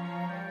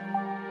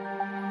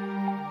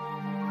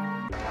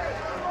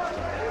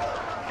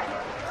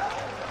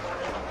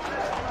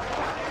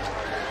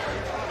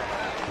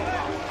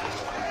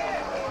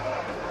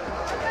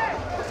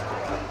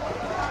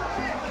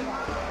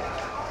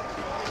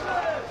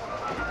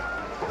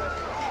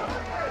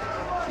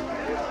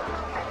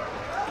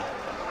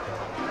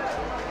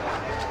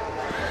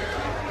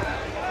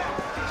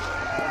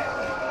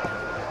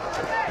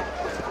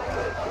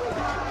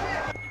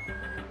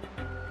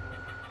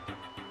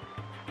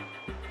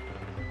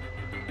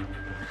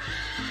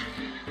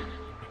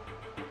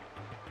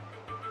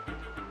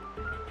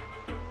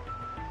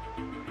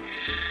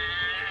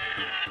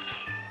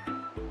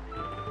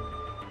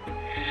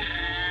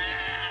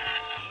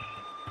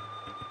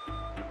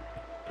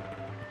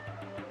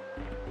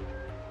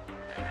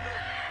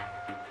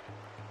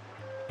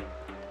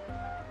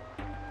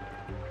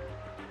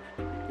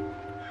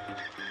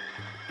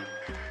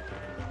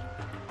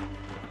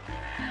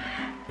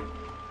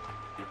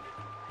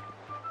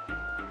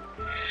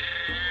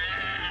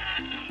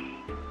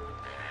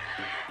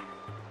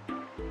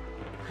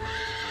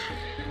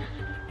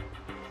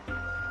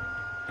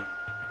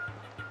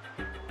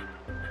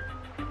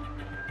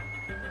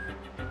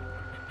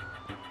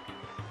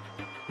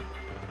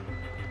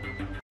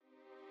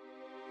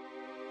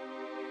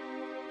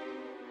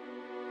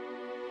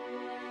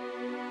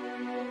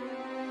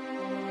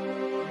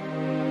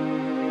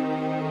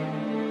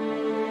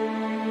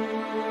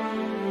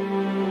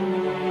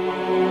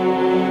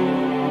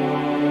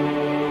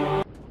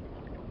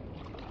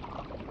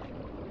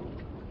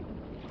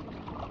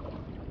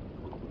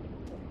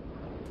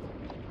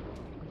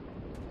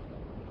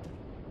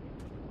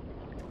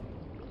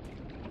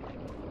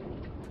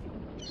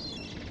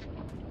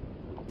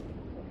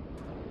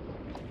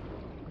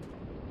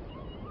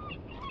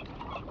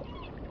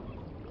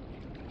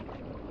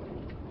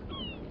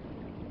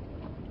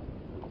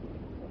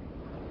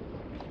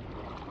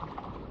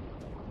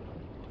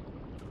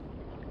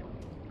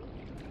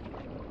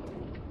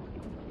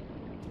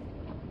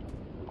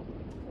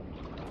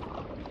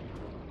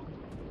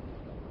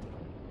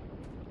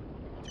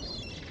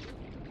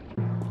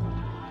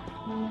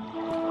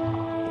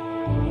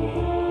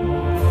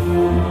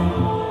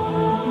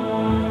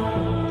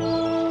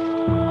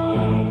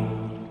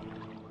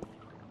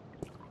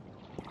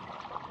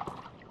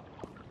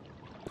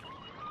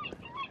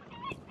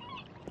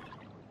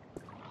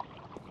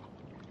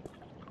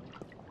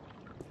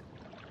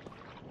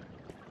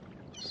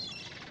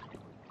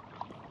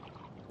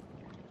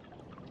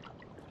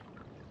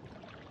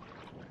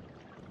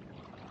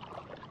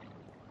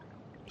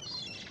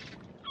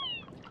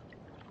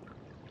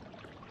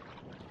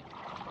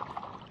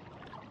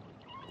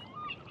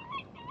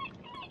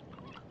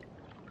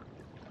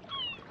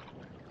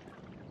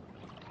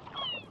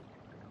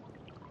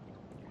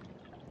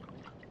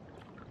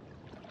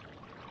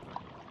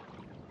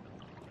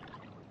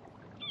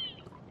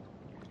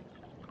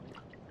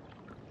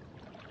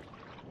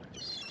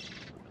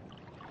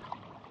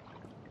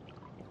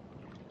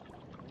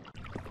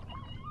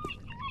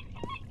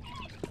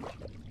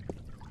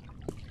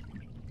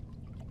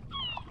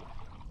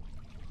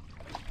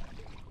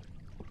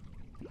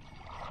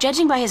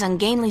 Judging by his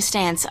ungainly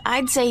stance,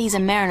 I'd say he's a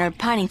mariner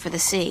pining for the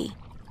sea.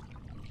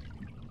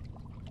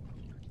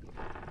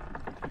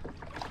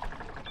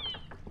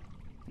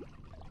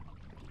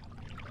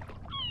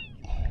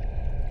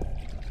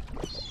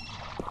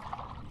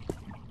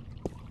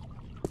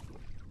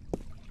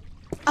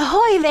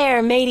 Ahoy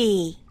there,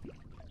 matey!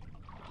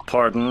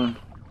 Pardon?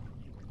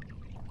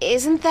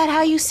 Isn't that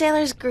how you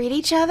sailors greet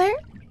each other?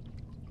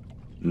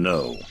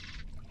 No.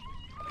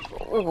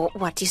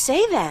 What do you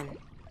say then?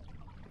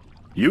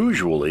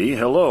 Usually,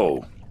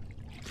 hello.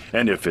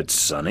 And if it's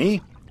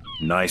sunny,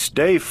 nice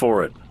day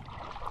for it.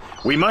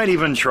 We might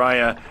even try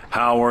a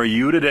how are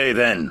you today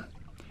then,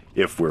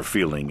 if we're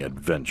feeling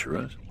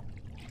adventurous.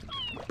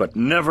 But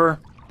never,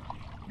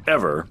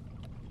 ever,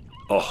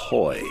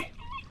 ahoy.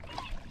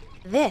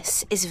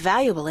 This is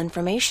valuable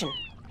information.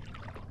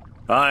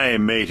 Aye,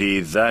 matey,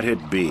 that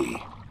it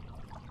be.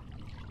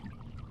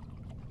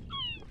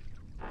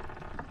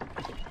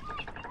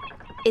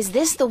 Is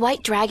this the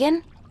White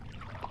Dragon?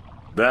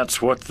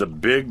 That's what the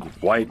big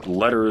white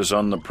letters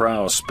on the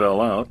prow spell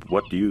out.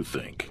 What do you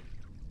think?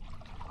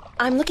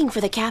 I'm looking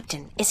for the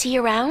captain. Is he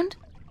around?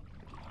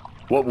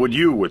 What would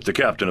you with the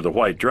captain of the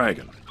White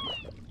Dragon?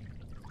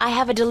 I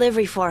have a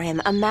delivery for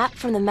him, a map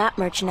from the map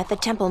merchant at the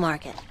Temple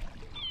Market.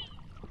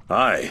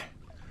 Aye.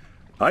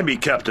 I be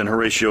Captain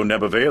Horatio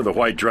Nebeve of the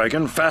White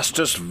Dragon,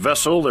 fastest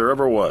vessel there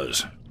ever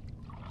was.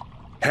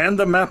 Hand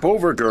the map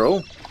over,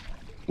 girl.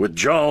 With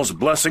Jarl's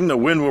blessing, the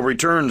wind will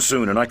return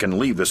soon, and I can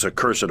leave this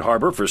accursed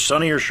harbor for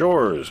sunnier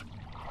shores.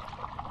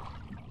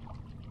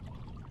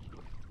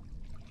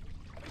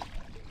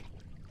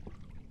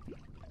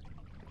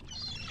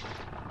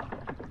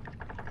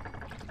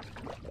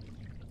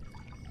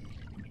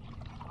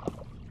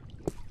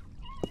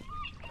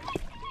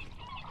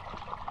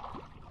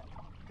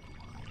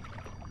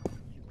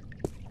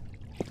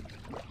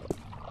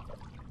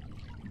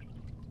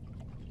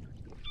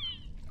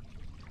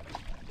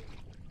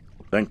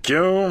 Thank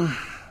you.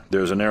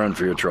 There's an errand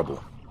for your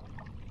trouble.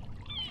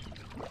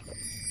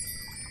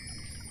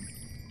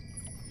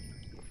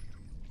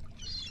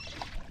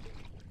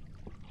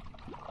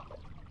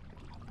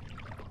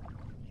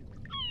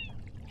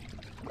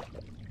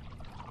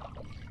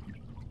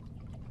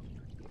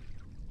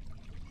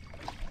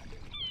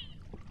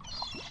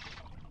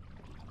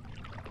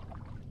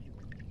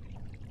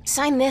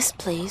 Sign this,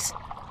 please.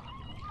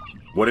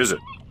 What is it?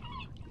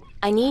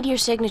 I need your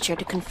signature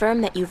to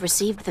confirm that you've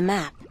received the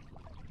map.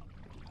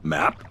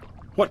 Map?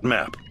 What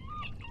map?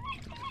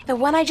 The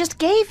one I just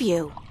gave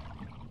you.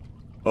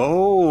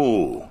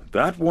 Oh,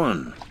 that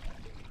one.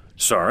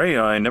 Sorry,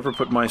 I never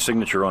put my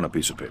signature on a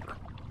piece of paper.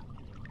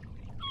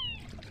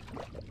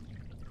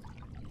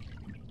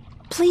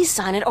 Please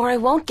sign it or I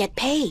won't get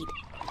paid.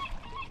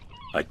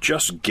 I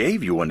just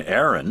gave you an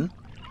errand.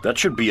 That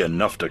should be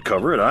enough to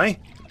cover it, aye?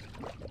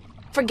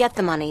 Forget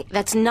the money.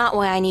 That's not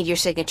why I need your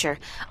signature.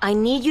 I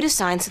need you to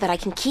sign so that I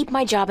can keep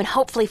my job and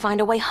hopefully find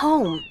a way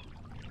home.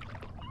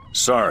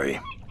 Sorry,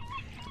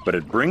 but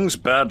it brings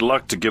bad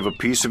luck to give a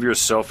piece of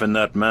yourself in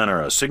that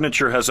manner. A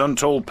signature has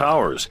untold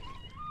powers.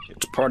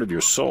 It's part of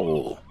your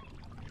soul.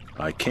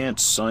 I can't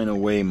sign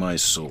away my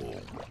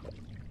soul.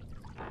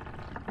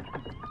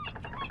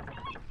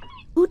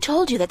 Who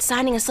told you that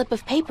signing a slip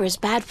of paper is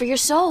bad for your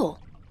soul?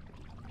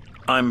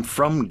 I'm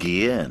from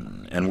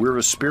Gien, and we're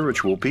a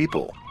spiritual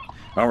people.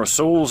 Our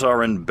souls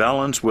are in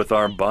balance with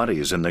our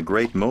bodies, and the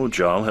great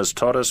Mojal has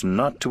taught us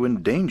not to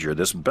endanger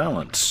this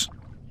balance.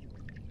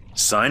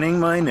 Signing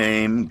my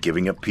name,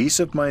 giving a piece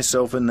of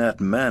myself in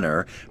that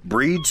manner,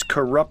 breeds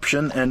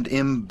corruption and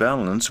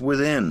imbalance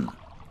within.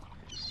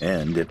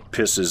 And it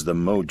pisses the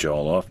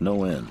Mojal off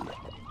no end.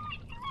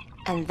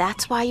 And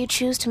that's why you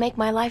choose to make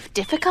my life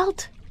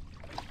difficult?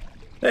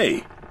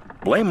 Hey,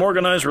 blame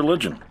organized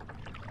religion.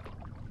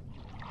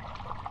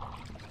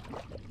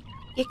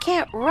 You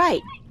can't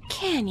write,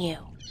 can you?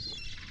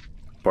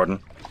 Pardon?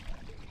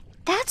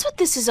 That's what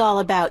this is all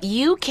about.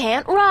 You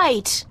can't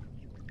write.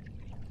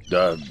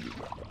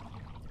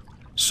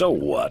 So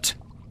what?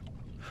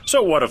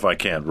 So what if I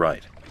can't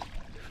write?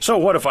 So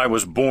what if I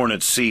was born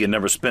at sea and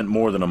never spent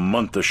more than a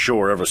month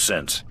ashore ever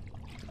since?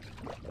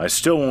 I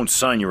still won't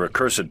sign your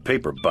accursed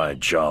paper, by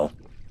Jal.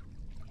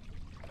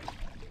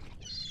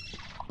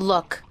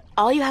 Look,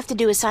 all you have to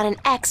do is sign an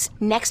X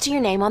next to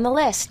your name on the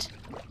list.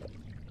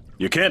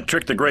 You can't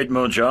trick the great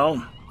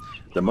Mojal.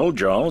 The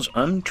Mojal's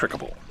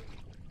untrickable.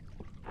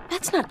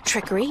 That's not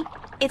trickery.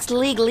 It's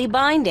legally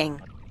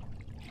binding.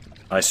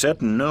 I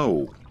said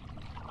no.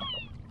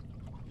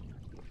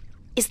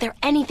 Is there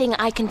anything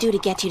I can do to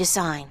get you to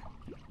sign?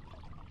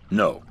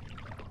 No.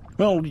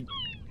 Well,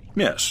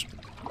 yes.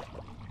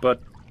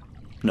 But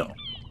no.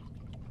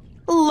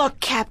 Look,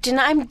 Captain,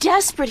 I'm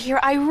desperate here.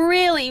 I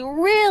really,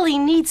 really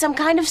need some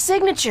kind of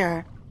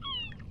signature.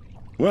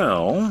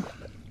 Well,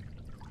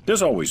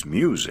 there's always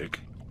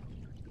music.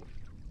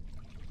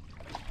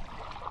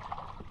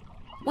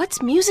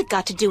 What's music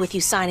got to do with you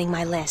signing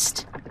my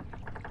list?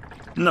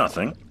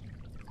 Nothing.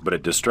 But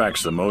it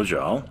distracts the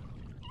Mojal.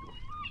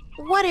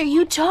 What are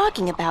you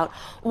talking about?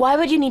 Why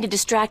would you need to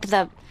distract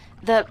the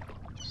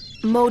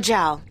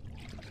Mojal?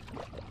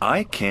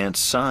 I can't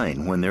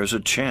sign when there's a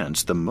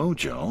chance the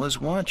Mojal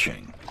is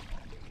watching.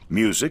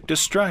 Music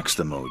distracts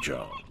the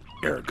Mojal.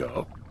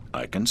 Ergo,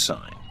 I can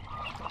sign.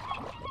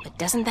 But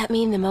doesn't that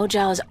mean the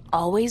Mojal is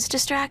always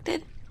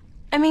distracted?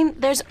 I mean,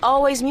 there's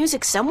always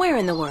music somewhere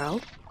in the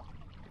world.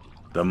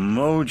 The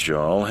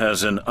Mojal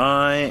has an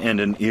eye and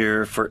an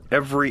ear for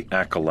every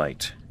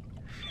acolyte,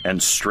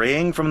 and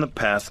straying from the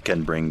path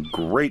can bring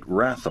great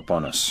wrath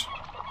upon us.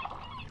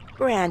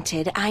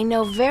 Granted, I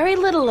know very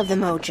little of the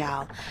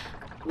Mojal,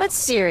 but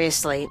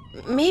seriously,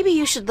 maybe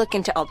you should look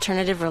into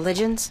alternative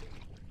religions?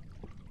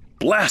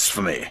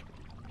 Blasphemy!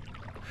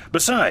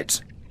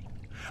 Besides,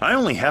 I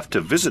only have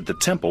to visit the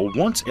temple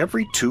once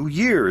every 2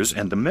 years,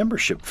 and the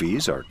membership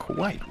fees are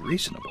quite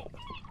reasonable.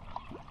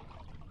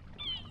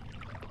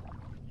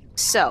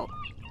 So,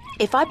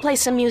 if I play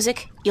some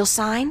music, you'll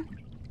sign?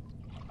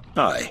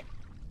 Aye.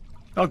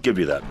 I'll give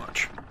you that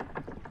much.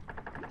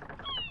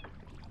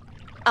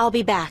 I'll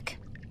be back.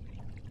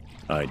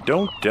 I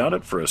don't doubt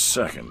it for a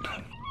second.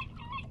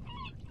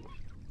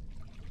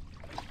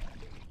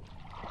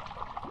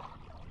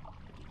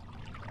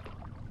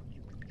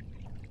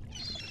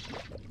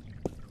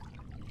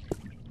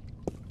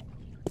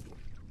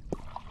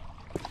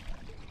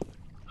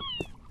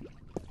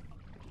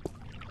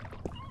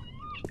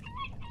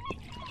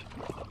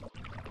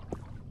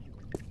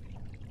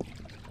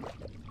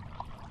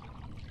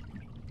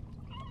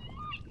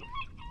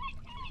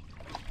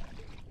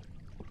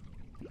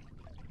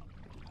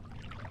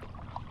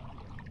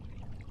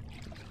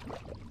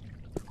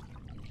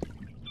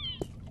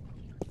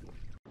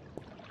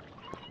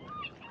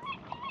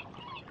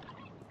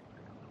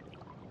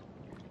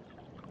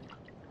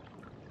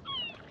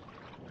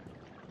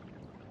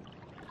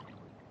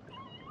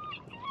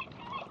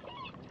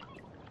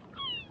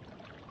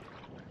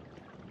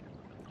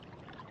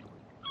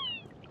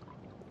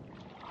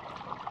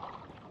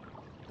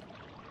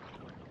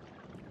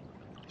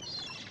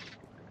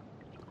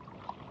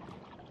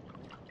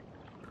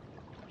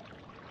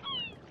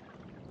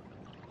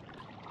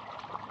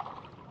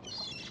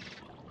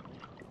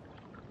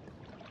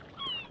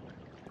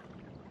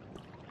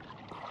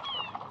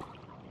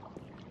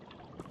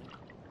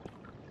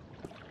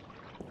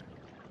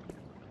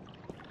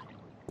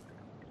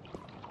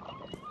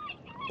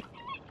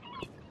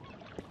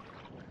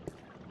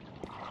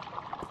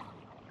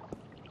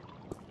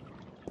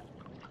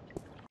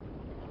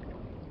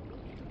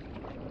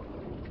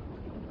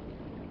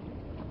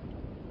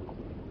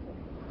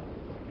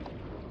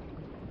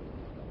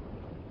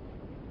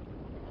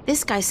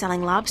 This guy's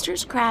selling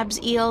lobsters,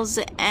 crabs, eels,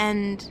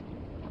 and...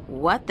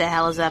 What the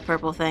hell is that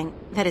purple thing?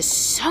 That is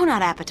so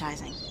not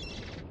appetizing.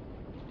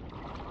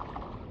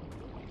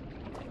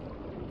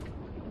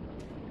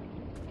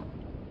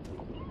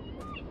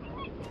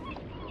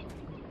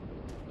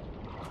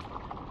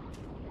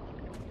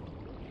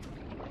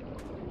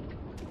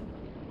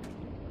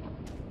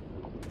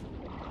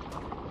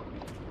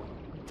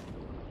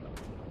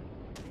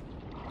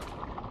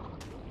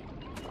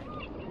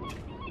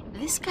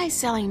 This guy's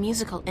selling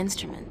musical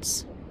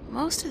instruments.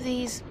 Most of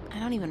these I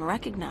don't even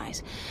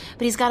recognize.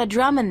 But he's got a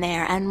drum in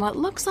there and what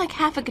looks like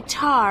half a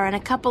guitar and a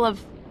couple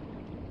of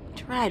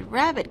dried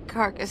rabbit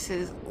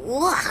carcasses.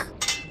 Ugh.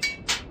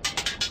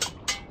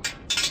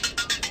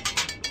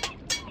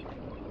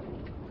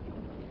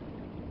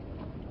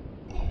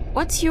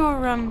 What's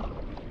your,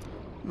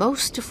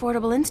 most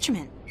affordable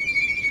instrument?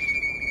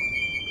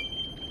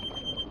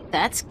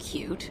 That's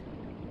cute.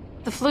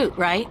 The flute,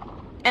 right?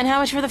 And how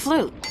much for the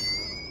flute?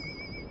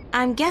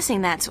 I'm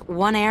guessing that's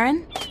 1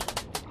 Aaron?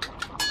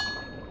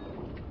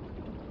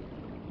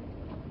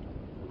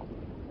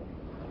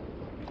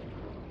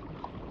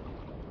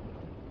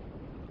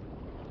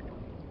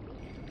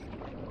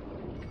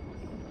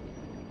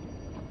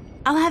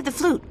 I'll have the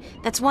flute.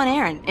 That's 1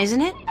 Aaron,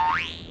 isn't it?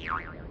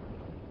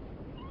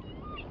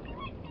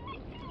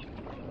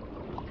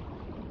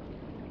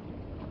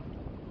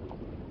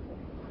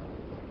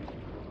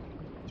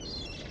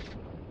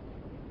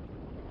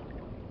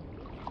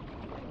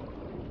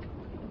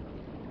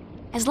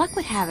 As luck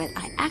would have it,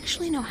 I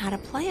actually know how to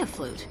play a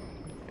flute.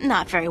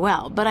 Not very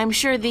well, but I'm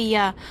sure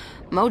the,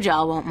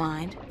 Mojal won't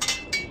mind.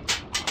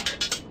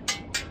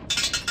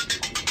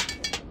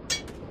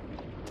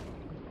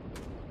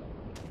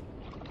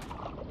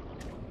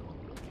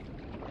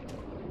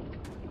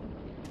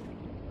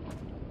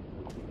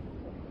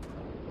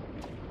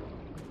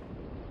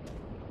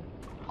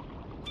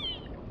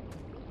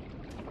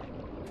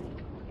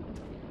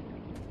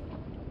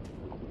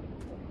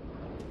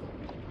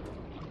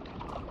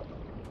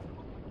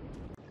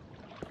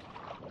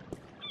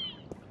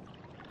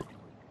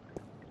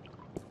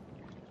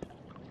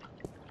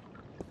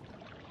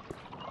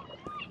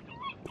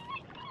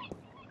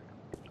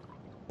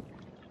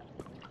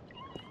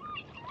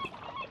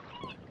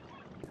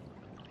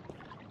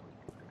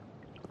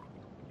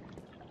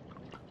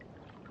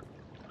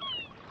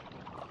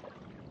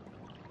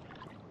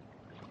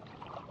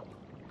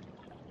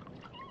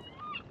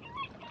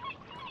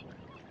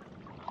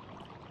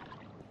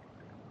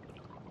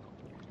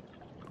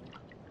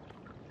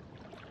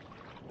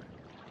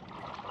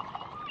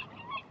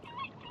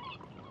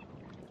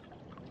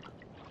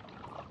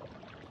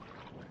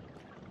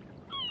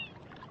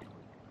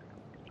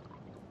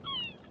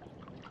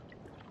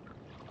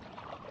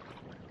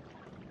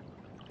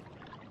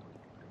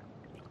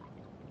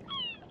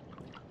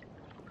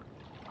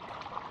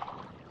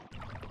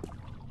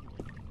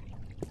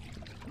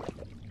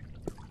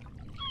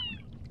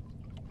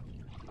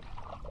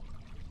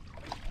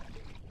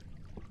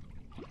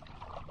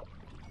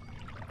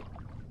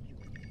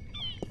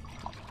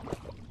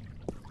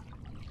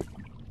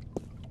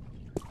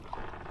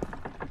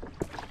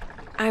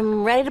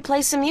 I'm ready to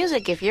play some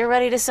music if you're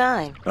ready to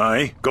sign.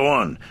 Aye, go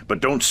on,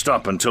 but don't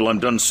stop until I'm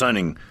done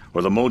signing,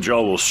 or the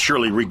Mojal will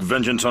surely wreak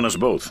vengeance on us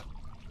both.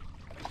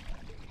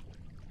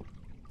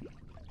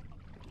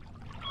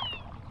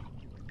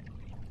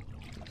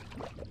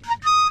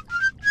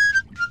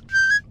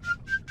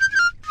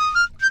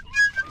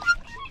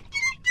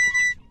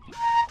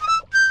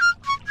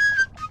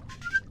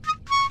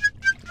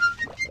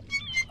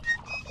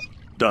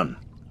 Done.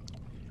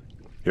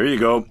 Here you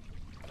go.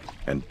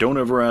 And don't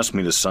ever ask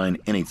me to sign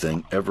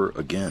anything ever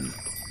again.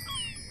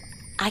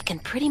 I can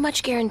pretty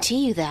much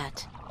guarantee you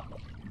that.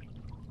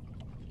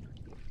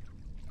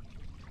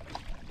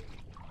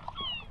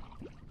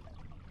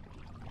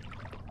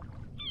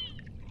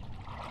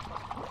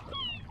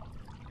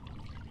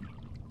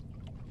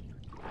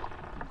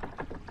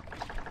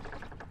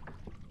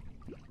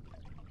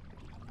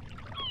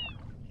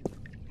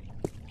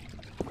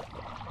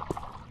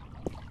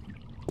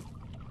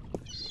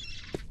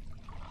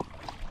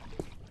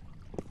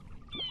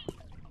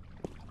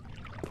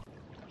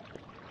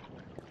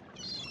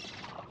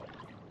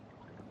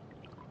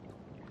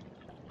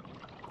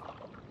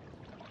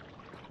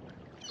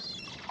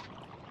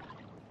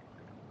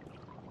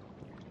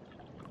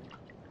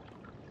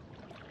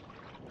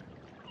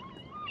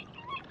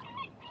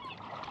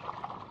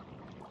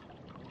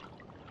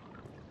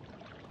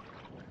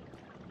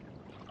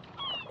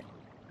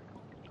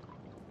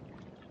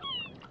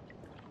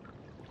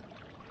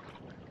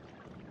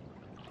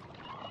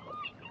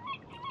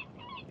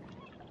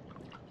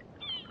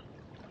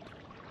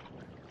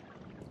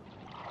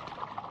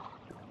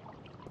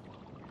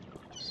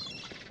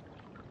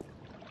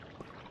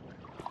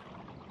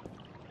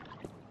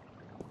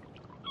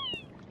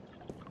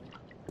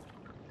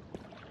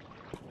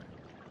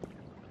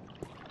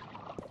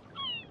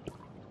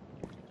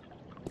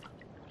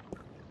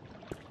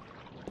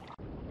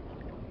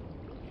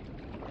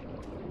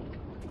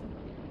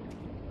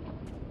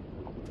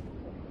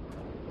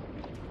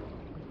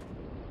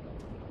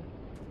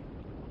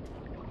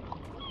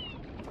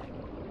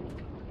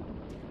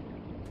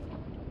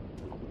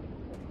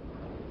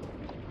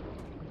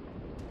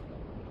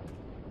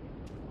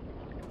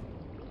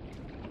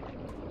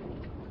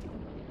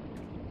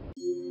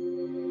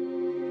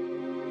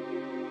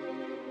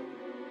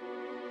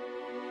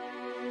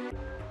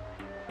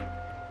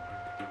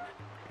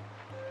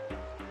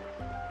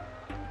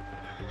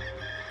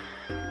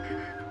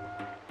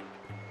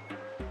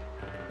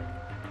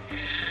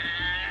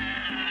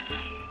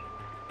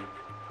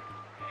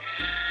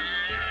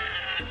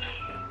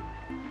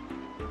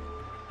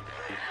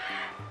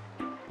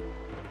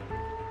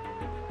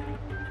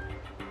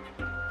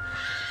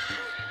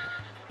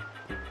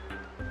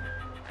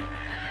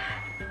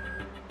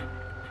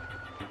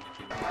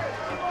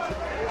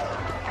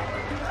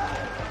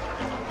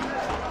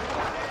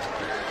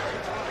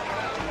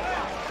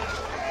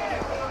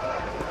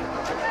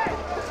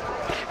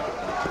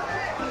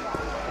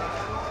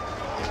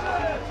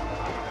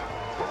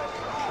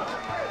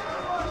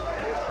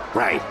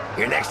 Right.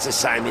 Your next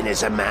assignment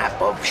is a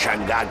map of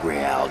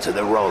Shangagriel to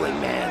the Rolling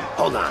Man.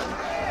 Hold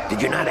on.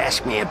 Did you not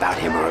ask me about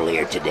him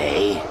earlier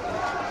today?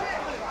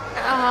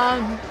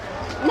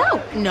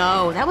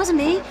 No, that wasn't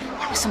me.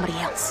 That was somebody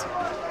else.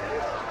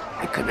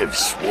 I could have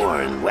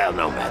sworn. Well,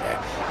 no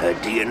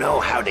matter. Do you know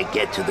how to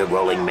get to the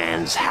Rolling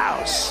Man's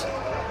house?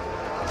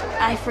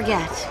 I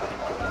forget.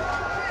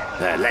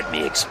 Let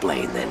me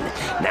explain then.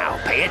 Now,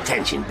 pay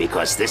attention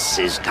because this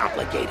is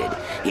complicated.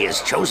 He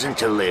has chosen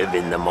to live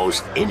in the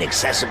most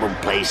inaccessible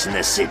place in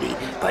the city,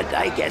 but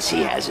I guess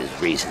he has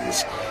his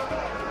reasons.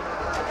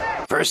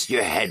 First,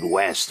 you head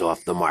west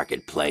off the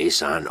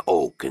marketplace on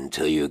Oak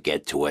until you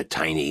get to a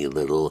tiny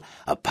little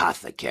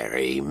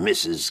apothecary,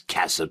 Mrs.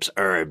 Cassop's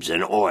Herbs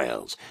and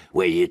Oils,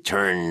 where you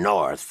turn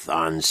north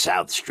on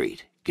South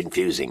Street.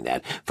 Confusing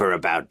that, for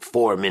about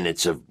 4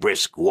 minutes of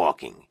brisk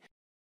walking.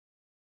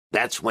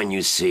 That's when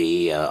you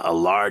see a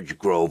large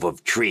grove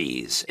of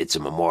trees. It's a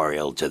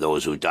memorial to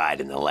those who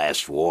died in the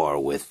last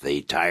war with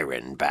the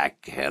tyrant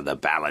back the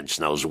balance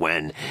knows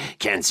when.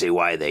 Can't see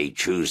why they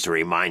choose to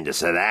remind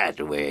us of that,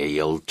 where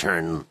you'll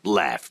turn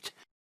left.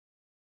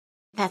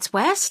 That's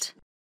west?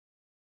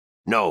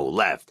 No,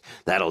 left.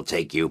 That'll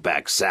take you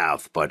back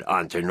south, but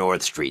onto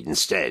North Street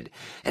instead.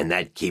 And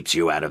that keeps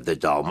you out of the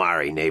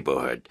Dalmari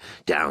neighborhood.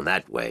 Down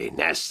that way.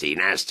 Nasty,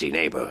 nasty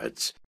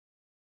neighborhoods.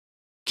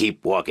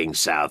 Keep walking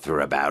south for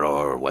about,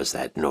 or was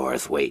that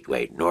north? Wait,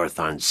 north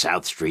on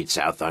South Street,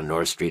 south on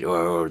North Street,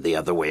 or the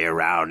other way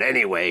around.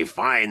 Anyway,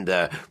 find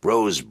the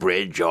Rose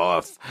Bridge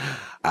off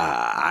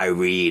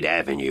Iread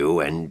Avenue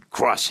and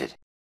cross it.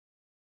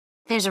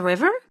 There's a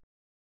river?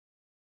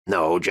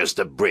 No, just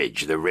a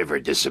bridge. The river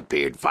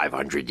disappeared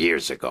 500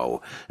 years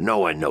ago. No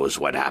one knows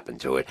what happened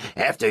to it.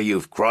 After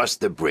you've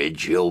crossed the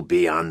bridge, you'll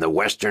be on the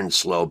western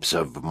slopes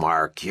of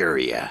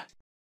Marcuria.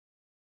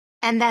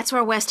 And that's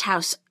where West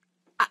House...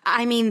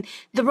 I mean,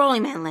 the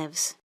Rolling Man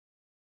lives.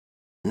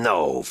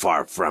 No,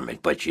 far from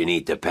it, but you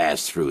need to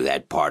pass through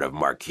that part of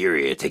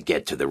Marcuria to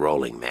get to the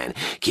Rolling Man.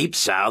 Keep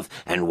south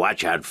and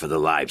watch out for the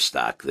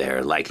livestock.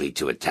 They're likely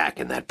to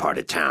attack in that part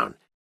of town.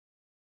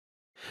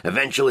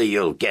 Eventually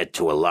you'll get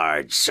to a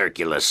large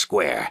circular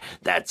square.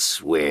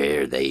 That's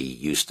where they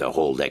used to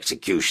hold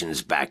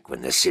executions back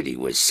when the city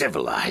was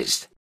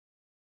civilized.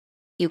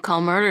 You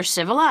call murder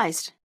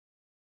civilized?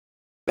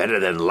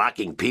 Better than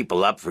locking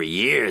people up for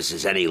years,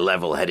 as any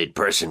level-headed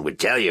person would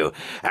tell you.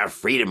 Our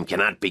freedom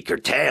cannot be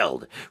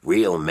curtailed.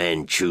 Real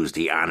men choose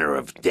the honor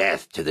of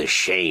death to the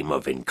shame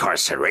of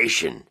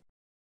incarceration.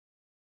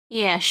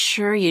 Yeah,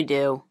 sure you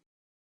do.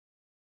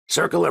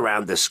 Circle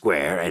around the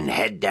square and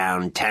head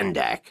down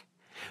Tandak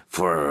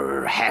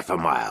for half a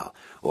mile.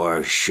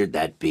 Or should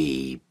that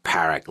be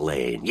Parrock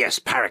Lane? Yes,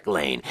 Parrock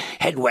Lane.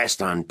 Head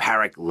west on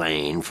Parrock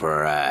Lane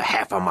for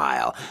half a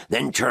mile,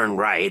 then turn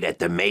right at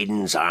the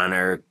Maiden's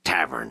Honor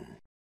Tavern.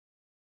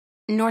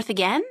 North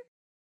again?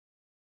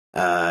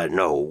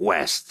 No,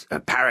 west.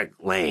 Parrock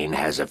Lane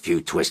has a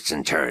few twists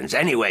and turns.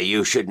 Anyway,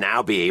 you should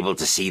now be able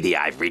to see the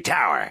Ivory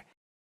Tower.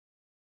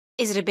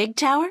 Is it a big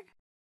tower?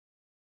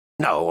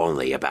 No,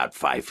 only about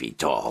 5 feet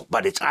tall,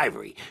 but it's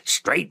ivory,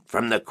 straight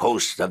from the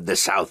coast of the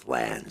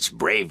Southlands,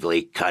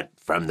 bravely cut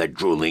from the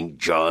drooling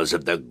jaws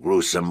of the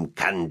gruesome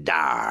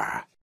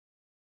Kandar.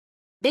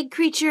 Big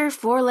creature,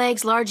 4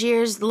 legs, large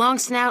ears, long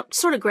snout,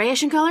 sort of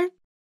grayish in color?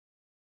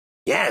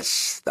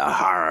 Yes, the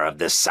horror of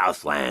the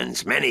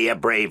Southlands. Many a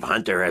brave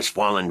hunter has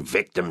fallen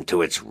victim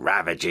to its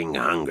ravaging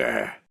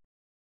hunger.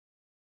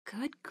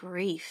 Good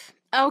grief.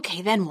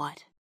 Okay, then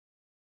what?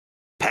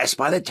 Pass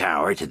by the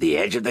tower to the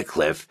edge of the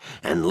cliff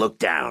and look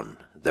down.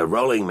 The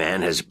Rolling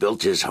Man has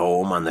built his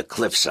home on the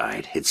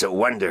cliffside. It's a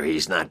wonder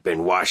he's not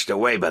been washed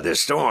away by the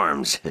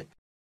storms.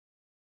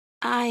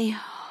 I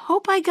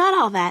hope I got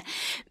all that.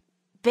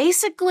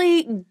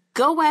 Basically,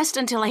 go west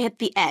until I hit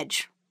the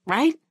edge,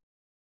 right?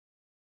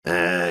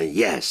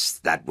 Yes,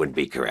 that would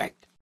be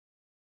correct.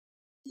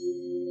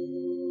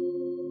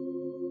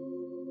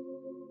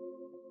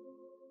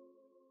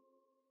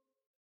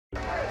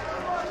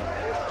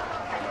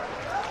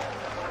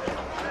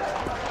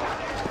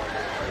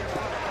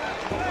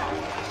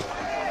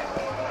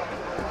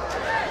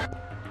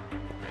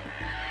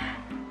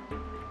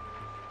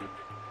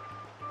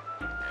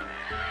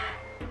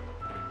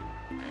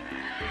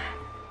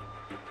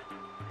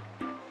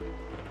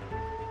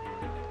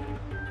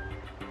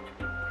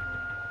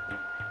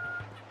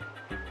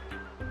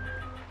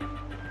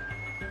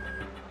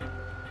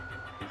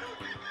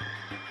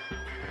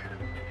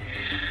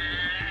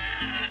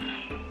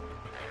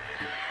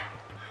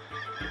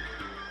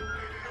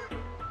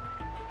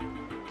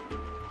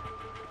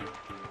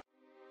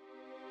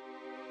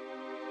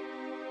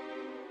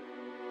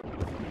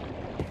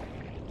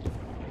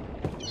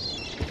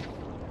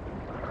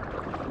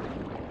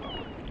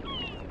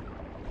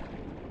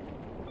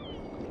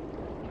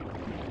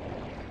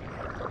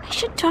 I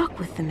should talk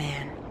with the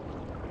man.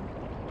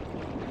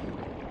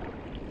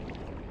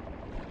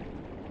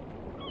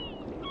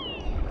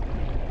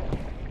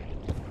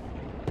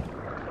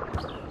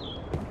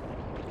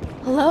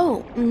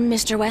 Hello,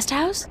 Mr.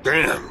 Westhouse?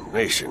 Damn,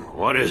 Nation,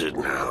 what is it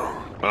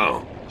now?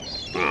 Oh.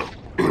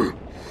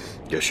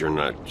 Guess you're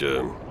not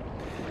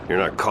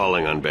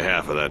calling on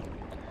behalf of that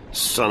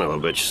son of a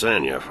bitch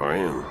Sanya, are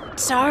you?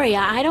 Sorry,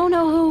 I don't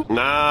know who...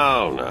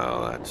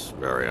 No, that's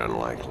very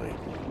unlikely.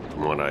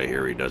 From what I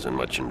hear, he doesn't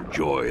much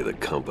enjoy the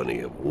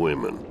company of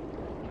women.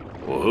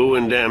 Well, who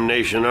in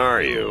damnation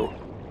are you?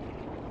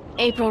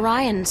 April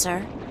Ryan,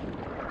 sir.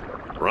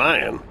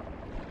 Ryan?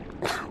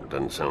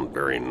 Doesn't sound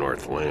very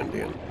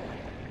Northlandian.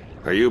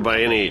 Are you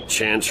by any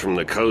chance from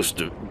the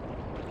coast of...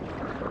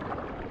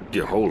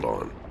 Yeah, hold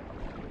on.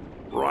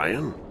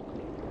 Ryan?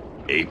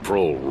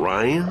 April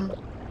Ryan?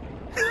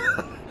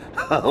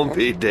 I'll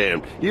be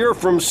damned. You're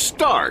from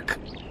Stark.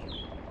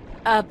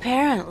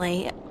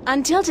 Apparently.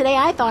 Until today,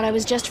 I thought I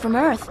was just from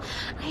Earth.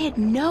 I had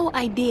no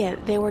idea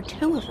there were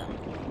two of them.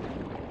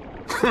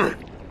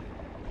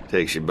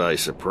 Takes you by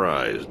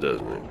surprise,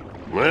 doesn't it?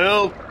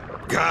 Well,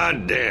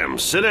 goddamn.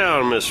 Sit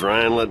down, Miss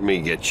Ryan. Let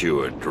me get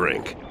you a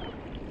drink.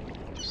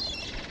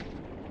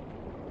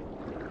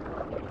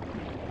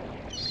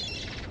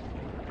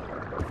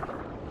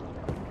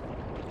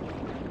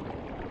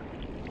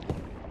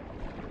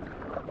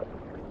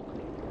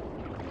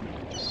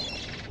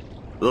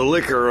 The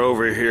liquor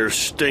over here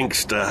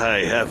stinks to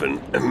high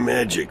heaven.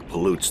 Magic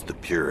pollutes the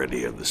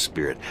purity of the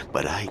spirit,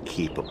 but I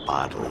keep a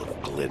bottle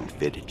of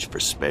Glenfiddich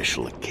for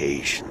special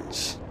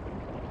occasions.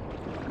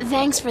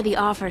 Thanks for the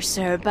offer,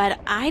 sir, but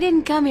I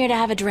didn't come here to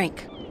have a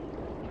drink.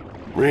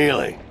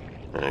 Really?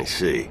 I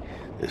see.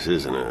 This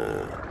isn't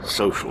a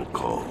social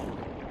call.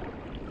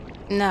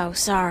 No,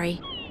 sorry.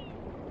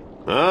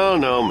 Oh,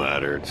 no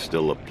matter. It's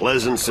still a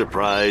pleasant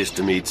surprise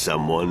to meet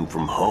someone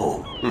from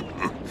home.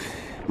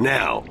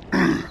 Now...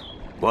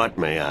 what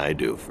may I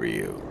do for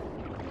you?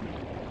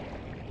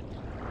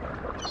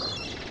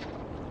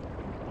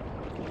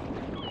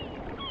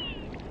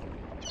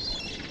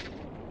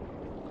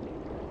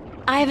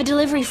 I have a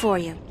delivery for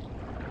you.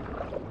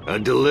 A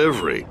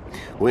delivery?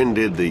 When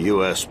did the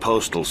U.S.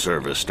 Postal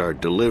Service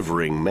start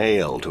delivering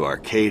mail to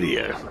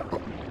Arcadia?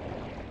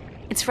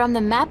 It's from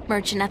the map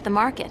merchant at the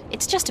market.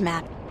 It's just a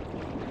map.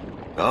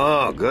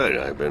 Oh, good.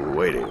 I've been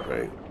waiting,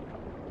 right?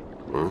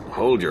 Well,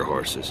 hold your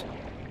horses.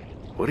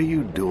 What are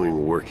you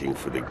doing working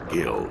for the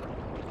Guild?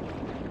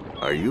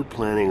 Are you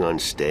planning on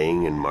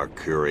staying in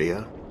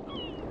Marcuria?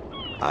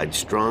 I'd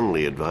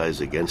strongly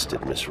advise against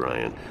it, Miss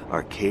Ryan.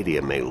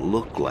 Arcadia may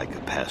look like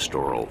a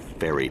pastoral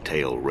fairy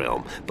tale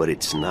realm, but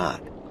it's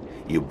not.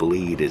 You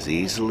bleed as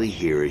easily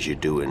here as you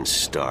do in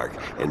Stark,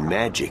 and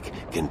magic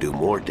can do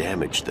more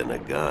damage than a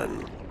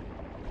gun.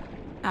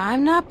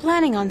 I'm not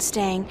planning on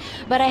staying,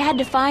 but I had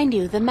to find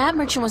you. The map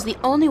merchant was the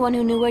only one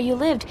who knew where you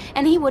lived,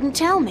 and he wouldn't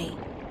tell me.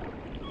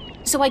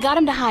 So I got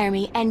him to hire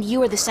me, and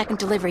you were the second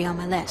delivery on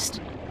my list.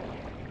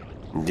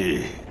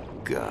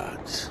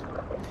 Gods.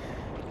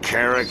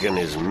 Carrick and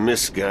his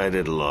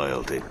misguided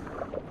loyalty.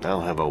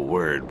 I'll have a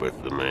word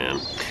with the man.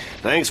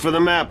 Thanks for the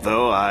map,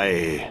 though.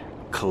 I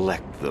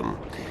collect them.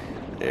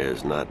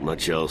 There's not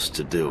much else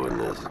to do in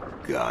this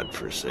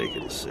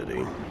godforsaken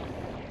city.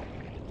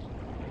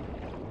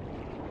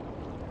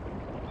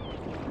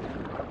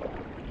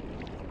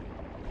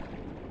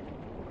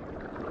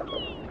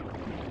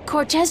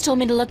 Cortez told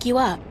me to look you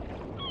up.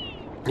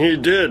 He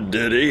did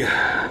he?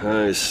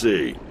 I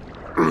see.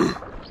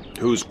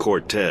 Who's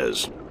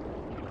Cortez?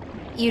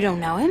 You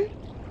don't know him?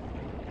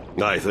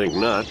 I think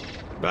not.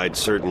 I'd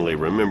certainly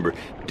remember.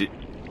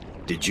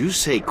 Did you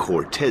say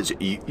Cortez?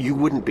 You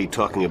wouldn't be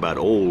talking about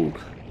old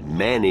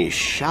Manny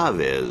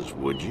Chavez,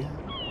 would you?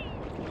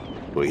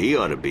 Well, he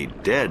ought to be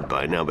dead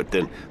by now, but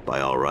then,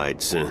 by all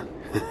rights,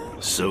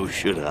 so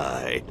should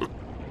I.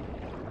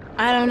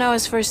 I don't know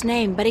his first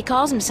name, but he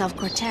calls himself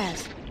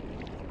Cortez.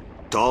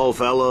 Tall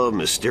fella,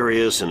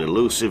 mysterious and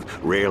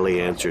elusive, rarely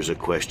answers a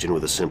question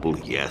with a simple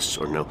yes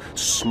or no.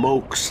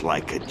 Smokes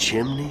like a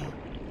chimney?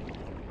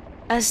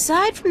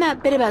 Aside from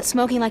that bit about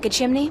smoking like a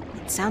chimney,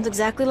 it sounds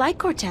exactly like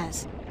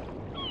Cortez.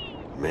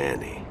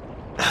 Manny.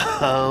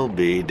 I'll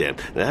be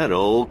damned. That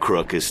old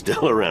crook is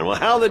still around. Well,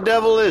 how the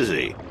devil is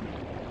he?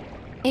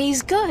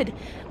 He's good.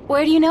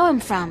 Where do you know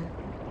him from?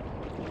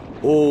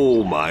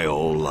 Oh, my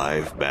old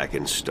life back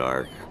in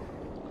Stark.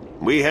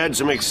 We had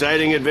some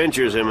exciting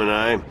adventures, him and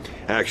I.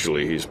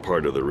 Actually, he's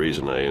part of the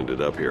reason I ended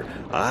up here.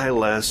 I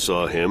last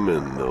saw him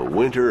in the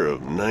winter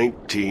of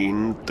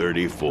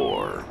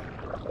 1934.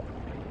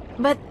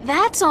 But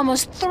that's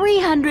almost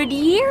 300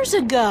 years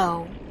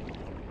ago.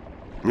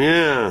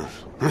 Yeah.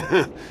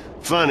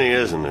 Funny,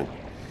 isn't it?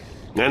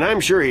 And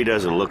I'm sure he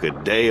doesn't look a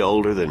day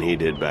older than he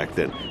did back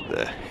then.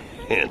 The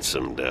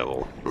handsome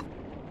devil.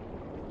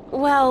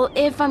 Well,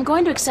 if I'm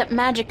going to accept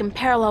magic in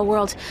parallel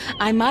worlds,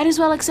 I might as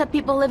well accept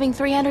people living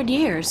 300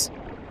 years.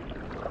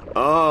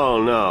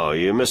 Oh, no,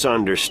 you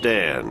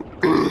misunderstand.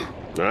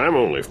 I'm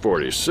only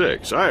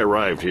 46. I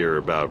arrived here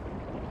about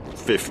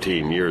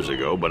 15 years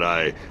ago, but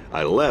I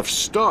left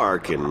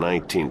Stark in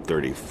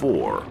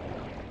 1934.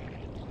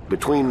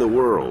 Between the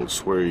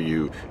worlds, where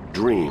you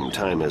dream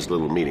time has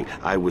little meaning,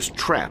 I was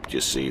trapped,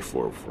 you see,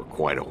 for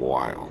quite a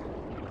while.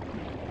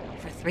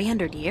 For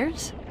 300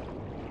 years?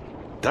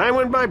 Time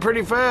went by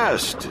pretty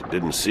fast. It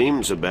didn't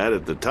seem so bad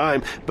at the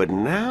time, but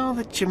now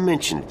that you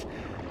mention it,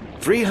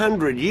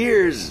 300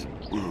 years,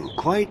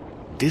 quite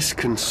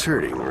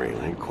disconcerting,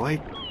 really.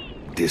 Quite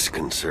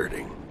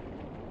disconcerting.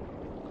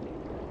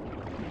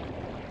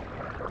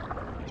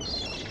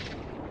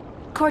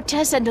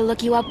 Cortez said to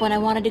look you up when I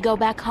wanted to go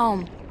back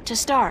home, to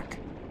Stark.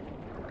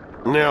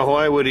 Now,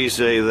 why would he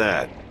say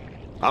that?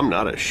 I'm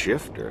not a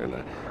shifter,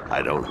 and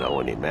I don't know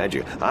any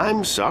magic.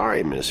 I'm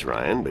sorry, Miss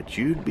Ryan, but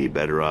you'd be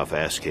better off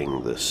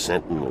asking the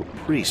Sentinel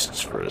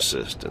priests for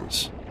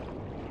assistance.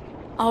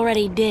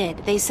 Already did.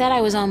 They said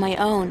I was on my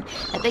own,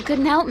 that they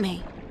couldn't help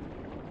me.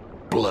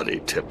 Bloody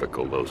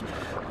typical. Those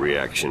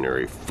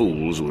reactionary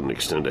fools wouldn't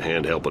extend a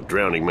hand to help a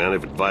drowning man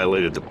if it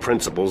violated the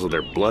principles of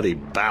their bloody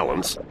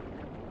balance.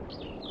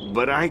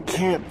 But I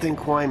can't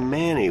think why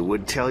Manny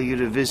would tell you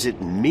to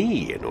visit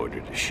me in order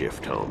to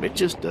shift home. It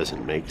just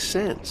doesn't make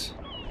sense.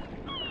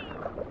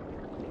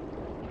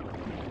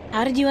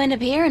 How did you end up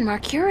here in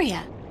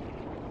Mercuria?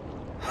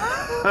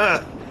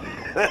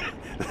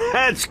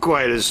 That's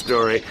quite a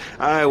story.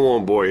 I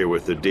won't bore you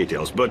with the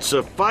details, but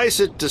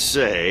suffice it to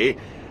say,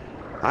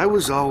 I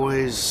was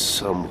always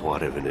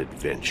somewhat of an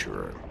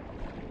adventurer.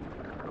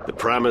 The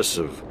promise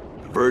of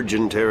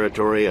virgin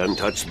territory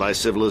untouched by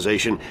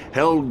civilization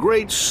held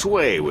great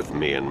sway with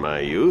me in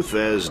my youth,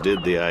 as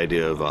did the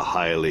idea of a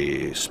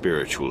highly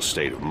spiritual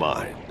state of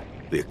mind.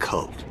 The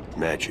occult,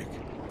 magic,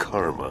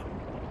 karma.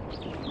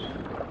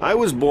 I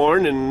was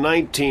born in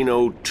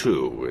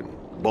 1902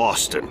 in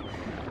Boston.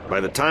 By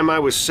the time I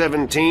was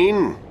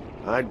 17,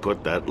 I'd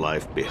put that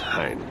life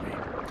behind me.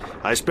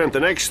 I spent the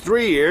next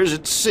 3 years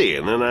at sea,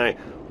 and then I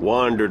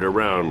wandered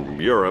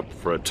around Europe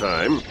for a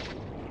time.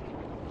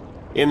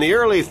 In the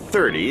early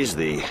 30s,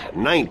 the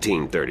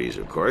 1930s,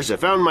 of course, I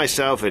found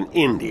myself in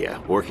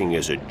India working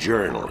as a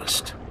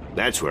journalist.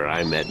 That's where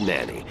I met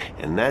Manny,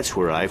 and that's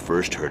where I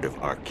first heard of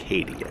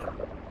Arcadia.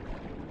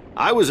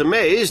 I was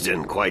amazed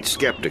and quite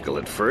skeptical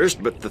at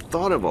first, but the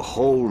thought of a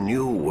whole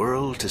new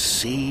world to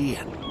see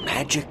and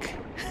magic...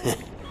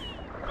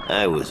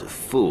 I was a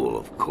fool,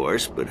 of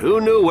course, but who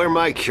knew where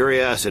my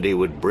curiosity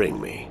would bring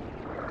me?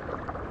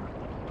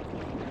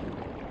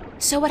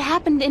 So what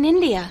happened in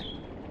India?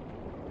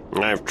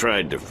 I've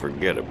tried to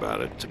forget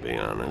about it, to be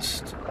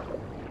honest.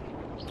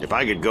 If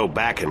I could go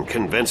back and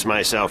convince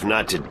myself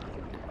not to...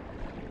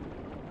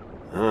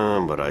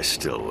 but I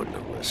still wouldn't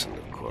have listened,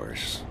 of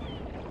course.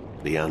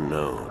 The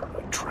unknown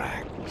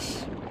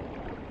attracts.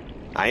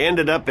 I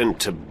ended up in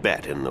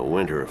Tibet in the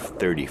winter of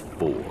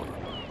 '34,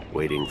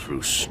 wading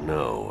through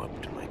snow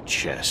up to my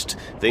chest,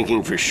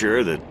 thinking for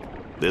sure that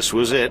this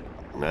was it,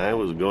 and I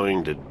was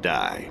going to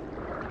die.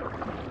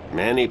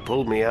 Manny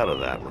pulled me out of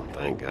that one,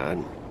 thank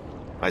God.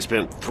 I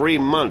spent 3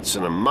 months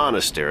in a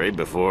monastery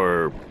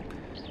before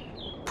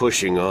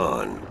pushing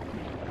on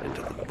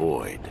into the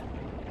void.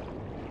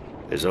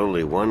 There's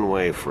only one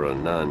way for a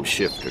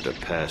non-shifter to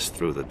pass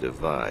through the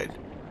divide,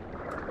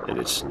 and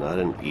it's not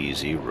an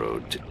easy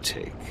road to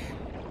take.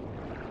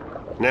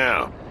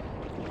 Now,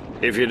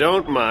 if you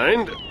don't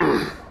mind,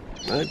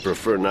 I'd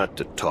prefer not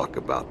to talk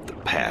about the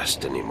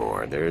past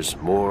anymore. There's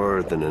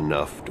more than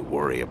enough to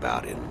worry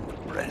about in the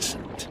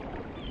present.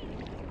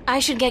 I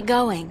should get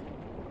going.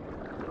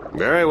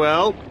 Very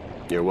well.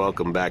 You're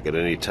welcome back at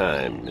any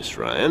time, Miss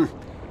Ryan.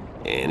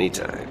 Any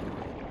time.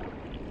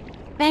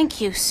 Thank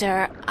you,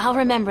 sir. I'll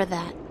remember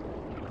that.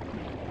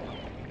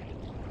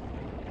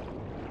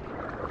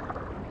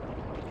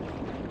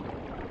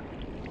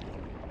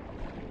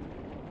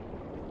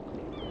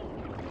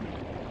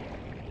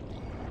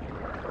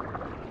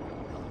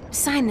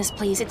 Sign this,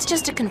 please. It's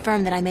just to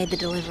confirm that I made the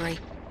delivery.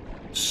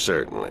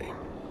 Certainly.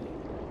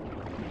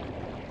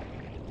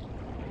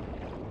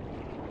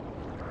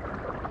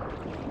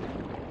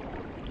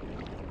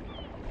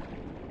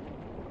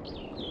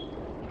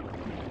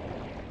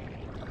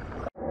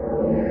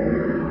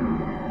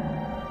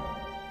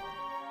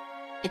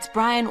 It's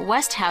Brian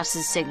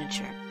Westhouse's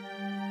signature.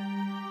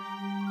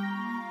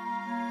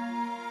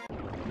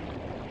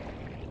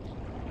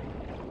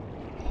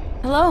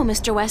 Hello,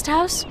 Mr.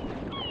 Westhouse?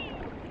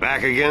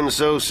 Back again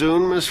so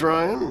soon, Miss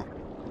Ryan?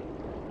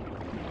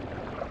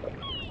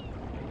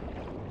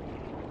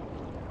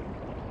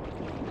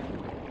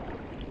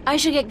 I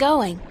should get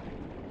going.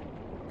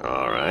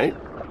 All right.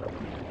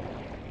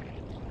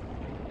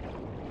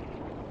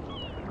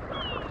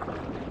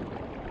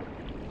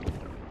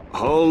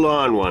 Hold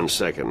on 1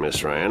 second,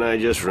 Miss Ryan. I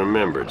just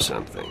remembered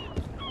something.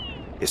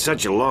 It's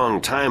such a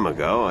long time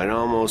ago, I'd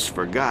almost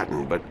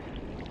forgotten, but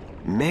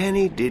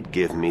Manny did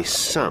give me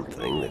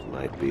something that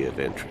might be of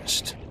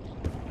interest.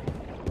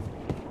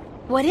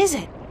 What is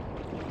it?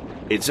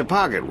 It's a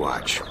pocket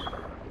watch.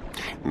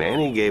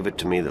 Manny gave it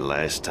to me the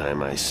last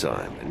time I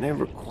saw him. I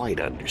never quite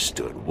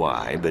understood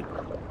why, but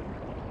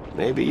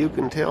maybe you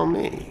can tell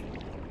me.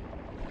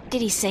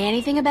 Did he say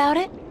anything about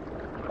it?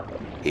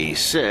 He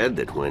said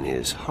that when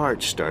his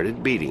heart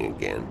started beating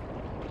again,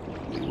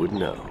 he would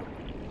know.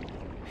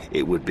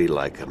 It would be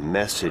like a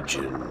message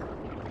in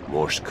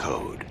Morse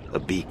code, a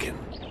beacon.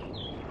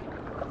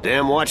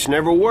 Damn watch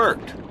never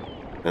worked,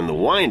 and the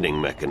winding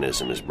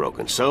mechanism is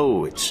broken,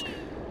 so it's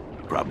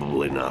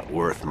probably not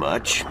worth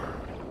much.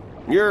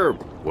 You're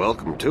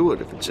welcome to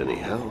it if it's any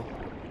help.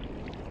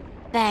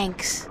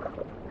 Thanks.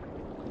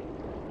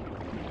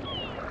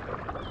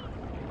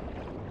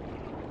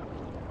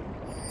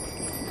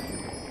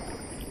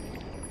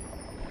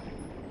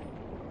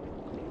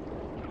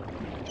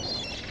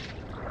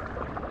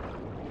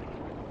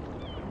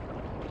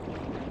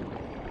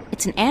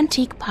 It's an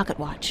antique pocket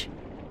watch.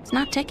 It's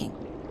not ticking.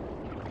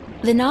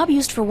 The knob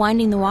used for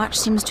winding the watch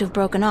seems to have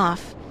broken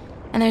off,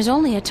 and there's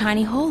only a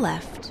tiny hole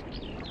left.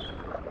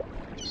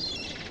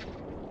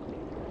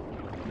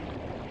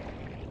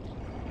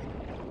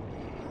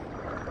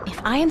 If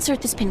I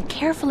insert this pin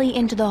carefully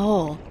into the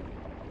hole,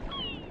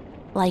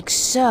 like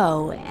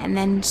so, and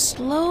then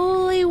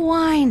slowly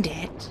wind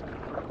it...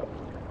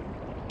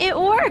 It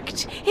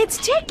worked! It's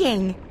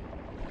ticking!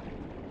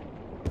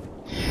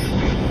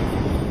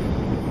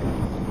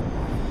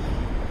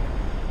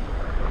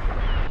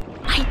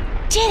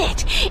 Did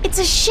it! It's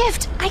a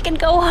shift! I can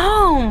go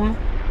home!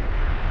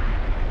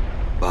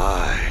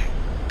 By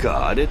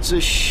God, it's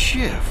a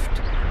shift.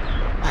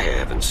 I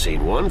haven't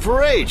seen one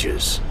for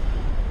ages.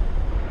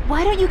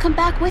 Why don't you come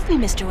back with me,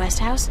 Mr.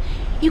 Westhouse?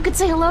 You could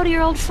say hello to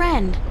your old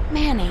friend,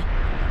 Manny.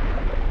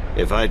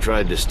 If I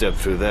tried to step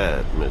through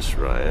that, Miss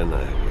Ryan,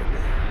 I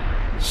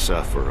would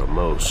suffer a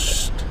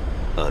most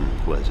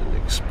unpleasant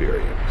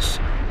experience.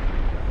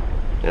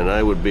 And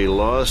I would be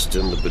lost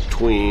in the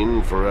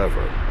between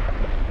forever.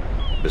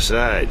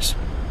 Besides,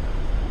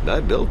 I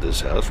built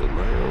this house with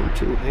my own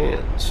 2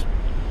 hands.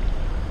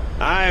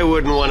 I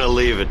wouldn't want to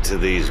leave it to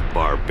these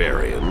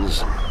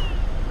barbarians.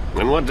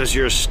 And what does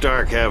your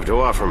Stark have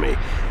to offer me?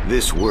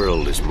 This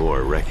world is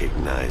more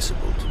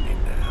recognizable to me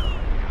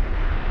now.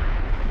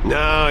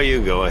 Now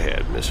you go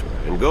ahead, Miss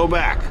Ryan. Go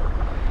back.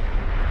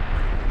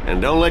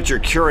 And don't let your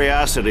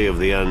curiosity of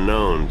the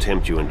unknown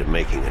tempt you into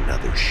making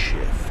another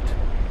shift.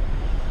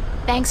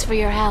 Thanks for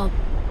your help.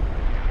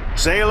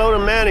 Say hello to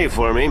Manny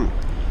for me.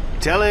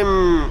 Tell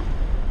him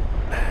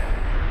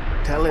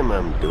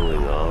I'm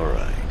doing all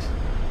right.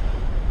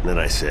 And then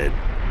I said,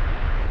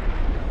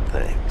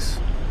 thanks.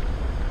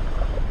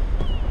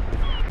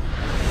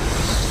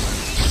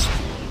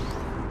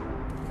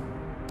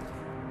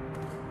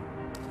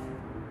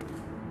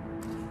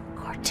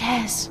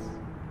 Cortez.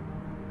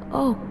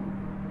 Oh,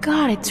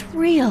 God, it's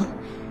real.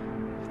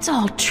 It's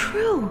all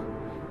true.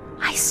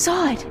 I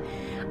saw it.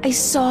 I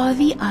saw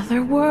the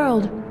other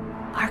world.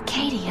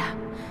 Arcadia.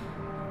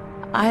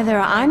 Either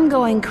I'm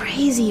going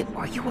crazy,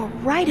 or you were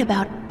right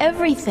about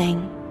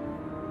everything.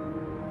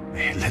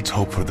 Let's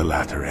hope for the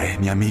latter,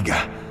 mi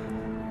amiga?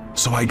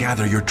 So I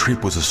gather your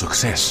trip was a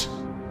success.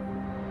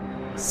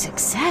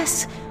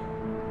 Success?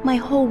 My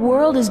whole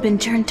world has been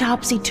turned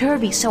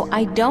topsy-turvy, so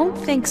I don't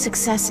think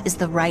success is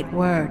the right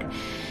word.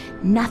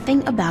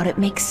 Nothing about it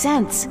makes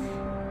sense.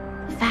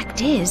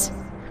 Fact is,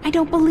 I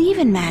don't believe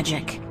in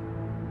magic.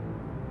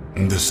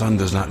 The sun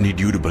does not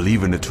need you to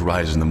believe in it to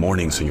rise in the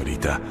morning,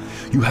 señorita.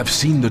 You have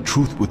seen the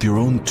truth with your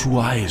own 2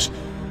 eyes.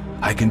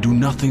 I can do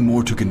nothing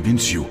more to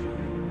convince you.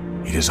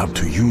 It is up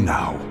to you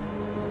now.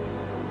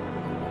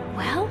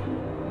 Well,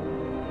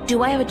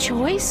 do I have a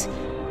choice?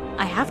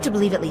 I have to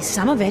believe at least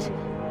some of it.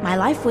 My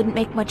life wouldn't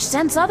make much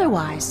sense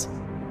otherwise.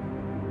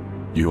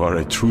 You are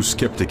a true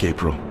skeptic,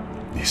 April.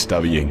 Está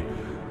bien.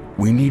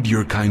 We need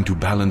your kind to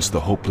balance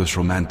the hopeless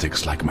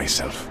romantics like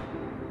myself.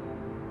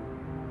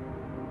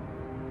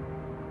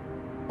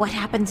 What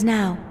happens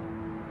now?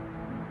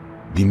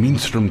 The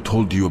minstrel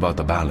told you about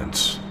the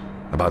balance,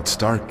 about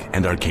Stark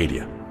and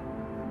Arcadia.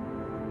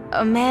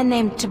 A man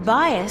named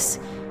Tobias.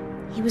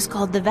 He was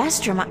called the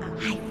Vestrum,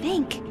 I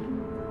think.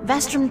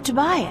 Vestrum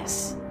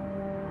Tobias.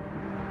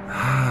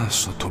 Ah,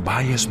 so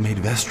Tobias made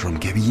Vestrum.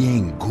 Que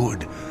bien,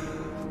 good.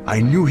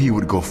 I knew he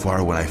would go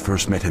far when I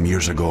first met him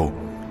years ago.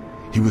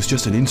 He was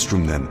just an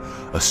instrument then,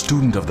 a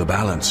student of the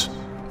balance,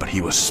 but he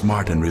was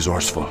smart and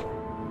resourceful.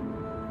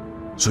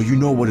 So you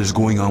know what is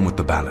going on with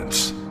the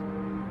balance.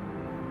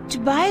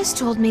 Tobias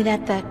told me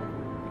that the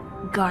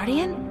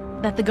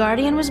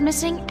Guardian was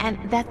missing, and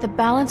that the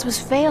balance was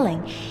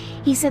failing.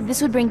 He said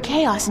this would bring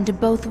chaos into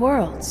both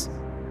worlds.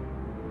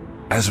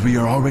 As we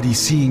are already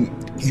seeing,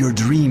 your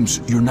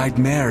dreams, your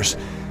nightmares,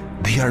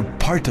 they are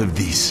part of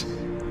these.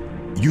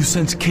 You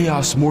sense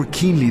chaos more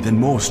keenly than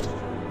most,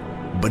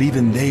 but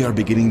even they are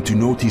beginning to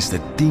notice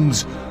that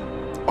things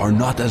are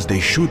not as they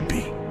should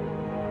be.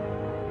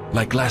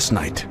 Like last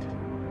night.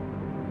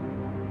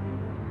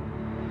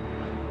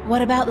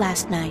 What about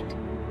last night?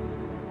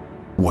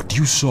 What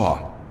you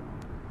saw,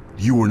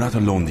 you were not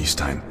alone this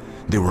time.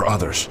 There were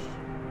others,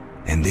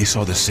 and they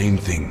saw the same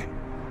thing.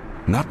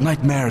 Not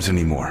nightmares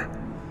anymore.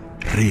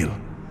 Real.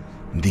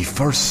 The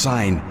first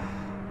sign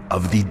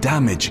of the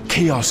damage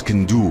chaos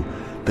can do.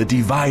 The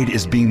divide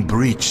is being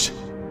breached.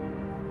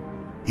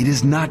 It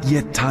is not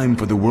yet time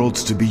for the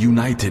worlds to be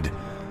united.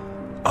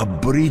 A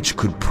breach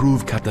could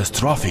prove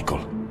catastrophical.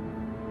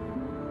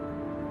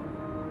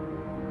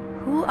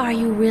 Who are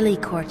you really,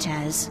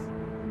 Cortez?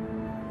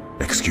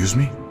 Excuse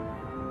me?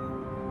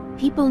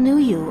 People knew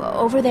you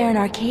over there in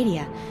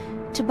Arcadia.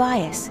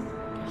 Tobias.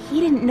 He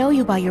didn't know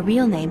you by your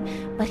real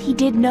name, but he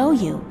did know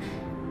you.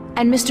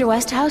 And Mr.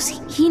 Westhouse,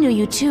 he knew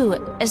you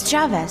too, as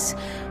Chavez,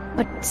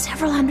 but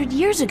several hundred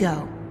years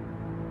ago.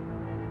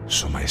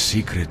 So my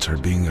secrets are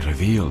being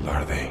revealed,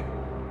 are they?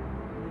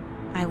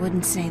 I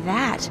wouldn't say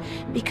that,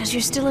 because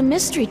you're still a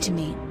mystery to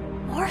me.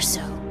 More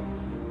so.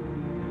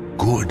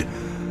 Good.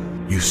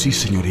 You see,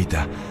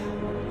 señorita,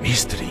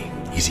 mystery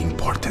is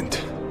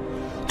important.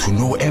 To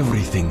know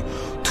everything,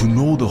 to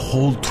know the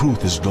whole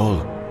truth is dull.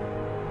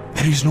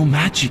 There is no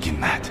magic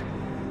in that.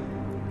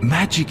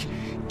 Magic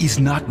is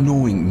not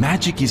knowing.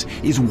 Magic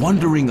is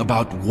wondering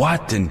about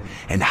what and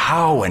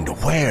how and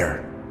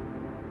where.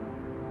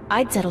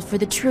 I'd settle for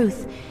the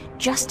truth,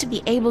 just to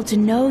be able to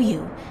know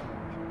you.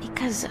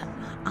 Because,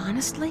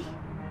 honestly,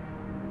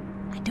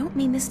 I don't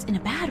mean this in a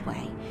bad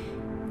way.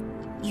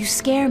 You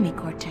scare me,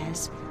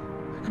 Cortez.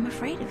 I'm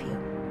afraid of you.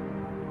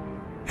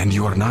 And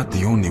you are not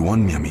the only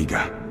one, mi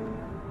amiga.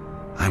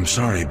 I'm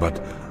sorry, but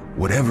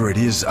whatever it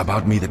is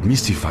about me that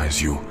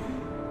mystifies you,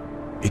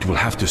 it will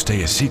have to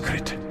stay a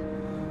secret.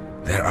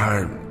 There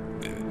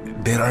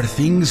are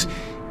things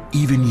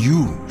even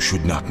you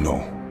should not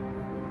know.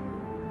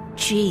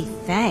 Gee,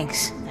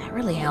 thanks. That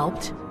really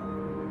helped.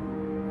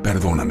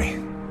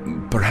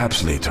 Perdóname.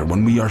 Perhaps later,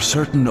 when we are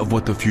certain of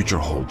what the future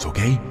holds,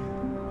 okay?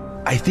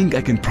 I think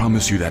I can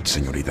promise you that,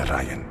 Señorita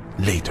Ryan.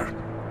 Later.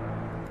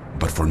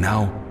 But for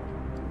now,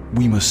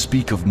 we must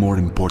speak of more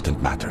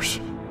important matters.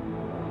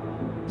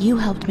 You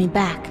helped me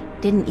back,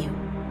 didn't you?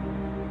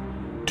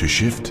 To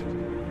shift?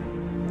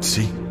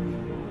 See?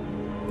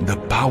 The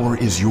power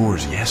is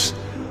yours, yes?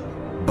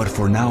 But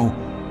for now,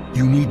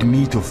 you need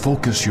me to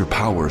focus your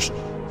powers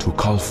to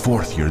call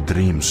forth your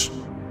dreams.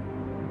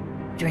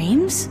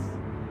 Dreams?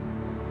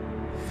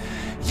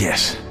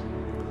 Yes.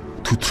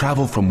 To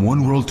travel from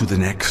one world to the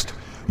next,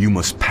 you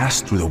must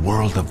pass through the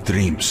world of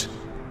dreams.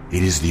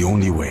 It is the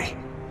only way.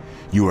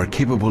 You are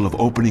capable of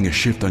opening a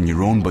shift on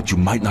your own, but you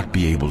might not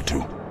be able to.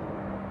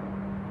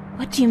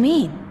 What do you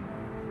mean?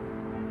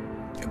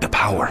 The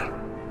power,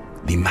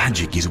 the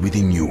magic is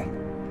within you.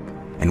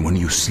 And when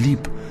you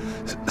sleep,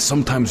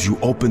 sometimes you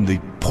open the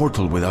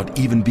portal without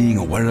even being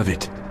aware of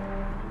it.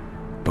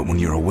 But when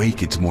you're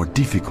awake, it's more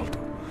difficult.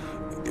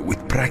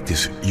 With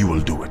practice, you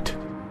will do it.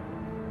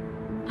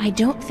 I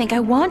don't think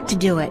I want to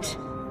do it.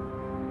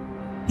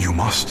 You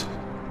must.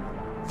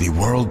 The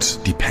worlds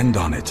depend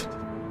on it.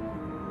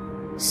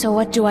 So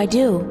what do I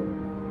do?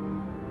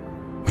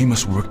 We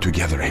must work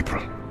together,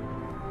 April.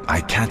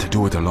 I can't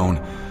do it alone,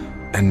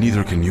 and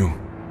neither can you.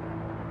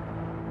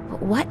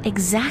 But what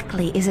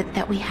exactly is it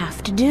that we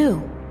have to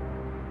do?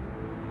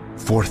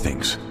 4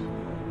 things.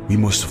 We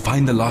must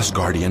find the Lost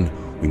Guardian,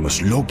 we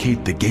must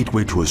locate the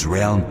gateway to his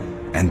realm,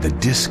 and the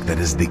disc that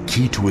is the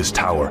key to his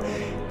tower,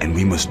 and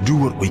we must do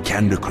what we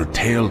can to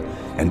curtail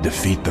and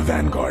defeat the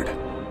Vanguard.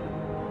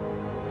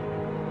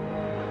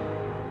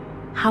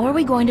 How are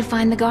we going to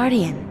find the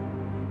Guardian?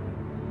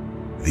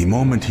 The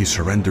moment he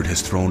surrendered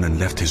his throne and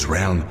left his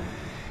realm,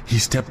 he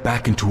stepped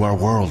back into our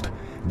world,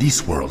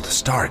 this world,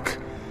 Stark.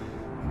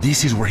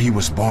 This is where he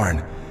was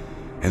born,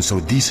 and so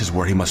this is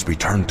where he must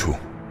return to.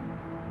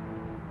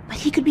 But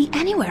he could be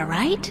anywhere,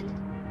 right?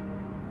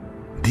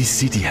 This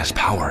city has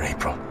power,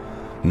 April.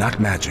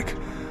 Not magic,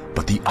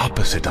 but the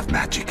opposite of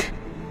magic.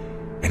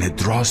 And it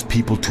draws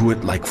people to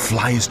it like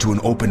flies to an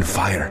open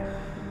fire.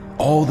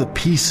 All the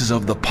pieces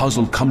of the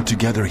puzzle come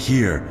together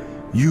here.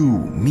 You,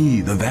 me,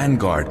 the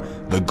Vanguard,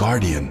 the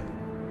Guardian.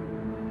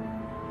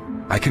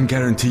 I can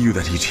guarantee you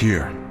that he's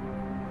here.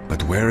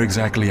 But where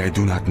exactly I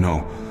do not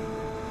know.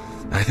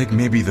 I think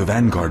maybe the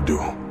Vanguard do.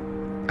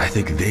 I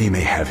think they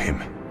may have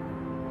him.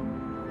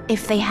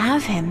 If they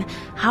have him,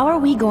 how are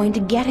we going to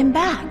get him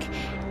back?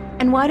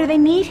 And why do they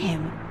need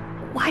him?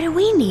 Why do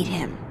we need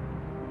him?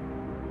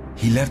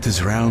 He left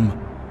his realm,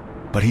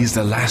 but he's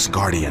the last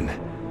Guardian,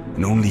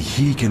 and only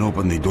he can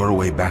open the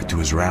doorway back to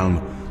his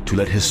realm to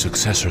let his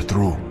successor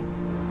through.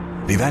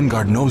 The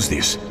Vanguard knows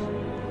this,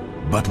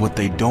 but what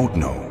they don't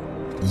know,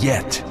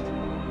 yet,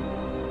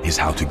 is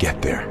how to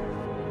get there.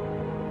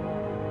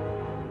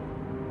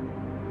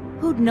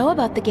 Who'd know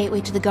about the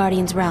gateway to the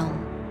Guardian's realm?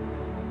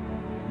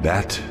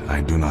 That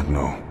I do not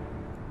know.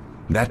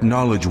 That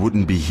knowledge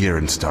wouldn't be here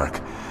in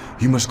Stark.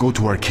 You must go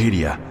to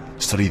Arcadia,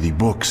 study the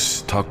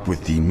books, talk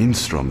with the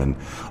minstrel and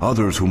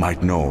others who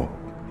might know,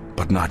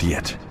 but not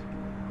yet.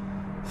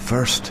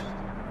 First,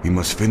 we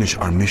must finish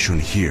our mission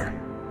here.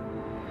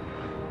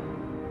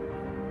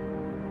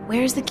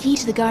 Where's the key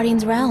to the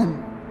Guardian's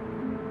realm?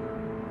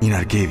 In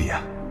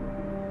Arcadia.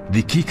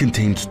 The key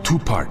contains 2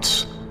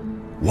 parts.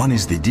 One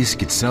is the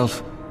disc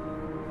itself,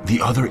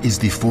 the other is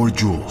the 4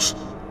 jewels,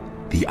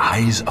 the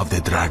eyes of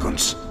the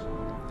dragons.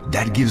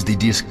 That gives the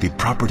disc the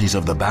properties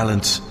of the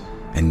balance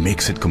and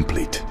makes it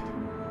complete.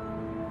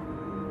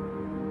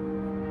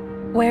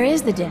 Where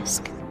is the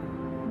disc?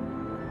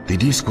 The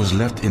disc was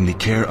left in the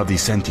care of the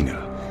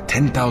Sentinel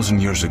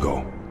 10,000 years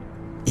ago.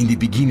 In the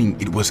beginning,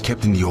 it was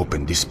kept in the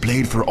open,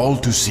 displayed for all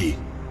to see.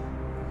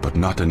 But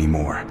not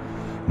anymore.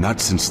 Not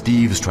since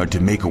thieves tried to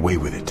make away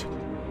with it.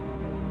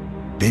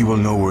 They will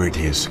know where it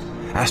is.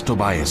 Ask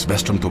Tobias,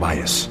 Vestrum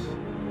Tobias.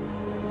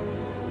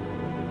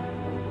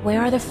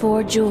 Where are the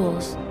 4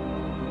 jewels?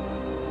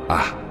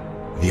 Ah,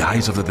 the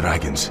eyes of the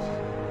dragons.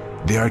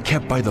 They are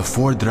kept by the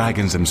 4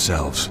 dragons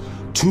themselves,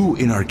 2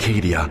 in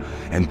Arcadia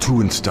and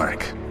 2 in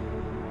Stark.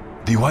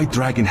 The White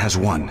Dragon has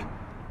 1,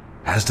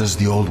 as does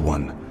the Old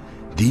One.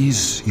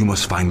 These you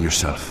must find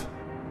yourself.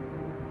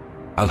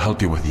 I'll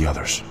help you with the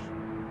others.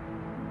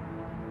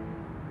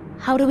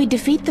 How do we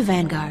defeat the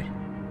Vanguard?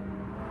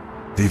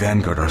 The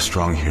Vanguard are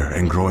strong here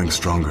and growing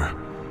stronger.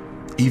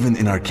 Even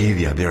in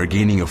Arcadia, they are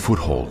gaining a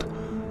foothold.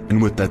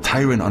 And with that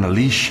tyrant on a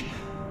leash,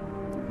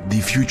 the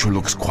future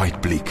looks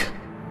quite bleak.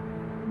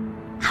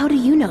 How do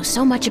you know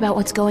so much about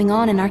what's going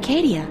on in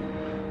Arcadia?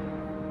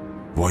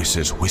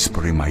 Voices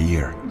whisper in my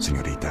ear,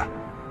 señorita.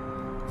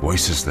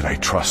 Voices that I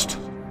trust.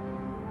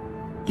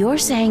 You're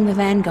saying the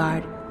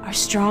Vanguard are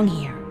strong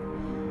here.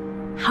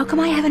 How come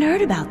I haven't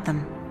heard about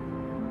them?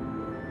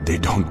 They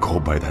don't go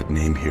by that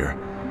name here.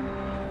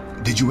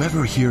 Did you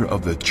ever hear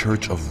of the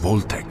Church of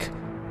Voltec?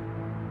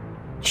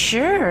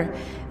 Sure,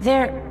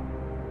 they're...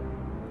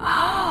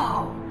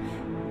 Oh,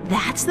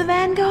 that's the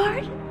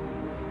Vanguard?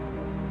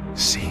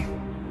 See.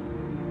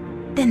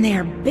 Then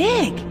they're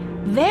big,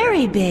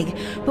 very big.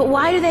 But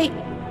why do they...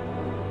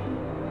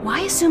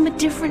 Why assume a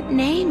different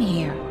name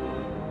here?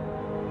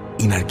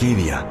 In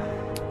Arcadia,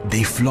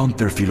 they flaunt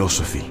their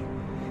philosophy.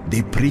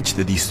 They preach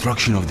the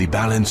destruction of the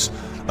balance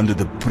under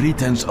the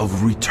pretense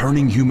of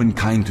returning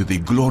humankind to the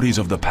glories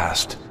of the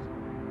past.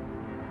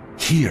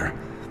 Here,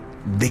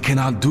 they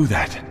cannot do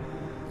that.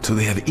 So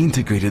they have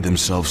integrated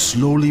themselves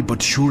slowly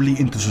but surely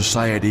into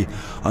society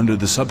under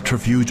the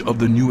subterfuge of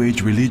the New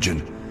Age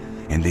religion,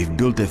 and they've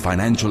built a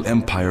financial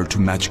empire to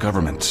match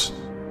governments.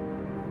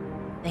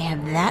 They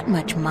have that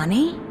much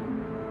money?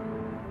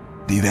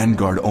 The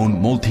Vanguard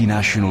own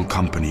multinational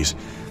companies.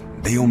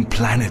 They own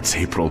planets,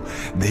 April.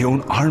 They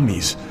own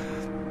armies.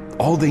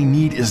 All they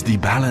need is the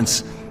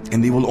balance,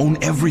 and they will own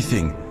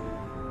everything.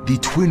 The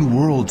twin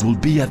worlds will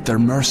be at their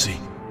mercy.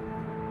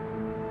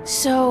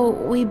 So,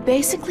 we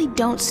basically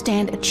don't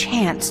stand a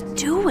chance,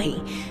 do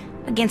we?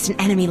 Against an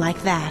enemy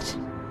like that.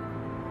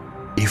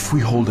 If we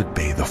hold at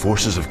bay the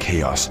forces of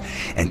chaos,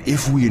 and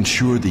if we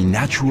ensure the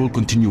natural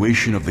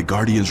continuation of the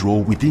Guardian's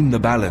role within the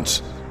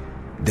balance,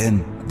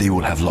 then they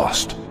will have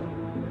lost.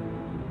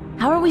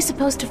 How are we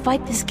supposed to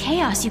fight this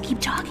chaos you keep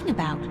talking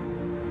about?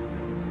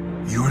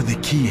 You're the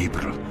key,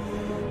 April.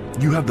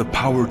 You have the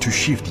power to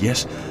shift,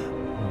 yes,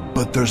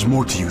 but there's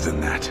more to you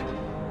than that.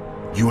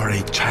 You are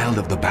a child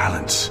of the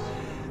balance.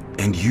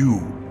 And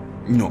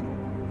no,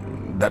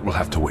 that will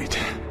have to wait.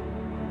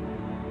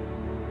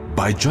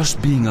 By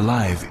just being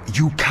alive,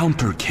 you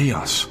counter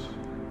chaos.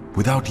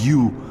 Without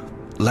you,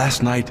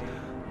 last night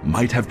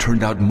might have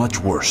turned out much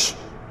worse.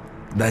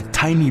 That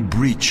tiny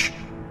breach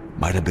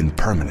might have been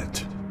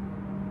permanent.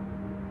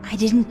 I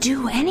didn't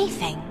do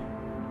anything.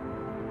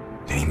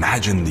 Then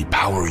imagine the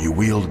power you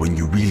wield when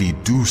you really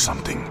do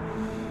something.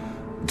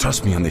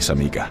 Trust me on this,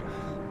 amiga.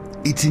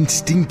 It's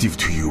instinctive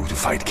to you to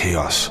fight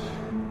chaos.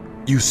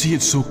 You see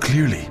it so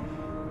clearly,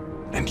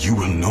 and you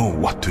will know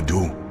what to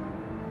do.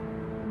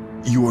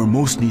 You are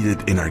most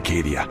needed in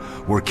Arcadia,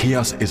 where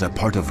chaos is a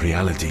part of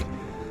reality.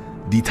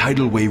 The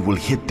tidal wave will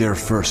hit there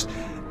first,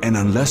 and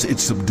unless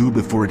it's subdued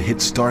before it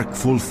hits Stark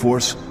full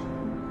force,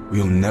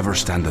 we'll never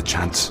stand a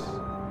chance.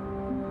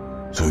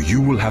 So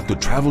you will have to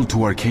travel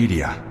to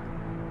Arcadia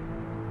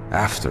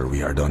after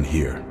we are done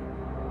here.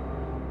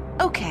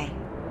 Okay,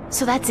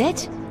 so that's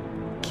it?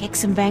 Kick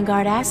some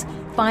Vanguard ass,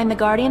 find the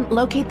Guardian,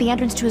 locate the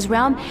entrance to his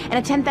realm, and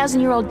a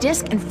 10,000-year-old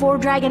disc and 4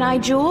 Dragon Eye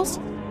jewels?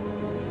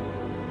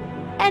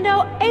 And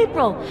oh,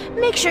 April,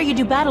 make sure you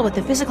do battle with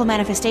the physical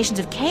manifestations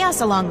of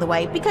chaos along the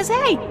way, because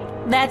hey,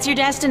 that's your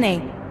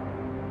destiny.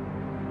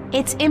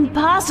 It's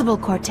impossible,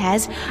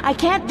 Cortez. I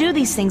can't do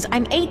these things.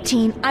 I'm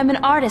 18, I'm an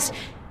artist.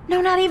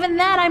 No, not even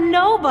that, I'm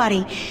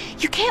nobody.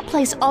 You can't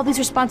place all these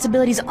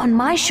responsibilities on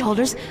my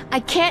shoulders. I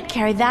can't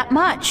carry that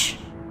much.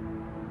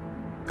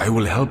 I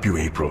will help you,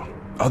 April.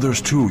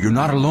 Others too, you're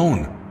not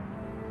alone.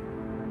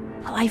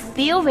 Well, I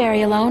feel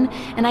very alone,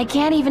 and I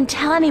can't even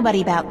tell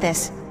anybody about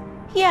this.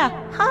 Yeah,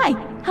 hi,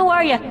 how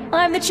are you?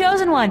 I'm the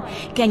Chosen One.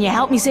 Can you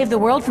help me save the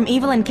world from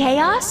evil and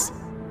chaos?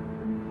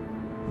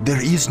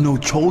 There is no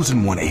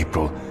Chosen One,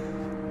 April.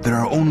 There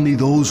are only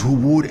those who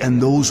would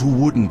and those who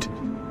wouldn't.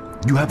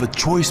 You have a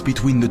choice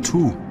between the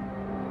two.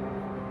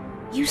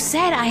 You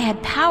said I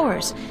had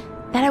powers,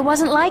 that I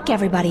wasn't like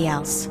everybody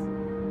else.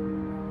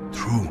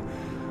 True,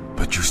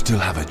 but you still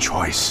have a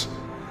choice.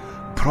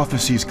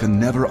 Prophecies can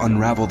never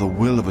unravel the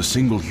will of a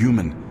single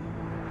human.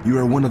 You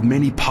are one of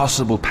many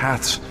possible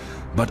paths,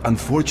 but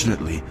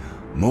unfortunately,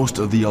 most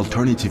of the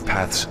alternative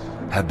paths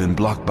have been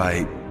blocked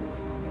by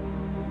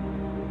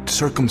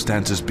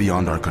circumstances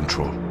beyond our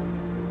control.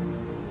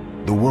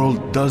 The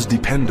world does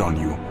depend on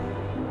you,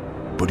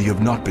 but you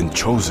have not been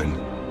chosen.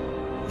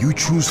 You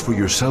choose for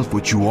yourself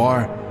what you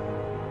are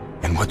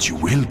and what you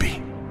will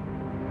be.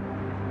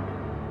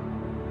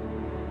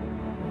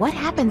 What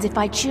happens if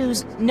I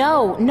choose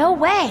no, no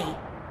way?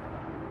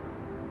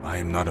 I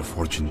am not a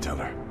fortune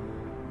teller,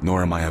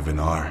 nor am I a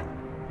Vinar.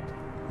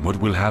 What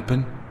will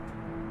happen?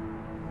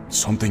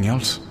 Something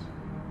else?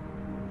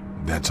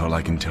 That's all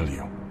I can tell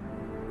you.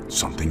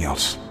 Something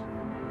else.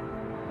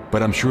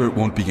 But I'm sure it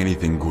won't be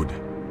anything good.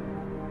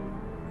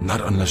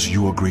 Not unless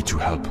you agree to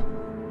help.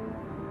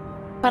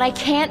 But I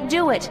can't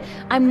do it.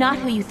 I'm not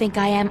who you think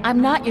I am.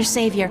 I'm not your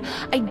savior.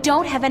 I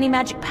don't have any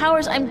magic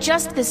powers. I'm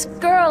just this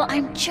girl.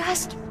 I'm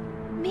just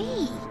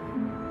me.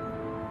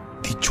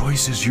 The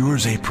choice is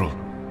yours, April.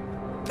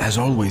 As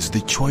always,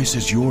 the choice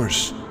is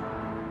yours.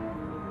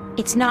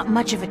 It's not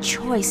much of a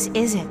choice,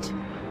 is it?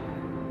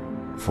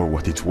 For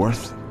what it's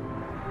worth?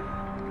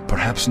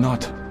 Perhaps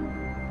not.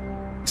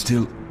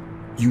 Still,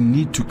 you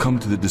need to come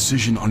to the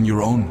decision on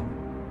your own.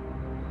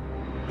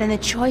 Then the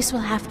choice will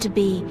have to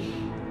be,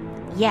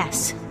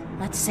 yes,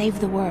 let's save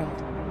the world.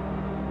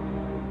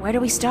 Where do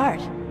we start?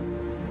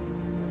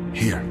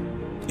 Here,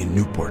 in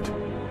Newport.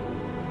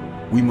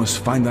 We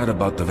must find out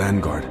about the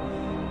Vanguard.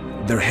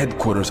 Their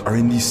headquarters are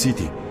in this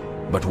city,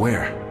 but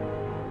where?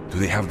 Do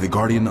they have the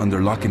Guardian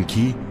under lock and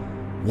key?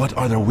 What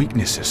are their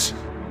weaknesses?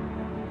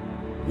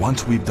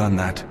 Once we've done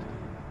that,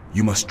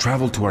 you must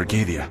travel to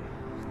Arcadia.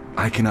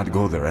 I cannot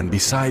go there, and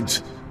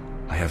besides,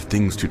 I have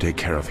things to take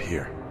care of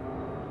here.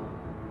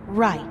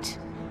 Right.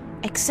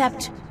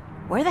 Except,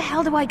 where the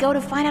hell do I go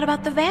to find out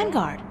about the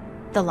Vanguard?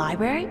 The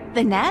library?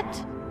 The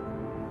net?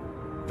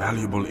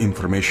 Valuable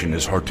information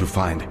is hard to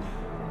find.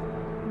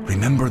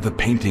 Remember the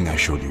painting I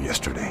showed you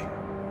yesterday?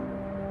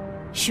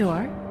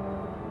 Sure.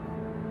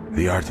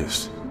 The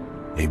artist,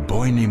 a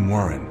boy named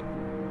Warren.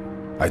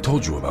 I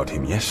told you about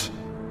him, yes?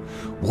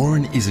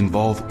 Warren is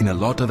involved in a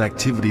lot of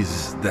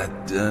activities that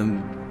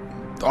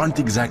aren't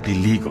exactly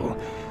legal.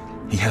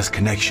 He has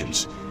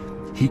connections.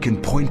 He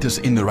can point us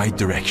in the right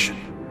direction.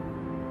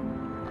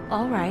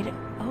 All right,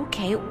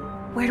 okay.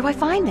 Where do I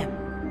find him?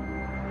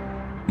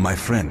 My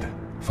friend,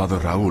 Father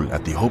Raul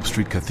at the Hope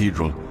Street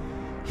Cathedral,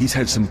 he's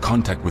had some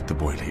contact with the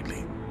boy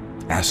lately.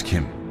 Ask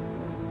him.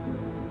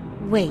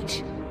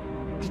 Wait,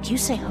 did you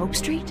say Hope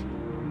Street?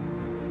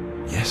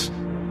 Yes?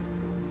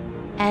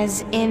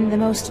 As in the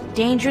most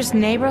dangerous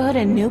neighborhood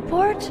in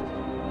Newport?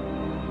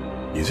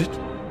 Is it?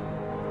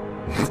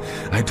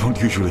 I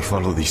don't usually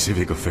follow the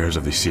civic affairs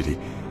of the city.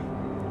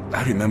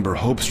 I remember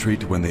Hope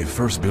Street when they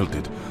first built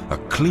it, a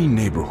clean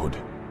neighborhood.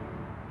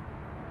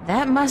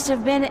 That must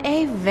have been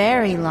a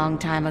very long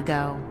time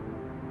ago.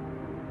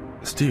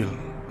 Still,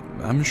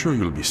 I'm sure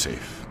you'll be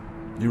safe.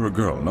 You're a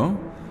girl, no?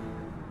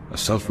 A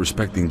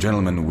self-respecting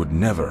gentleman would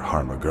never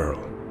harm a girl.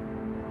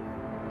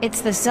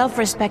 It's the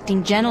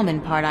self-respecting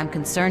gentleman part I'm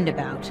concerned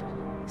about.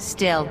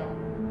 Still,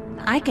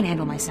 I can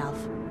handle myself.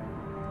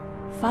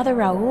 Father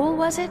Raoul,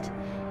 was it?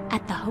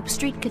 At the Hope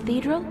Street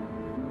Cathedral?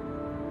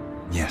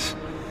 Yes.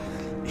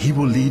 He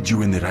will lead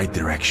you in the right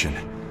direction.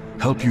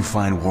 Help you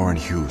find Warren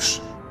Hughes.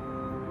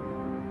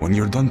 When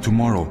you're done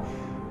tomorrow,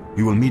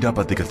 we will meet up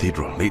at the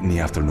cathedral late in the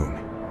afternoon.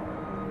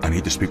 I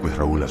need to speak with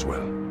Raoul as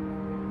well.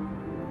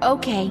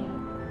 Okay,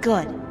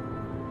 good.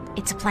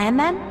 It's a plan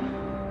then?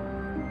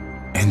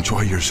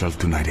 Enjoy yourself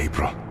tonight,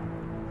 April.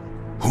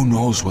 Who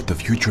knows what the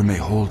future may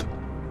hold?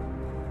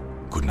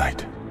 Good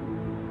night.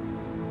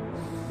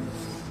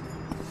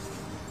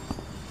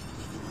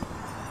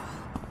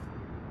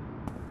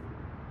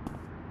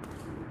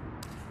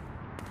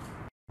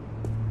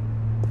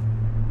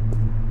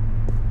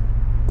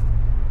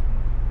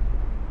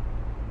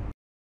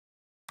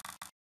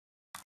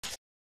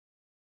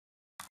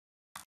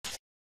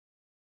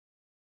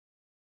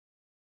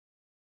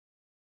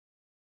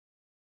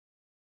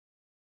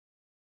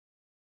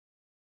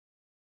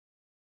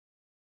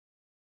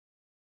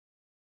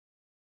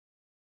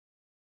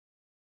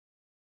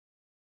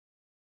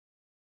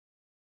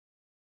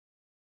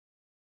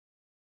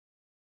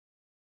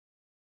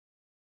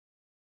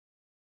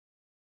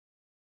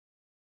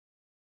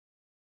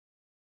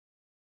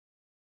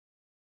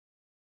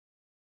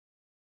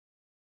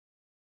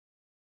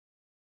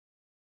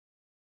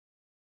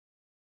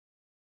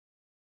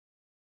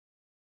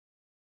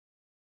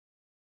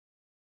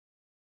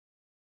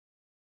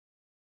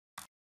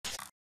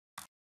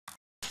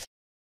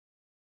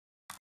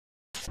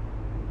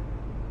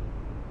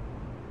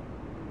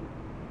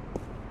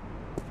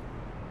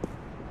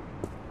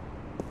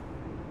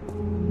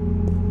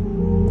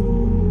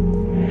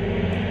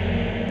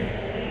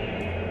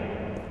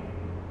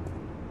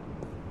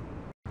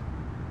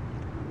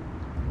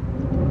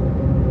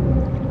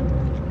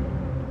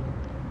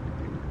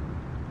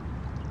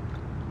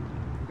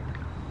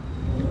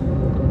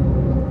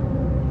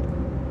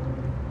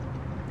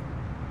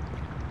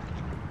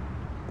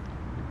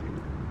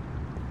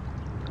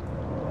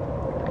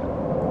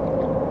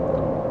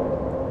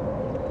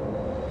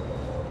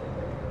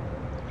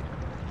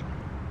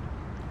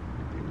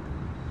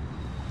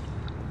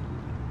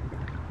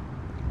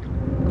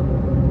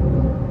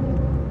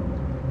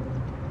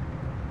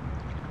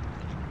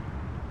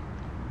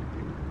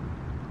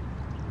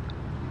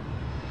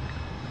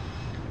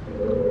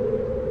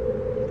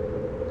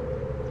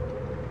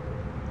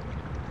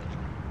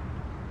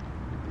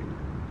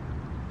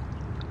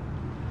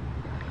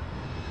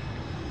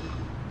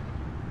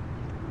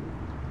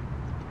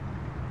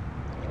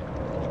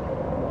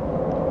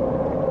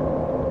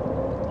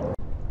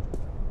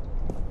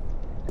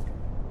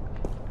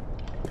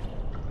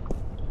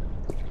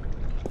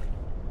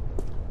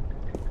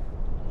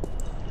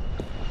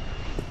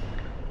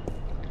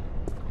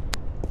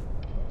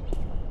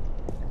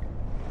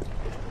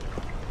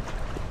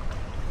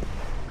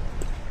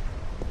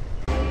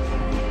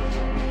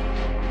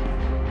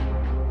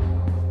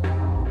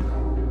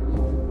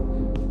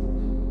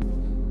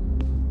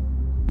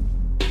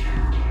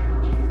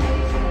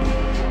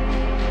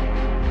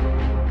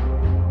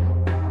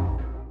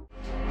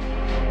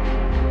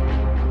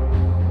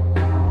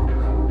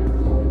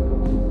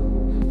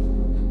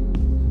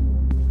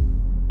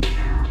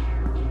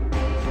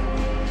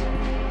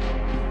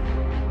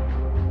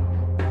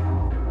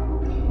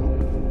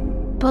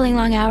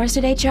 pulling long hours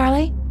today,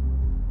 Charlie?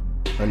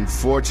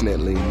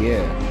 Unfortunately,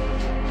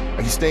 yeah.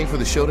 Are you staying for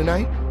the show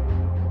tonight?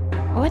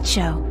 What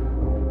show?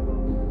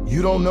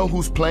 You don't know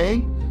who's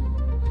playing?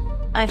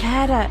 I've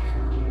had a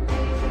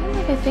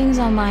lot of things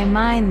on my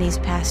mind these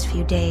past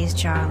few days,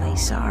 Charlie.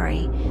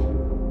 Sorry.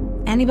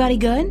 Anybody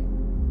good?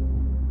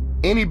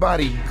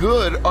 Anybody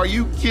good? Are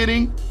you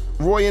kidding?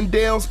 Roy and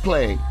Dale's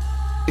playing.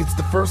 It's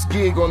the first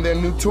gig on their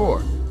new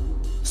tour.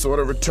 Sort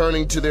of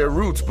returning to their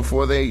roots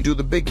before they do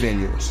the big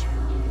venues.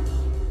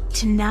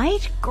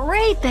 Tonight?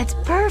 Great, that's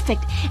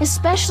perfect.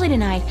 Especially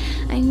tonight.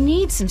 I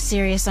need some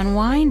serious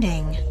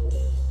unwinding.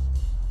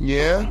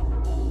 Yeah?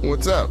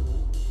 What's up?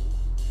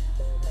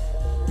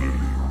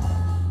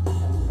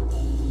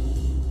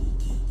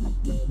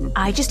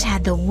 I just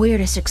had the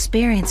weirdest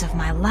experience of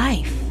my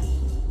life.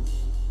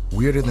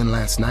 Weirder than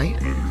last night?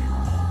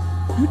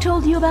 Who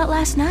told you about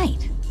last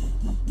night?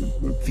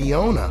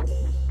 Fiona.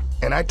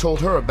 And I told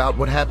her about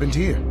what happened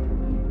here.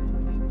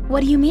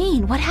 What do you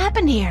mean? What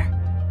happened here?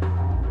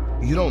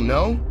 You don't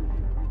know?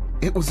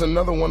 It was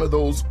another one of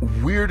those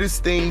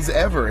weirdest things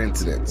ever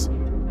incidents.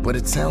 But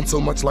it sounds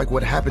so much like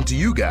what happened to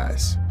you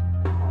guys.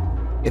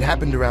 It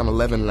happened around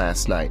 11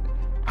 last night.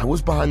 I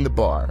was behind the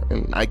bar,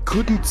 and I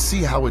couldn't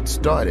see how it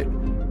started.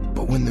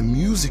 But when the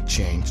music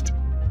changed,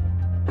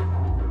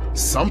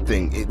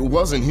 something, it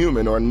wasn't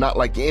human or not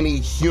like any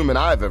human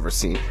I've ever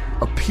seen,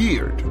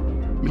 appeared,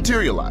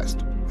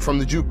 materialized from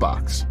the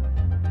jukebox.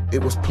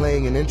 It was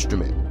playing an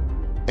instrument,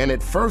 and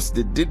at first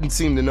it didn't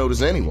seem to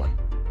notice anyone.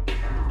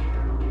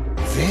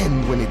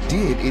 Then, when it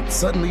did, it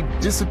suddenly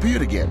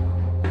disappeared again.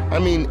 I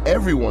mean,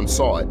 everyone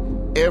saw it,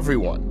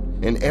 everyone,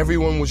 and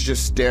everyone was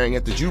just staring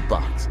at the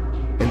jukebox,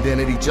 and then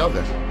at each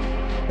other,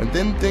 and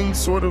then things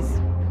sort of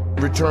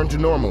returned to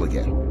normal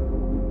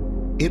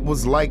again. It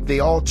was like they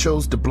all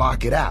chose to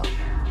block it out.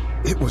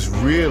 It was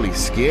really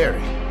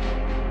scary.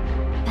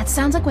 That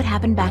sounds like what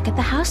happened back at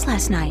the house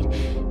last night.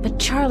 But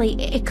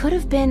Charlie, it could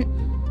have been,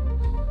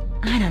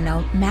 I don't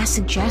know, mass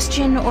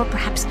suggestion or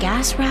perhaps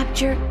gas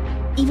rapture,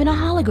 even a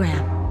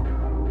hologram.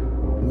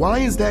 Why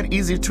is that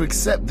easier to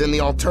accept than the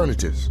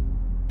alternatives?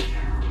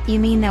 You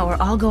mean that we're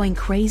all going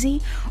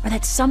crazy? Or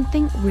that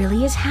something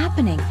really is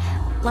happening?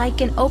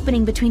 Like an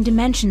opening between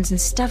dimensions and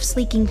stuff's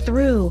leaking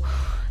through.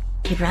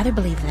 You'd rather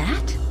believe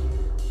that?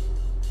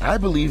 I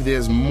believe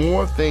there's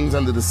more things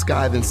under the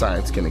sky than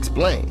science can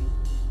explain.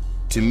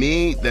 To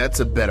me, that's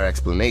a better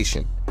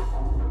explanation.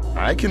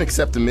 I can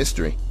accept the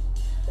mystery.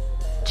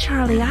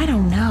 Charlie, I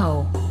don't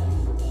know.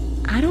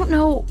 I don't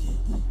know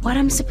what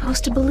I'm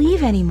supposed to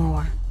believe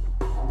anymore.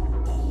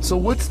 So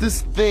what's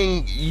this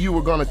thing you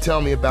were gonna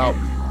tell me about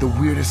the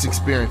weirdest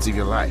experience of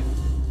your life?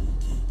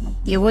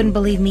 You wouldn't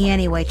believe me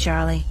anyway,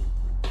 Charlie.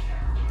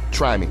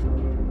 Try me.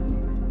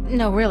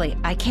 No, really,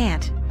 I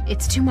can't.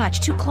 It's too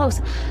much, too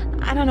close.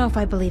 I don't know if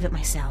I believe it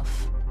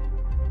myself.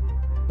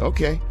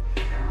 Okay.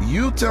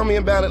 You tell me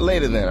about it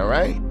later then,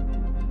 alright?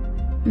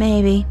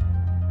 Maybe.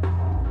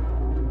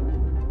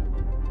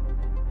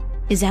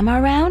 Is Emma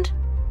around?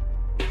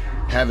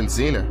 Haven't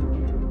seen her.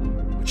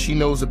 But she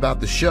knows about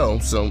the show,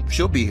 so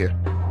she'll be here.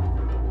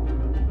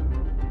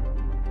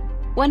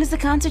 When does the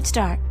concert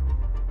start?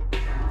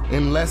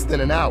 In less than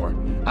an hour.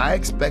 I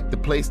expect the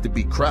place to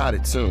be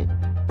crowded soon,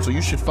 so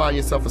you should find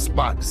yourself a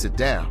spot to sit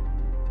down.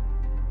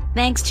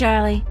 Thanks,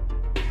 Charlie.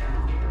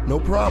 No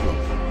problem.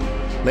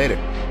 Later.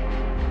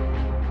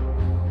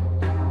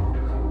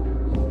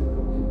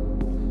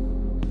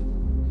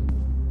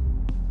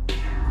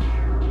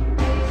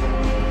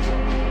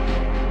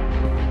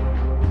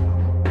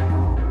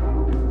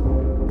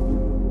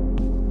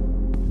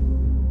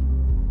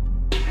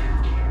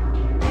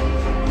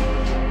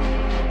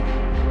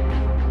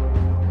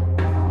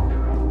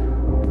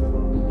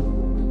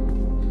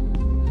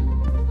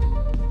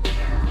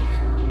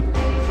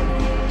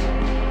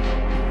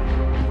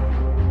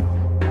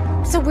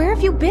 So where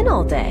have you been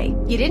all day?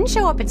 You didn't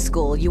show up at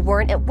school, you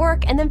weren't at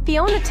work, and then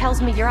Fiona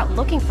tells me you're out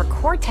looking for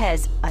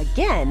Cortez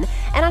again.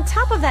 And on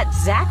top of that,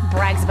 Zach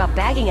brags about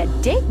bagging a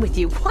date with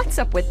you. What's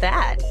up with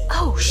that?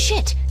 Oh,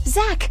 shit!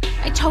 Zach!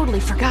 I totally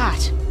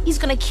forgot. He's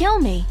gonna kill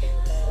me.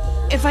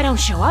 If I don't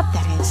show up,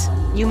 that is.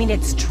 You mean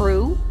it's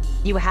true?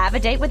 You have a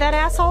date with that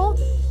asshole?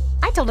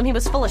 I told him he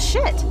was full of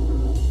shit.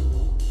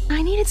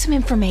 I needed some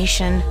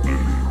information.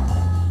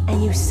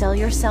 And you sell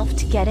yourself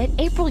to get it?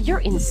 April, you're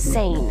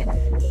insane.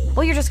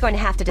 Well, you're just going to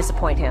have to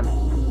disappoint him.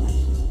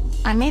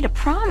 I made a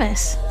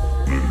promise.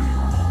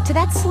 To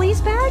that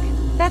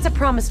sleazebag? That's a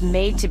promise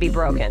made to be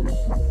broken.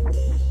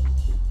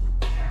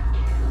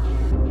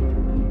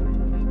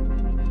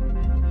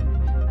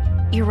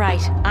 You're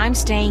right. I'm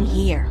staying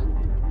here.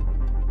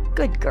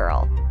 Good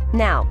girl.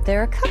 Now, there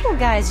are a couple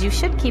guys you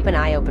should keep an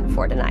eye open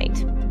for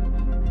tonight.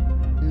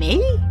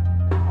 Me?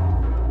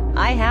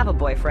 I have a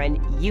boyfriend.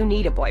 You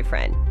need a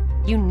boyfriend.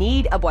 You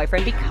need a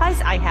boyfriend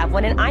because I have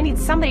one and I need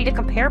somebody to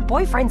compare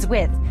boyfriends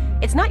with.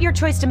 It's not your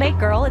choice to make,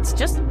 girl. It's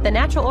just the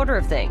natural order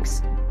of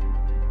things.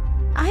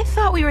 I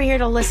thought we were here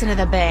to listen to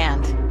the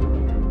band.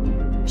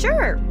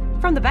 Sure,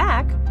 from the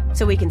back,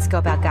 so we can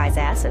scope out guys'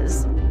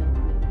 asses.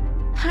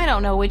 I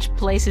don't know which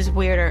place is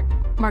weirder,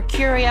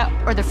 Mercuria,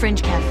 or the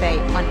Fringe Cafe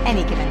on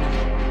any given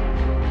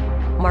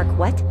night. Mark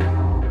what?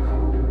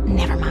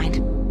 Never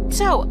mind.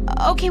 So,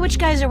 okay, which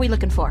guys are we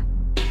looking for?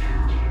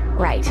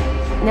 Right.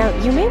 Now,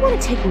 you may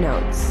want to take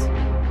notes.